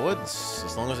move forwards,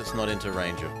 as long as it's not into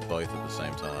range of both at the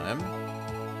same time.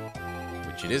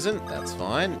 Which it isn't, that's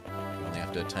fine. You only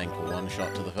have to tank 1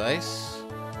 shot to the face.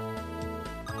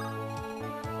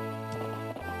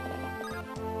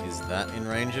 Is that in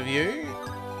range of you?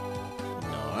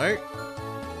 No.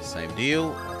 Same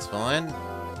deal, that's fine.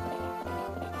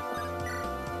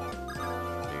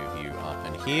 Move you up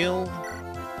and heal.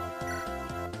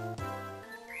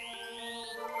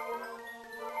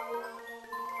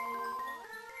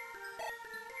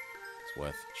 It's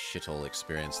worth shit-all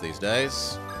experience these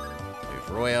days. Move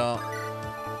Roy up.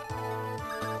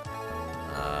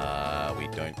 We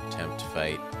don't tempt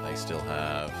fate. They still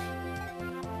have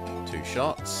 2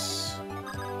 shots.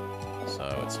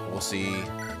 So it's Horsey.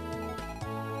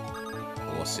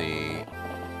 Horsey.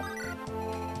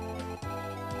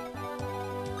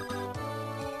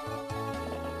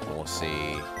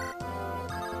 Horsey.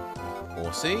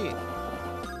 Horsey.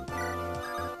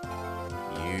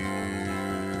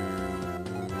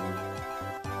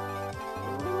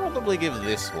 Probably give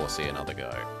this horsey another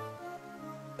go.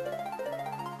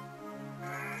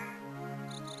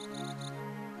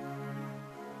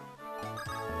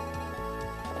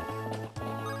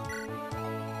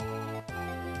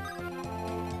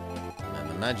 And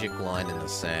the magic line in the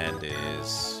sand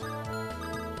is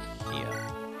here.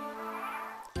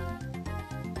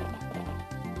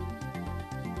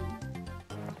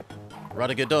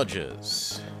 Rudiger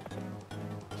dodges.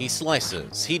 He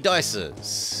slices. He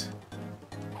dices.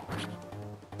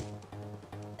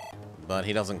 But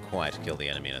he doesn't quite kill the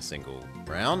enemy in a single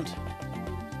round.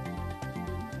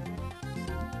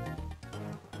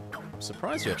 I'm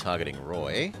surprised you're targeting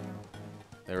Roy.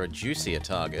 There are juicier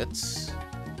targets.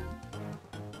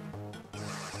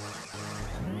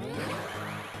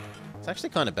 It's actually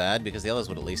kind of bad because the others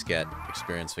would at least get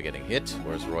experience for getting hit,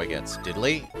 whereas Roy gets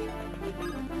diddly.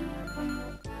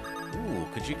 Ooh,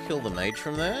 could you kill the mage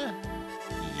from there?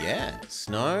 Yes.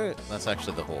 No? That's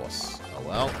actually the horse. Oh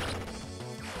well.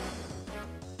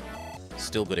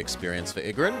 Still good experience for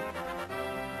Igrin.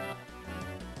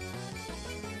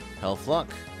 Health luck.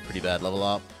 Pretty bad level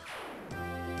up.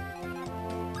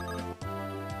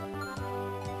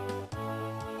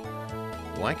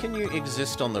 Why can you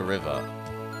exist on the river?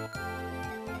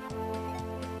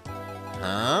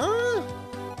 Huh?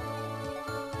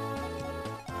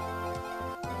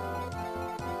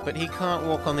 But he can't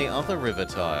walk on the other river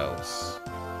tiles.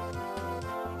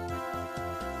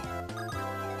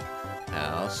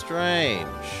 How strange.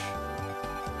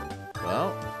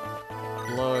 Well,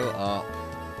 blow up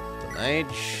the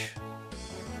mage.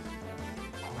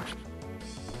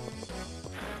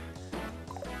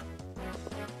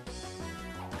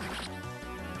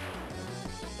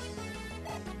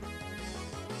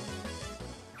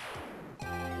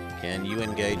 Can you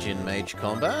engage in mage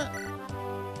combat?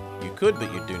 You could,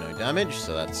 but you'd do no damage,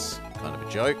 so that's kind of a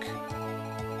joke.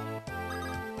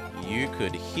 You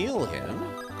could heal him.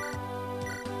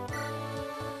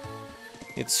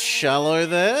 It's shallow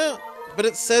there, but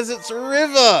it says it's a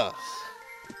river!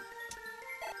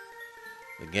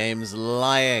 The game's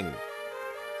lying.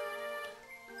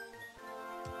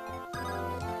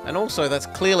 And also, that's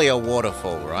clearly a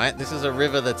waterfall, right? This is a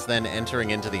river that's then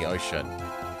entering into the ocean.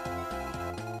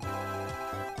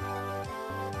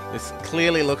 This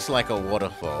clearly looks like a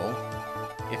waterfall.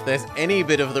 If there's any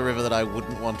bit of the river that I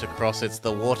wouldn't want to cross, it's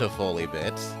the waterfall-y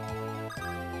bit.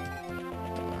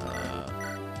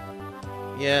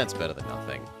 Yeah, it's better than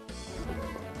nothing.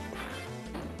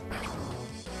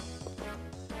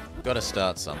 Gotta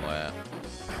start somewhere.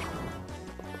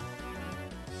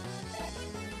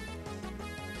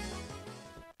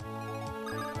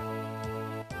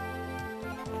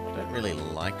 Don't really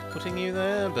like putting you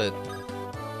there, but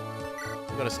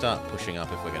we've got to start pushing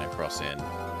up if we're going to cross in.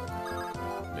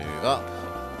 Move up.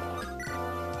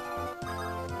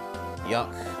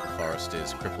 Yuck. The forest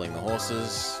is crippling the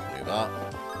horses. Move up.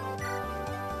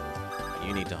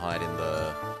 You need to hide in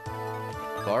the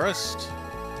forest.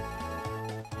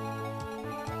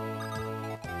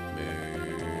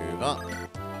 Move up.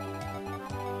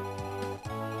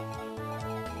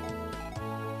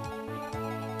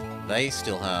 They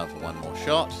still have one more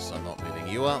shot, so I'm not moving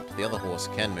you up. The other horse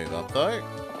can move up, though.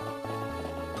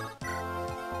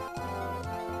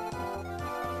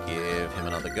 Give him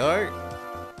another go.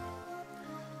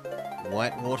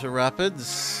 Whitewater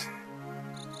Rapids.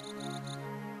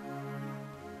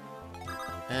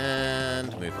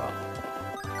 And move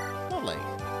up. Lovely.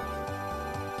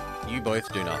 You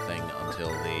both do nothing until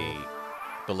the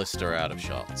ballista are out of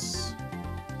shots.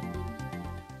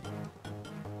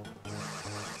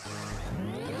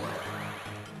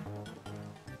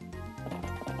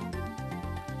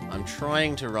 I'm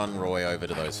trying to run Roy over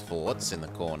to those forts in the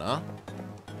corner.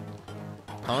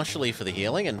 Partially for the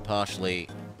healing and partially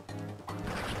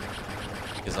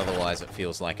because otherwise it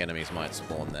feels like enemies might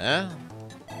spawn there.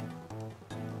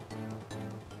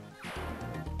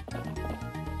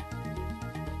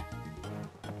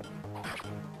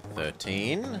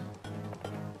 13. In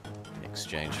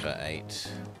exchange for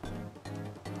 8.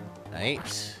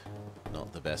 8.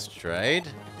 Not the best trade.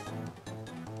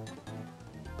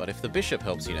 But if the bishop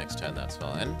helps you next turn, that's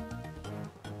fine.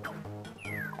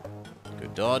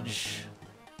 Good dodge.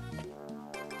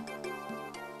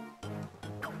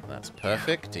 That's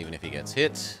perfect, even if he gets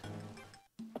hit.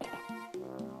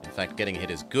 In fact, getting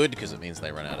hit is good, because it means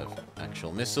they run out of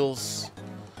actual missiles.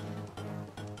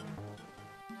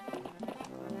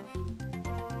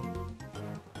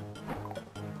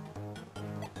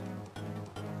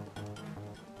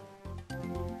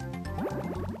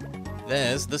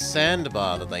 There's the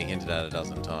sandbar that they hinted at a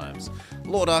dozen times.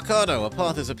 Lord Arcado, a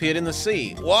path has appeared in the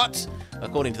sea. What?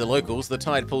 According to the locals, the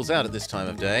tide pulls out at this time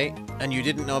of day. And you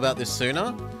didn't know about this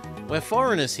sooner? We're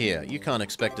foreigners here. You can't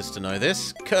expect us to know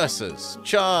this. Curses.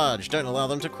 Charge. Don't allow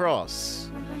them to cross.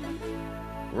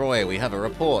 Roy, we have a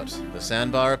report. The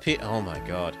sandbar appeared... Oh my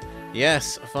god.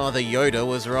 Yes, Father Yoda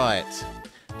was right.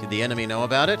 Did the enemy know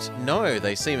about it? No,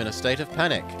 they seem in a state of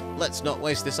panic. Let's not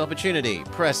waste this opportunity.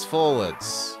 Press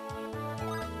forwards.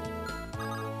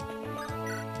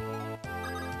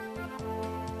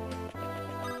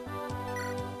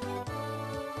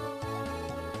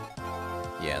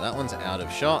 Yeah, that one's out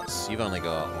of shots. You've only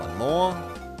got one more.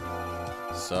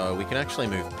 So we can actually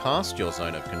move past your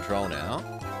zone of control now.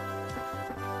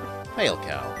 Hail,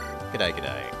 Cal. G'day,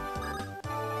 g'day.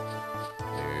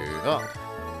 Move up.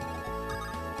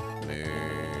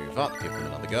 Move up. Give them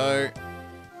another go.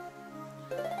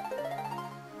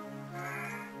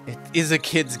 It is a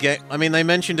kid's game. I mean, they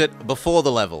mentioned it before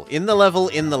the level. In the level,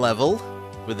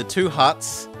 with the two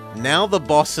huts. Now the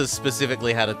boss has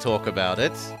specifically had a talk about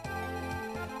it.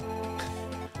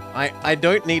 I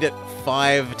don't need it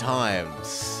 5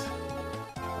 times.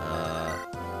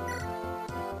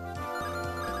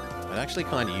 I'd actually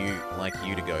kind of like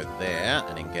you to go there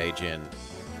and engage in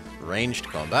ranged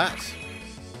combat.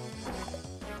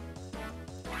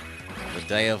 The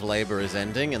day of labor is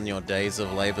ending and your days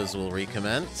of labors will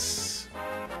recommence.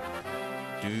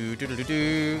 Do do do do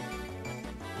do.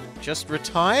 Just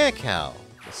retire, Cal.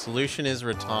 The solution is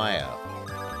retire.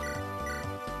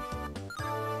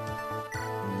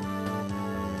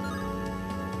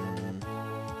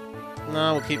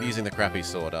 No, we'll keep using the crappy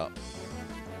sword up.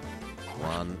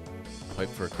 1. Hope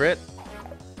for a crit.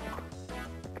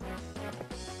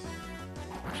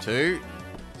 2.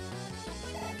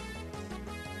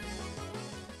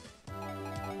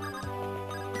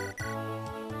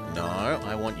 No,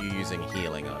 I want you using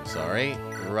healing, I'm sorry.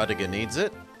 Rudiger needs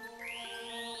it.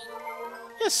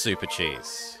 Yes, Super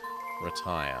Cheese.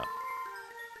 Retire.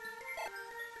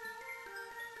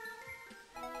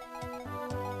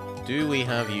 Do we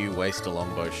have you waste a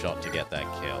longbow shot to get that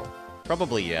kill?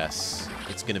 Probably yes.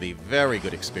 It's going to be very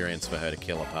good experience for her to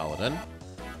kill a paladin.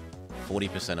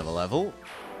 40% of a level.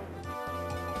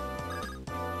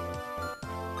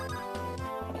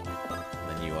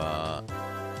 Then you are...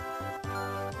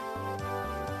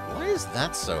 Why is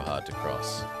that so hard to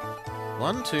cross?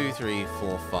 1, 2, 3,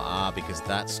 4, 5... Ah, because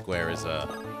that square is a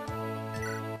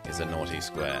naughty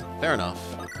square. Fair enough.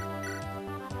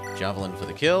 Javelin for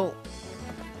the kill.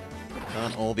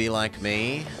 Can't all be like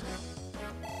me.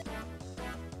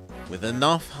 With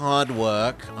enough hard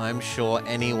work, I'm sure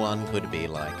anyone could be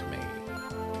like me.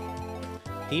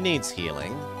 He needs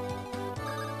healing.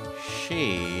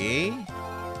 She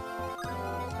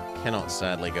cannot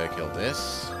sadly go kill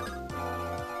this.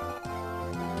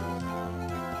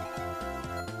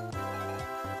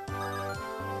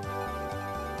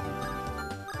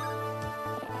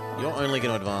 You're only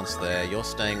going to advance there. You're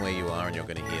staying where you are and you're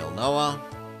going to heal Noah.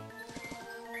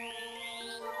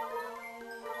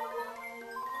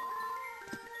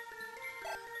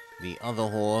 The other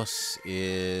horse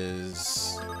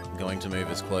is going to move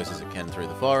as close as it can through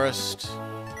the forest.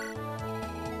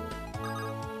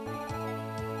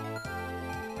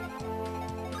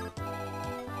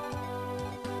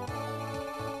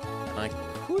 And I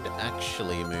could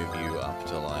actually move you up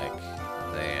to, like,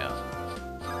 there.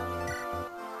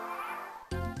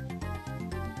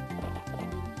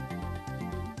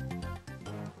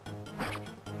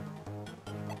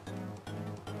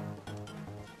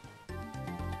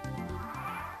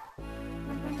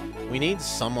 We need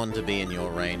someone to be in your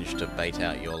range to bait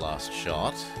out your last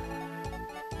shot.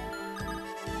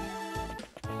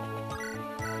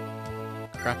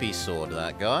 Crappy sword,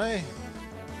 that guy.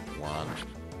 1.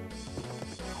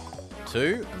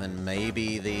 2, and then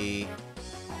maybe the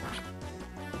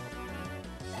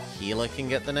healer can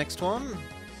get the next one.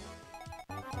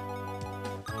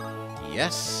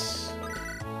 Yes.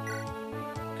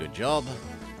 Good job.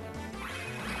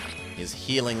 His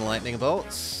healing lightning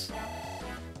bolts.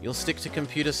 You'll stick to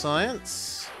computer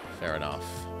science? Fair enough.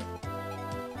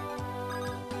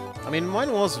 I mean,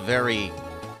 mine was very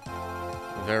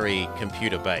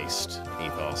computer-based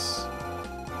ethos.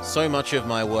 So much of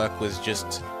my work was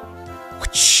just...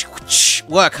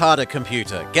 Work harder,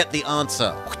 computer. Get the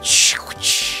answer.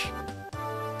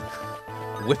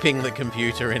 Whipping the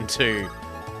computer into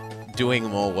doing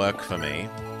more work for me.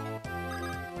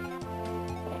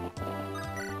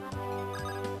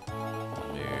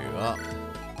 Move up.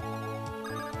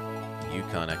 You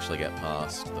can't actually get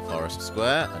past the forest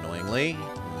square, annoyingly.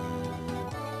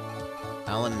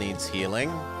 Alan needs healing.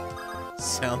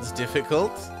 Sounds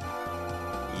difficult.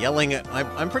 Yelling at...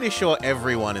 I'm pretty sure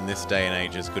everyone in this day and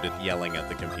age is good at yelling at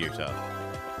the computer.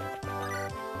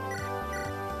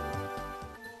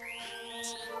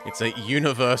 It's a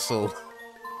universal...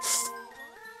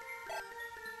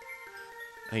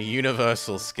 a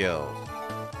universal skill.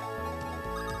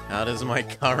 How does my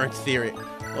current theory...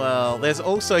 Well, there's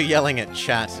also yelling at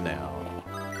chat now.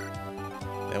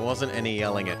 There wasn't any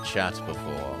yelling at chat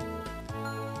before.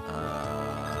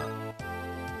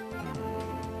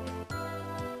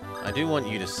 I do want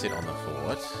you to sit on the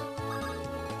fort.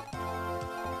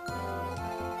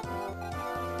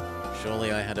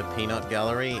 Surely I had a peanut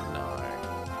gallery? No.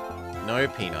 No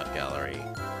peanut gallery.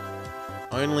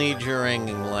 Only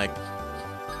during, like,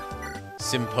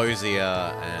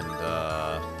 symposia and,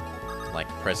 like,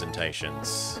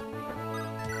 presentations.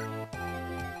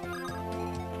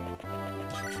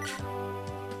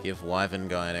 Give Wyvern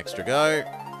Guy an extra go.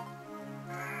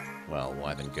 Well,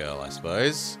 Wyvern Girl, I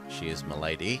suppose. She is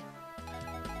Milady.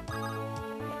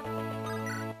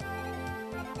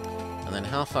 And then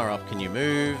how far up can you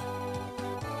move?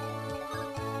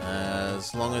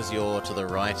 As long as you're to the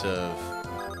right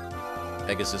of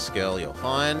Pegasus Girl, you're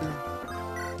fine.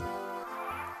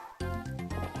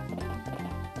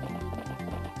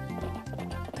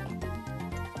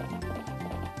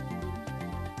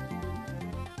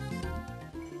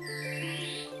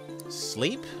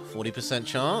 Sleep, 40%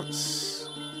 chance.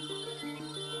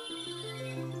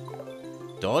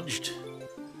 Dodged.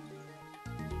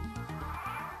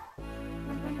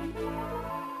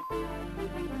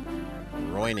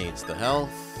 boy needs the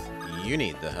health. You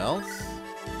need the health.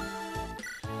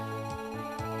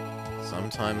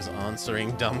 Sometimes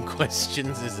answering dumb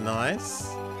questions is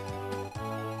nice.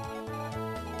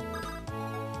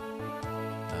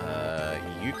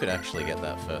 You could actually get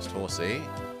that first horsey.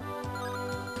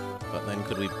 But then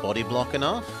could we body block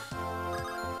enough?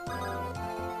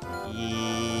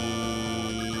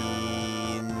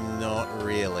 Not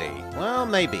really. Well,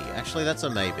 maybe. Actually, that's a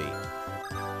maybe.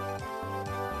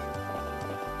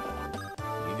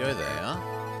 You go there.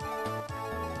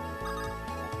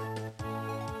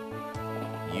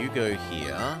 You go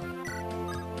here.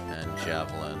 And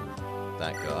javelin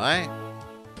that guy.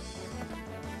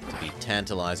 To be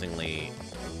tantalizingly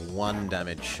 1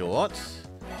 damage short.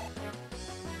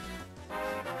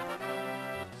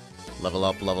 Level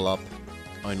up, level up.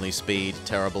 Only speed,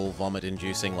 terrible,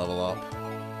 vomit-inducing level up.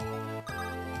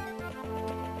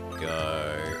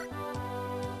 Go.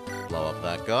 Blow up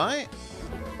that guy.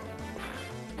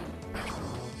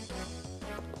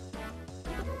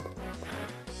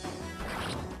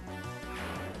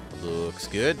 Looks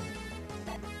good.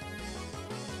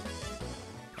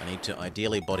 I need to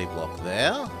ideally body block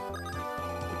there,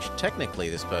 which technically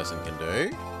this person can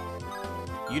do.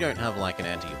 You don't have like an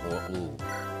anti-horse... Ooh.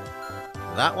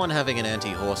 That one having an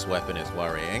anti-horse weapon is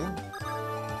worrying.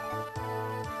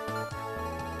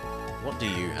 What do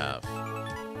you have?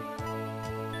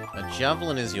 A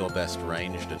javelin is your best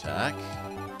ranged attack.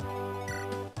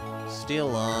 Steel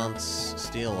lance,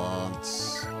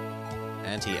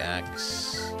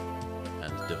 anti-axe,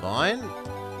 and divine.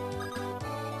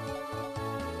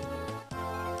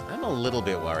 I'm a little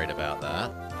bit worried about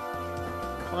that.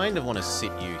 Kind of want to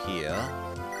sit you here.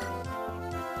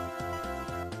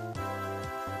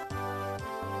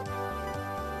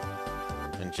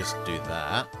 And just do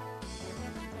that.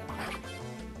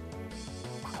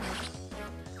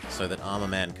 So that Armor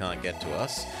Man can't get to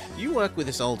us. You work with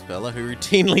this old fella who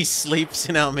routinely sleeps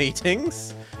in our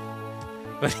meetings.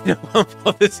 But no one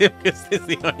bothers him because he's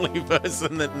the only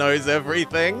person that knows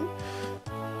everything.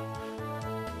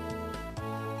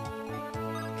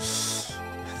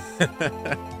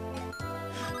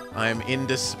 I am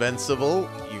indispensable.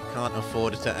 You can't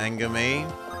afford to anger me.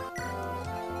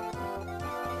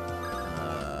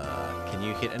 Can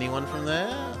you hit anyone from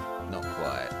there? Not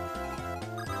quite.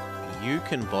 You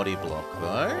can body block,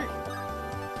 though.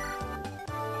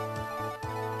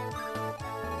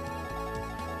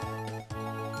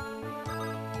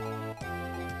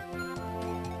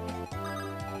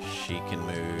 She can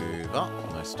move up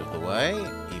most of the way,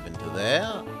 even to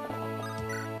there.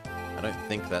 I don't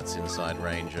think that's inside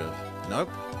range of... Nope.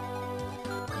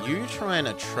 You try and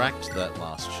attract that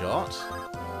last shot.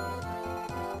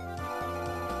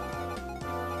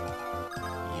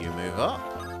 You move up.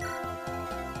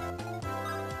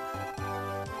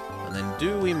 And then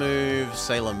do we move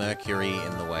Sailor Mercury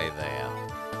in the way there?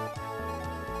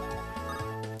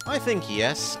 I think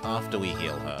yes, after we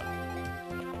heal her.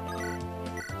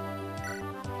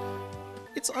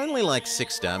 It's only like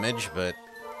 6 damage, but...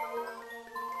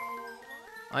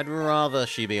 I'd rather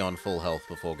she be on full health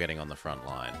before getting on the front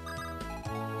line.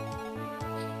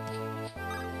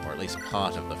 Or at least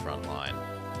part of the front line.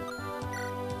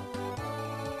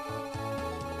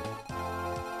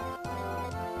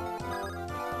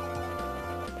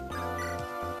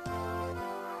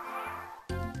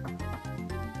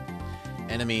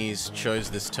 Enemies chose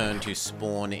this turn to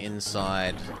spawn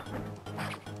inside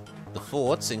the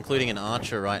forts, including an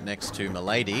archer right next to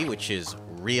Milady, which is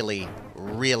really,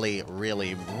 really,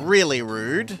 really, really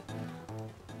rude.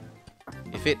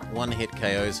 If it one-hit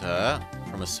KOs her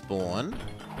from a spawn,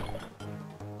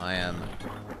 I am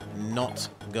not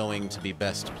going to be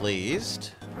best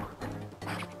pleased.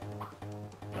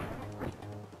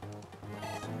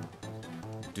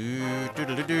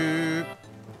 Do.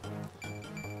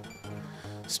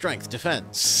 Strength,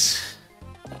 defense.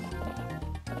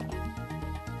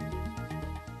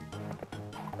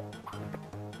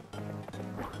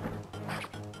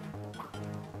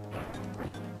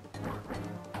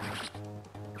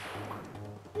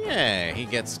 Yeah, he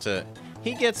gets to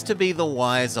be the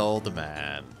wise old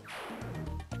man.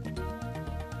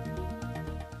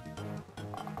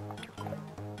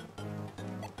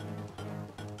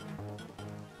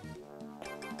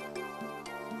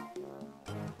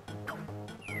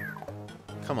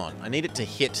 Come on, I need it to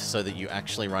hit so that you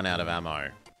actually run out of ammo.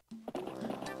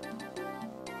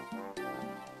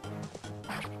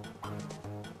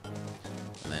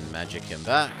 And then magic him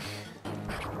back.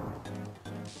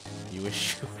 You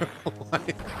wish you were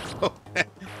alive.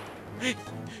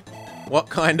 What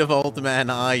kind of old man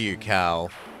are you, Cal?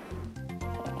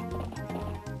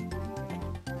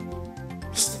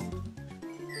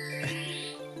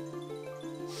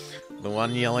 The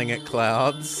one yelling at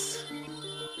clouds.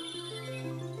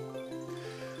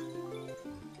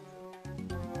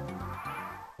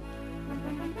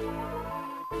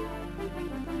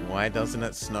 Why doesn't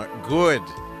it snow? Good!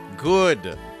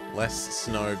 Good! Less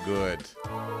snow good.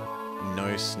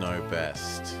 No snow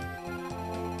best.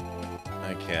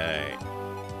 Okay.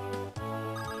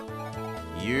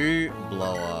 You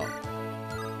blow up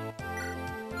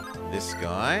this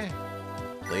guy,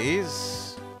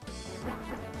 please.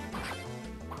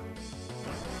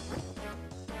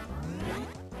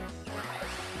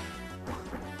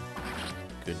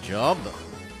 Good job.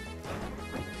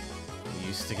 You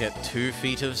used to get 2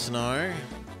 feet of snow.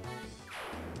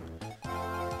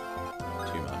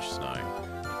 Too much snow.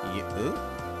 Ooh.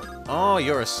 Oh,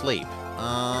 you're asleep.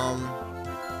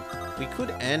 We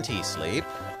could anti-sleep.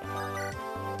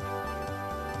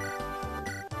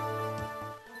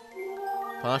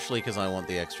 Partially because I want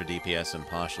the extra DPS and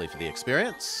partially for the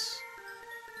experience.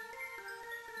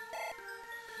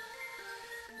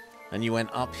 And you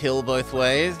went uphill both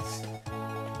ways.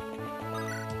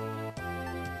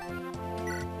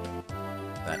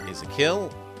 That is a kill.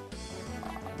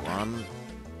 1.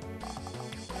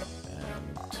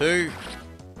 And 2.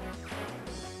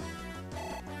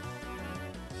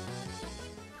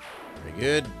 Very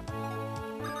good.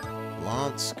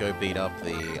 Lance, go beat up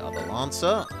the other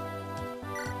Lancer.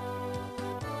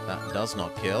 That does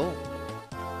not kill.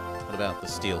 What about the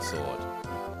Steel Sword?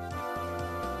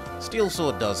 Steel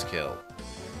Sword does kill.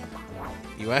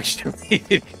 You actually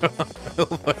did go uphill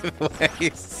both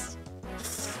ways.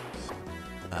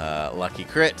 Lucky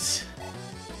crit.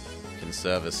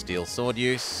 Conserve a Steel Sword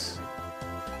use.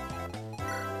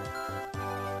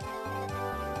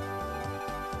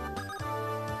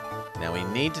 Now we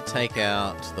need to take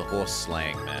out the Horse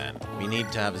Slaying Man. We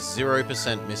need to have a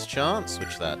 0% mischance,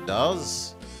 which that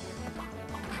does.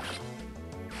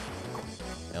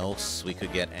 Else we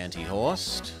could get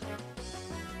anti-horsed.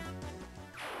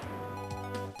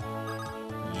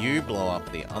 You blow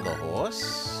up the other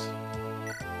horse.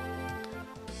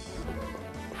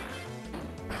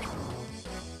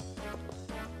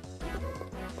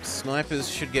 Snipers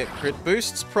should get crit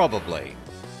boosts, probably.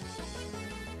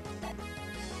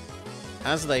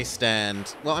 As they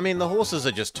stand... Well, I mean, the horses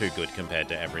are just too good compared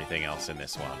to everything else in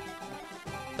this one.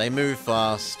 They move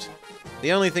fast.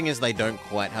 The only thing is they don't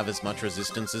quite have as much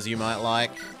resistance as you might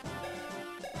like.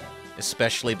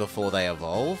 Especially before they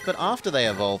evolve. But after they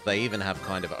evolve, they even have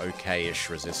kind of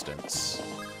okay-ish resistance.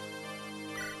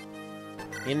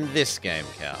 In this game,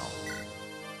 Cal.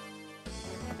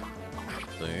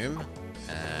 Boom.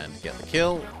 And get the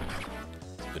kill.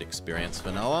 Good experience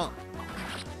for Noah.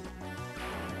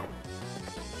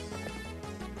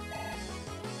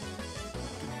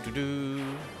 Do-do-do.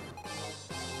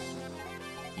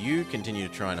 You continue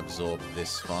to try and absorb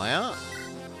this fire.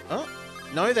 Oh,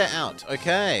 no, they're out.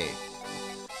 Okay.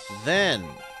 Then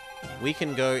we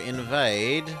can go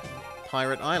invade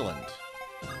Pirate Island.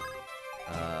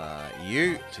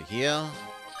 You to here.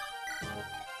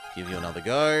 Give you another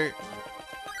go.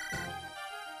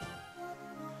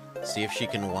 See if she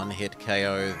can one-hit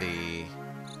KO the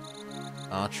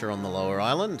archer on the lower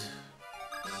island.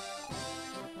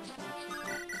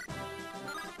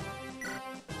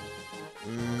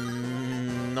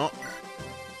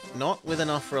 Not with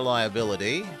enough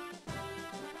reliability.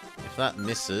 If that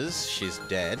misses, she's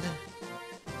dead.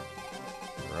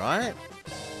 Right?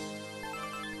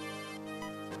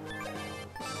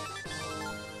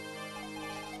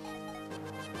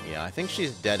 Yeah, I think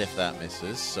she's dead if that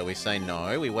misses, so we say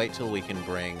no. We wait till we can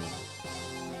bring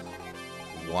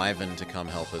Wyvern to come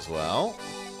help as well.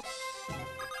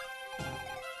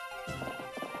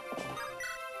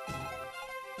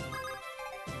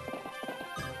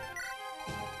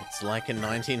 It's like a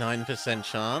 99%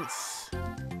 chance.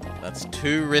 That's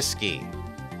too risky.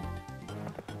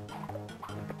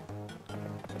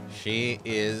 She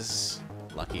is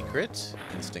lucky crit,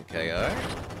 instant KO.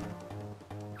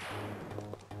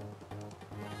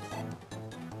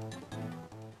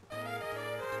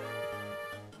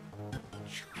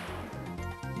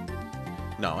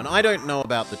 No, and I don't know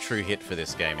about the true hit for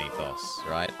this game ethos,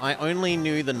 right? I only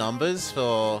knew the numbers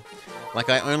for... Like,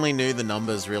 I only knew the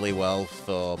numbers really well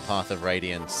for Path of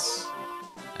Radiance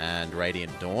and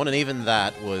Radiant Dawn, and even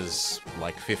that was,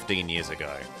 like, 15 years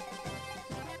ago.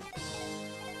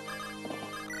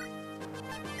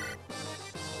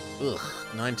 Ugh,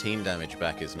 19 damage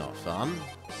back is not fun.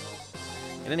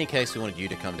 In any case, we wanted you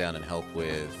to come down and help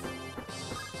with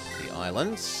the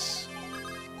islands.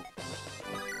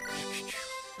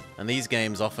 And these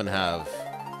games often have,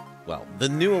 well,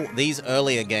 these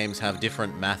earlier games have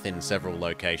different math in several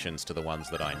locations to the ones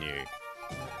that I knew.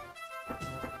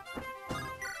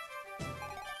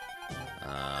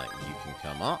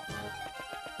 come up.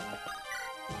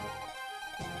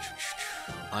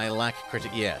 I lack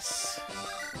critic... Yes.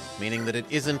 Meaning that it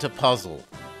isn't a puzzle.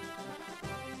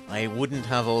 I wouldn't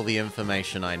have all the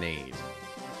information I need.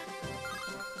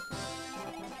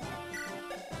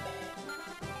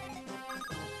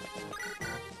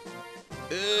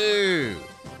 Ooh!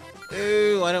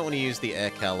 Ooh, I don't want to use the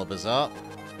air calibers up.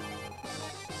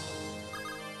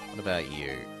 What about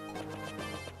you?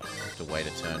 I have to wait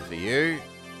a turn for you.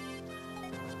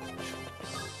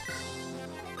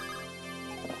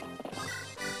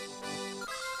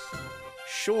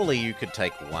 Surely you could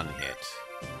take one hit.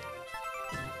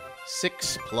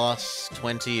 6 plus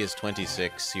 20 is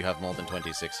 26. You have more than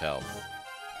 26 health.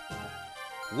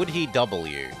 Would he double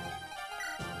you?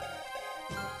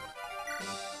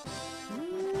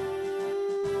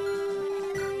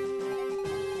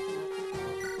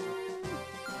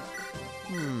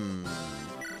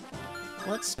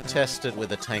 Let's test it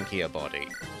with a tankier body.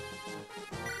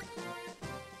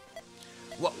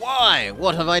 Why?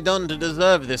 What have I done to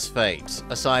deserve this fate?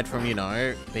 Aside from, you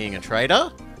know, being a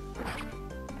traitor?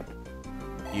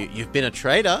 You've been a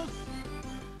traitor?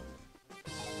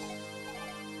 Can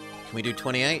we do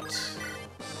 28?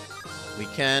 We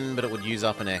can, but it would use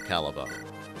up an air caliber.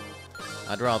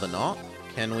 I'd rather not.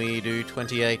 Can we do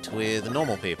 28 with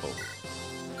normal people?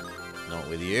 Not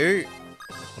with you.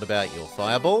 What about your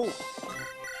fireball?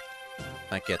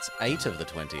 That gets 8 of the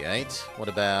 28. What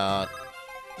about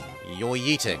your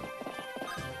yeeting?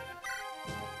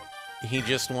 He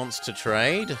just wants to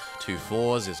trade. 2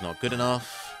 4s is not good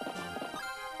enough.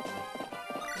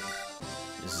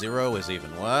 0 is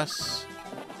even worse.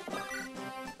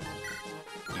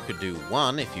 You could do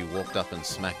 1 if you walked up and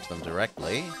smacked them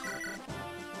directly.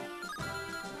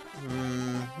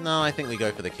 No, I think we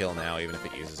go for the kill now, even if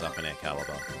it uses up an air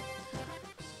caliber.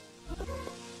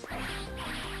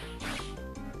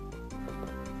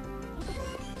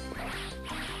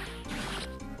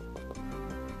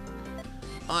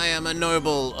 I am a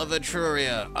noble of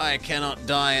Etruria. I cannot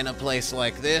die in a place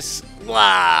like this.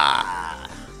 Blah!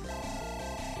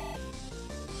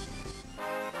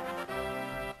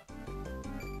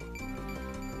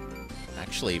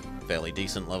 Actually, fairly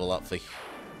decent level up for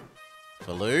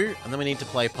Lou. And then we need to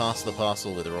play Pass the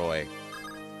Parcel with Roy.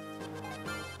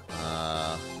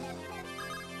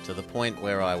 To the point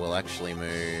where I will actually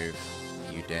move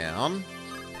you down.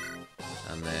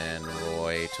 And then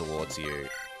Roy towards you.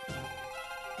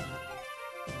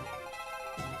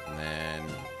 And then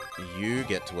you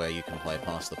get to where you can play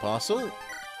Pass the Parcel.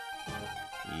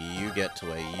 You get to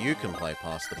where you can play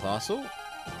Pass the Parcel.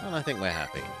 And I think we're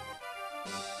happy.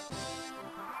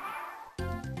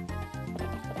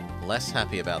 Less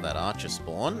happy about that archer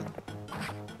spawn.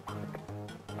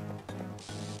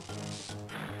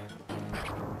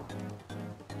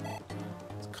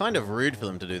 It's kind of rude for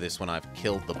them to do this when I've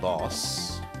killed the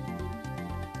boss.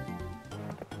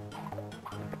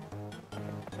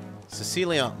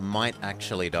 Cecilia might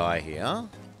actually die here.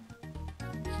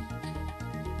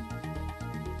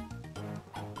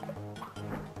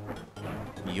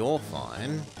 You're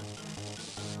fine.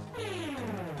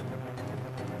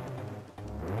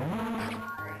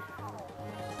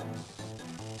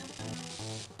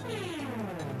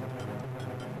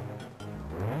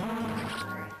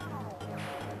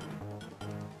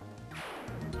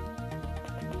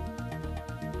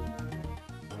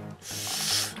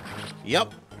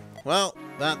 Yep. Well,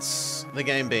 that's the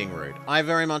game being rude. I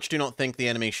very much do not think the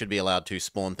enemy should be allowed to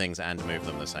spawn things and move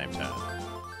them the same turn.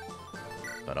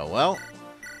 But oh well.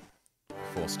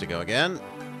 Forced to go again.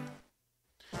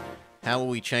 How will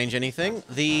we change anything?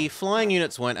 The flying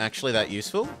units weren't actually that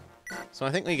useful, so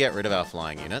I think we get rid of our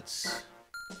flying units.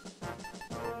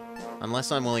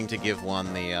 Unless I'm willing to give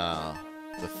one the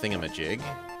thingamajig.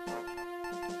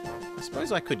 I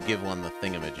suppose I could give one the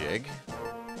thingamajig.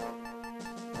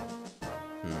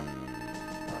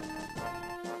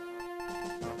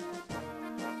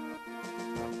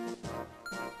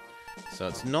 So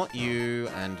it's not you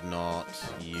and not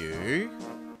you.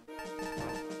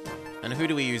 And who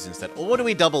do we use instead? Or do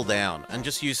we double down and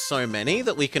just use so many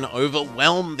that we can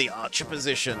overwhelm the archer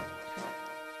position?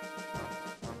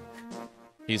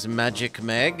 Use Magic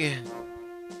Meg.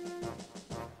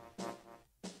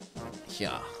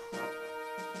 Yeah.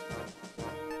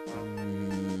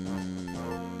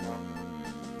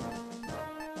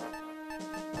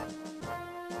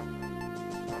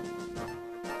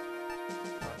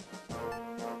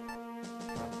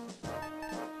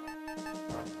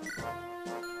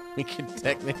 We could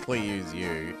technically use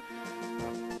you.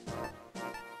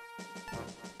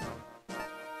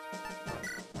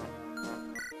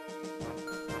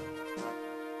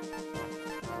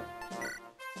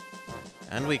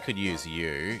 And we could use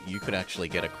you. You could actually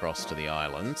get across to the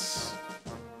islands.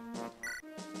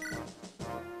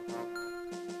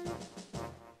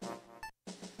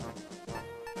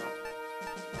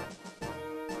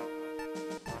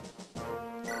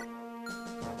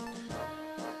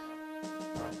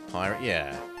 Pirate,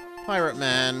 yeah. Pirate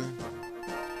man.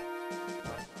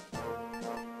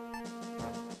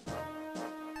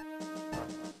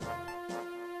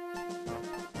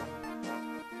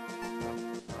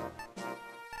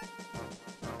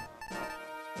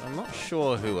 I'm not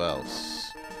sure who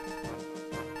else.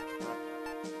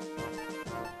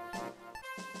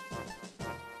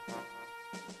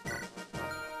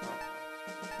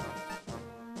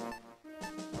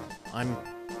 I'm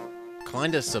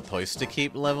kinda supposed to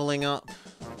keep leveling up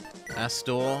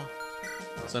Astor.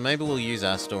 So maybe we'll use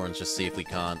Astor and just see if we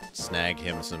can't snag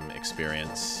him some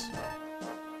experience.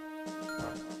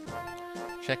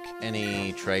 Check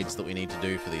any trades that we need to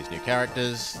do for these new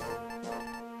characters.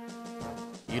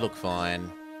 You look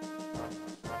fine.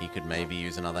 He could maybe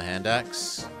use another hand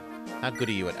axe. How good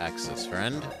are you at axes,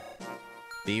 friend?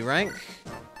 B rank?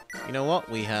 You know what?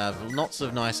 We have lots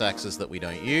of nice axes that we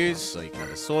don't use. So you can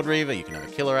have a Sword Reaver, you can have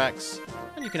a Killer Axe,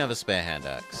 and you can have a spare hand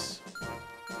axe.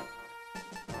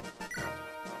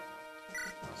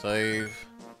 So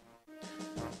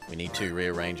we need to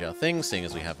rearrange our things, seeing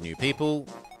as we have new people.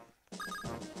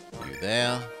 You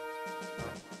there.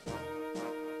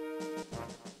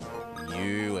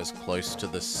 You as close to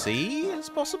the sea as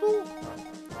possible?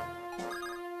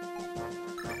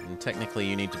 And technically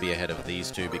you need to be ahead of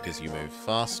these two because you move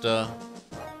faster.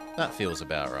 That feels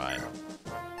about right.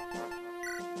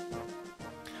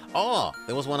 Oh,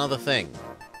 there was one other thing.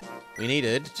 We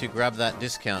needed to grab that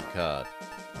discount card.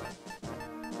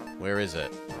 Where is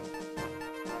it?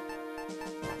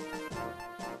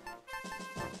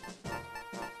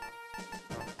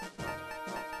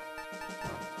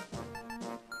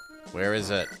 Where is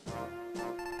it?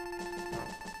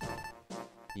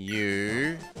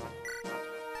 You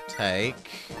take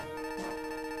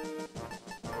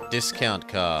discount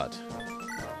card.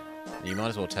 You might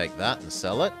as well take that and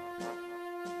sell it.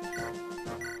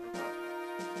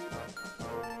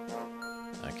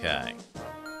 Okay.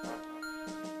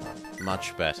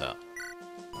 Much better.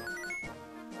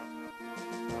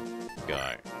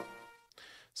 Go.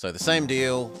 So the same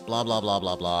deal, blah blah blah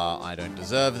blah blah, I don't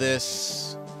deserve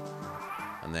this.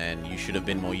 And then you should have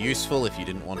been more useful if you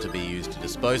didn't want to be used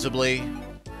disposably.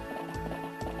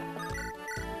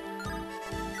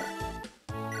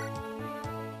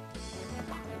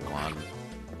 One.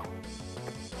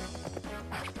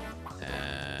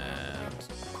 And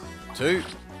two.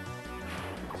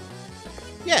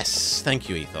 Yes! Thank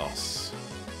you, Ethos.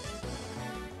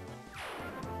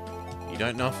 You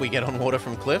don't know if we get on water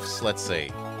from cliffs? Let's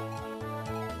see.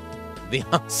 The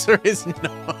answer is no.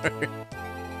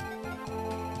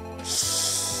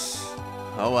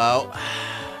 Oh well.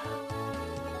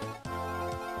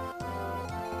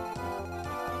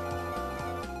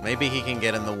 Maybe he can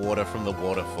get in the water from the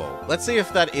waterfall. Let's see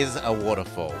if that is a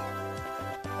waterfall.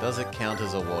 Does it count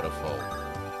as a waterfall?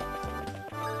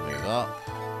 Move up.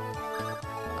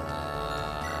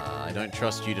 I don't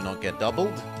trust you to not get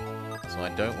doubled, so I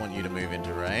don't want you to move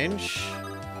into range.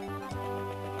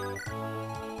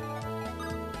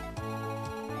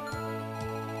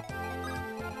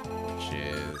 Which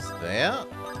is there.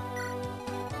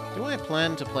 Do I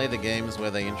plan to play the games where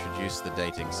they introduce the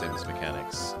dating Sims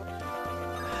mechanics?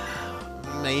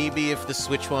 Maybe if the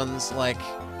Switch ones, like...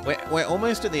 We're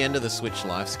almost at the end of the Switch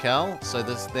lives, Cal, so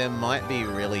there might be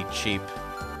really cheap...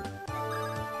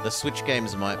 The Switch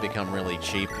games might become really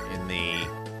cheap in the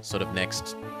sort of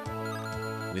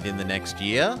within the next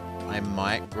year. I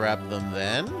might grab them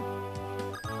then.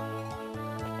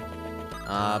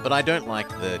 But I don't like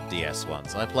the DS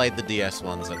ones. I played the DS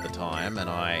ones at the time,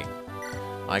 and I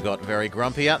got very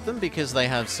grumpy at them because they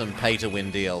have some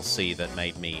pay-to-win DLC that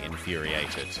made me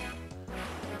infuriated.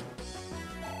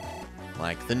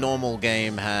 Like, the normal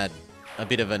game had a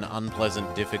bit of an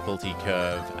unpleasant difficulty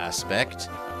curve aspect,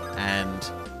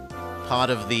 and part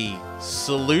of the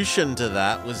solution to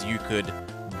that was you could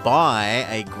buy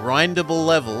a grindable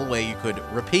level where you could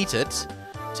repeat it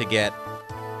to get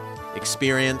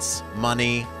experience,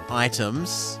 money,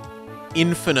 items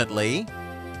infinitely,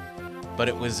 but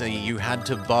it was you had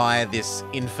to buy this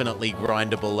infinitely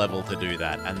grindable level to do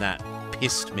that, and that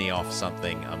pissed me off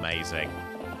something amazing.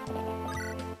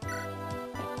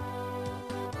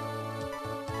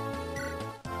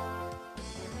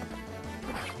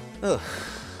 Ugh.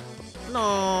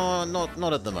 No,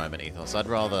 not at the moment, Ethos. I'd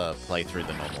rather play through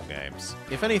the normal games.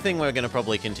 If anything, we're going to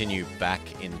probably continue back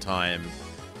in time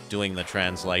doing the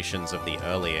translations of the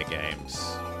earlier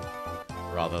games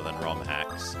rather than ROM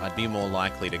hacks. I'd be more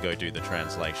likely to go do the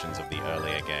translations of the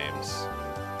earlier games.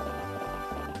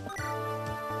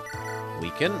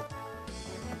 Weaken.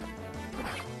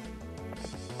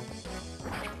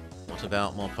 What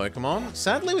about more Pokemon?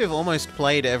 Sadly, we've almost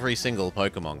played every single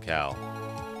Pokemon, Cal.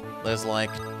 There's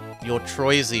like your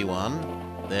Troisy one.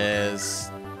 There's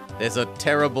a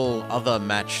terrible other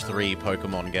Match 3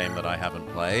 Pokemon game that I haven't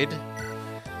played.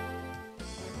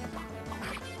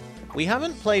 We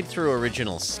haven't played through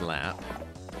Original Snap.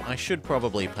 I should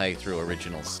probably play through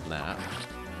Original Snap.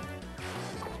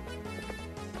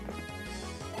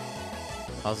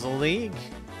 Puzzle League?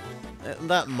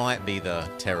 That might be the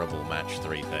terrible Match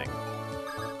 3 thing.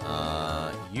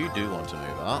 You do want to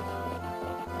move up.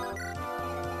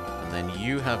 And then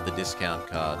you have the discount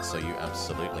card, so you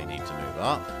absolutely need to move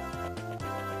up.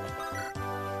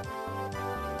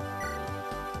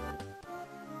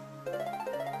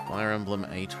 Fire Emblem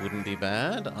 8 wouldn't be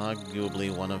bad. Arguably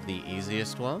one of the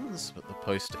easiest ones, but the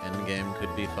post-endgame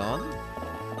could be fun.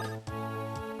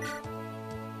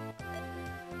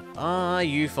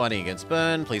 You fighting against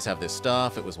Burn. Please have this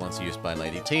staff. It was once used by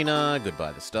Lady Tina.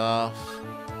 Goodbye the staff.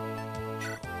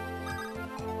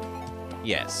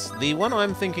 Yes, the one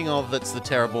I'm thinking of that's the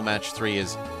terrible Match 3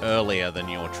 is earlier than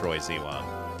your Troisy one.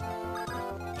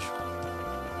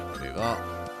 Move up.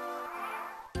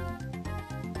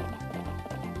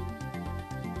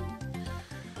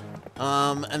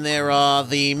 And there are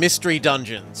the mystery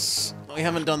dungeons. We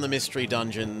haven't done the mystery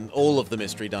dungeon, all of the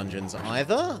mystery dungeons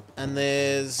either. And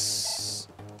there's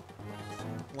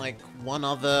like one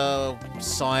other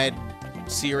side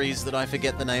series that I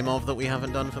forget the name of that we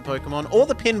haven't done for Pokemon. Or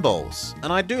the pinballs.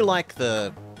 And I do like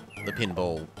the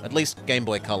pinball, at least Game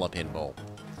Boy Color pinball.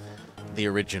 The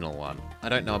original one. I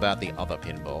don't know about the other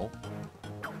pinball.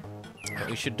 But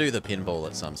we should do the pinball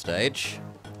at some stage.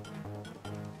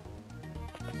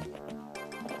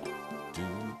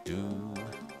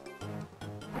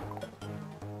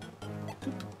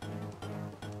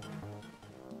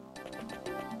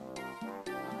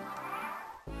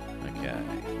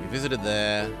 Visited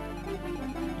there.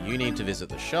 You need to visit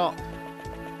the shop.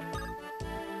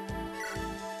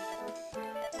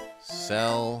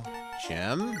 Sell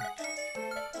gem.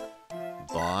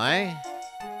 Buy.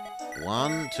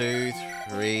 1, 2,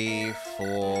 3,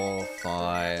 4,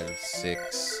 5,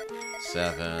 6,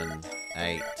 7,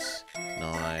 8,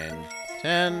 9,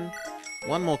 10.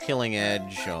 One more killing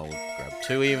edge. I'll grab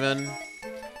 2 even.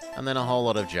 And then a whole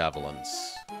lot of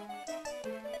javelins.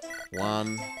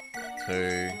 1,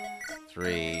 2,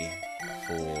 3,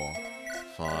 4,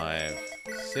 5,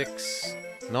 6.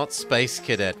 Not Space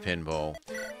Cadet Pinball.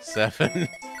 7,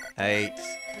 8,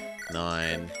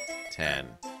 9, 10.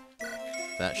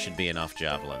 That should be enough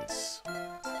javelins.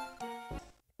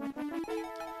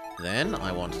 Then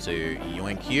I want to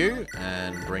yoink you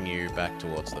and bring you back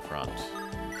towards the front.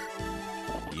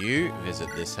 You visit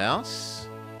this house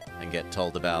and get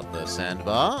told about the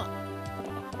sandbar.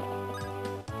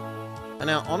 And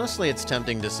now, honestly, it's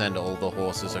tempting to send all the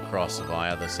horses across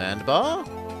via the sandbar.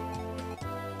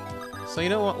 So you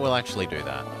know what? We'll actually do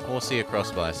that. Horsey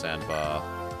across by sandbar.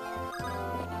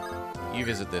 You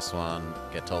visit this one,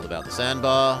 get told about the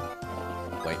sandbar.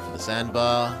 Wait for the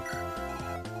sandbar.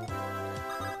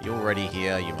 You're already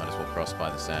here, you might as well cross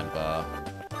by the sandbar.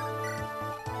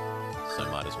 So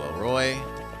might as well Roy.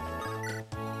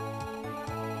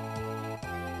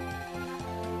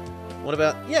 What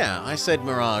about... Yeah, I said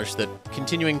Mirage, that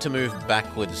continuing to move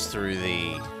backwards through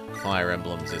the Fire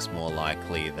Emblems is more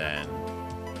likely than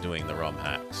doing the ROM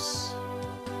hacks.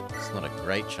 It's not a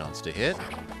great chance to hit.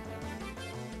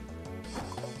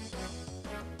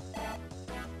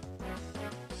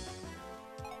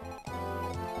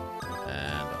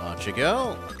 And Archer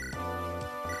Girl.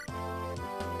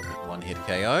 One hit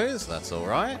KOs, that's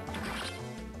alright.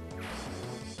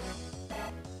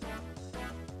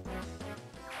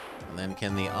 And then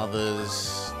can the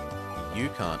others... You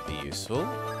can't be useful.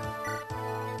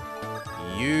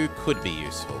 You could be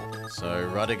useful. So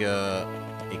Rudiger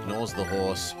ignores the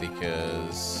horse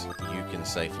because you can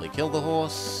safely kill the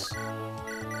horse.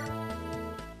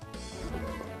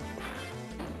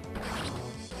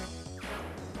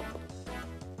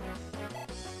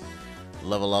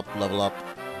 Level up, level up.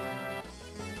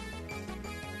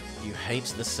 You hate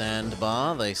the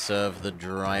sandbar. They serve the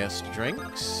driest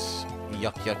drinks.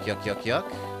 Yuck, yuck, yuck, yuck, yuck.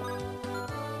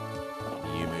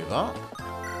 You move up.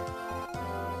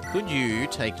 Could you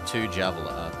take 2 2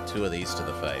 of these to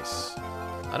the face?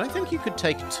 I don't think you could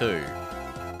take 2.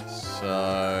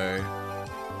 So...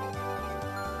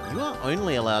 You are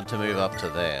only allowed to move up to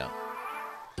there.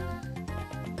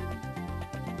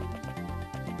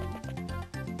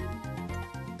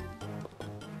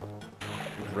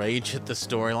 Rage at the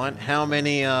storyline. How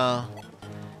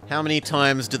many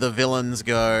times do the villains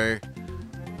go,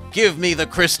 "Give me the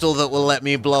crystal that will let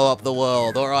me blow up the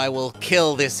world, or I will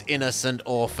kill this innocent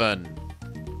orphan"?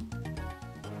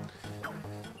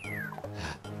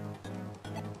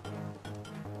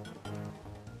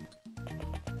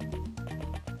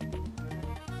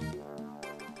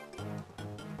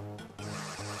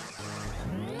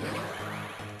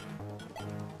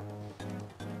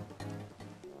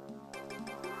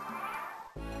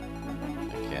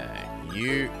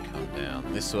 You come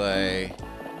down this way.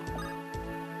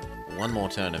 One more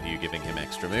turn of you giving him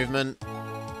extra movement.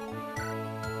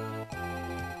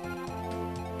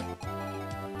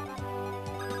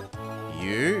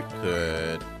 You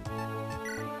could...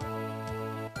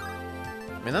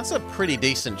 I mean, that's a pretty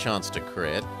decent chance to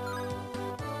crit.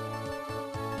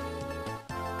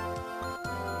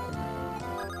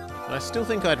 But I still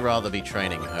think I'd rather be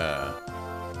training her.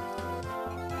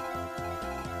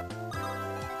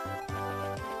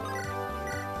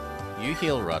 You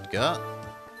heal Rutger.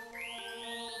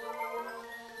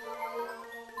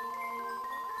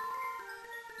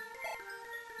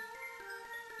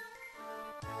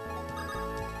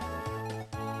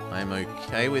 I'm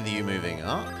okay with you moving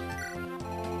up.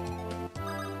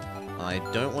 I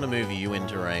don't want to move you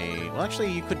into a... Well,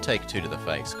 actually, you could take 2 to the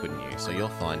face, couldn't you? So you're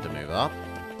fine to move up.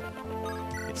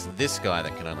 It's this guy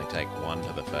that can only take 1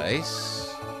 to the face.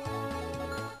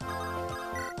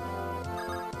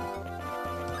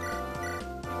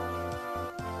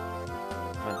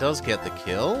 Does get the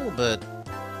kill, but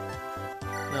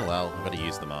oh well, I've got to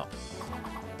use them up.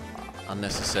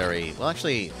 Unnecessary. Well,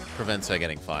 actually, prevents her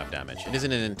getting 5 damage. It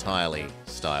isn't an entirely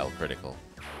style critical.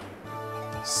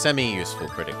 Semi-useful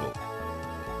critical.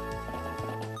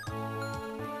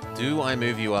 Do I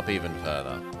move you up even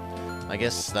further? I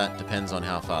guess that depends on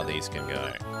how far these can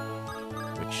go.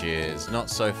 Which is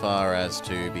not so far as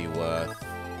to be worth...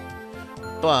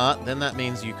 But then that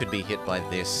means you could be hit by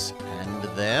this and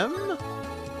them?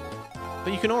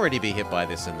 But you can already be hit by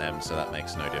this and them, so that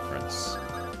makes no difference.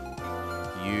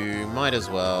 You might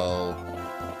as well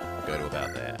go to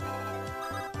about there.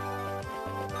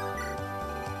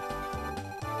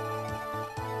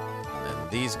 And then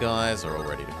these guys are all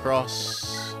ready to cross.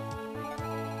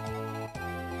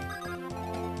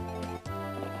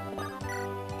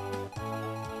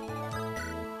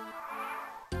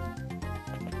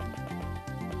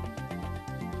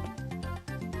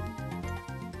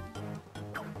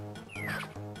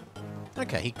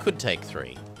 Okay, he could take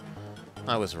 3.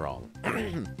 I was wrong.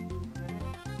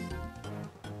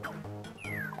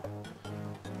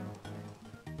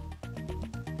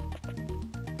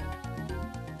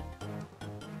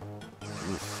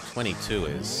 Oof, 22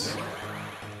 is...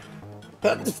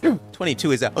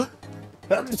 22 is out.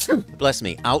 Bless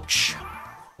me. Ouch.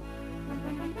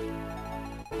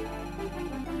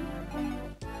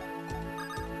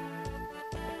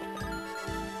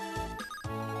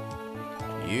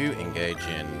 You engage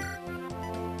in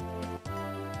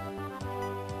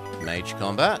mage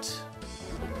combat.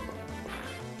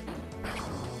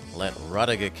 Let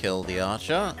Rudiger kill the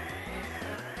archer.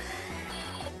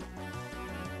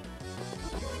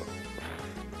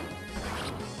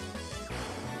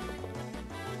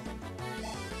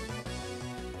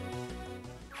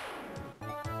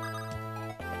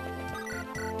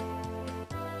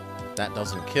 That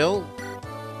doesn't kill.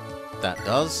 That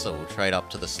does, so we'll trade up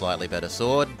to the slightly better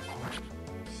sword.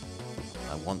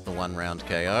 I want the 1 round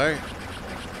KO.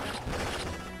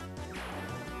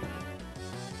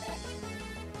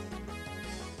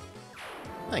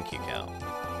 Thank you, Cal.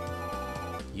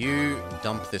 You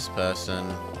dump this person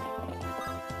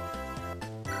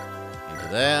into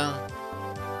there.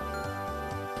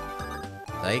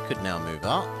 They could now move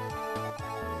up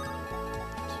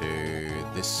to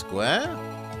this square.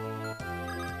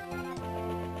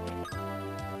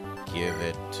 Give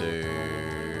it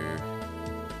to,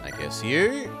 I guess,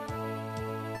 you.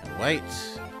 And wait.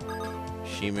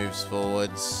 She moves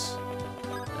forwards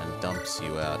and dumps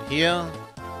you out here.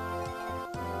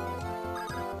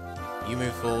 You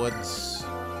move forwards.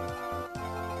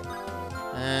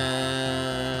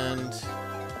 And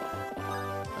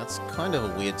that's kind of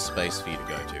a weird space for you to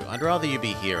go to. I'd rather you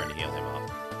be here and heal him up.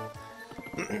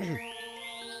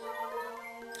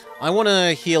 I want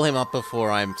to heal him up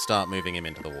before I start moving him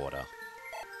into the water.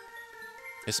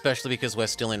 Especially because we're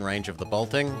still in range of the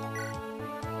bolting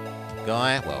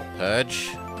guy. Well,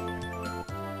 purge.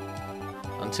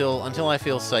 Until I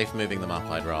feel safe moving them up,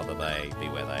 I'd rather they be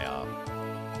where they are.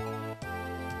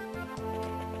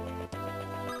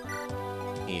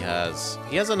 He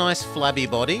has a nice flabby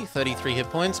body, 33 hit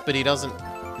points, but he doesn't...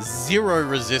 0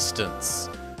 resistance.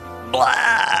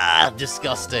 Blah!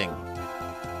 Disgusting.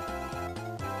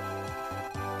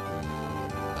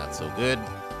 That's all good.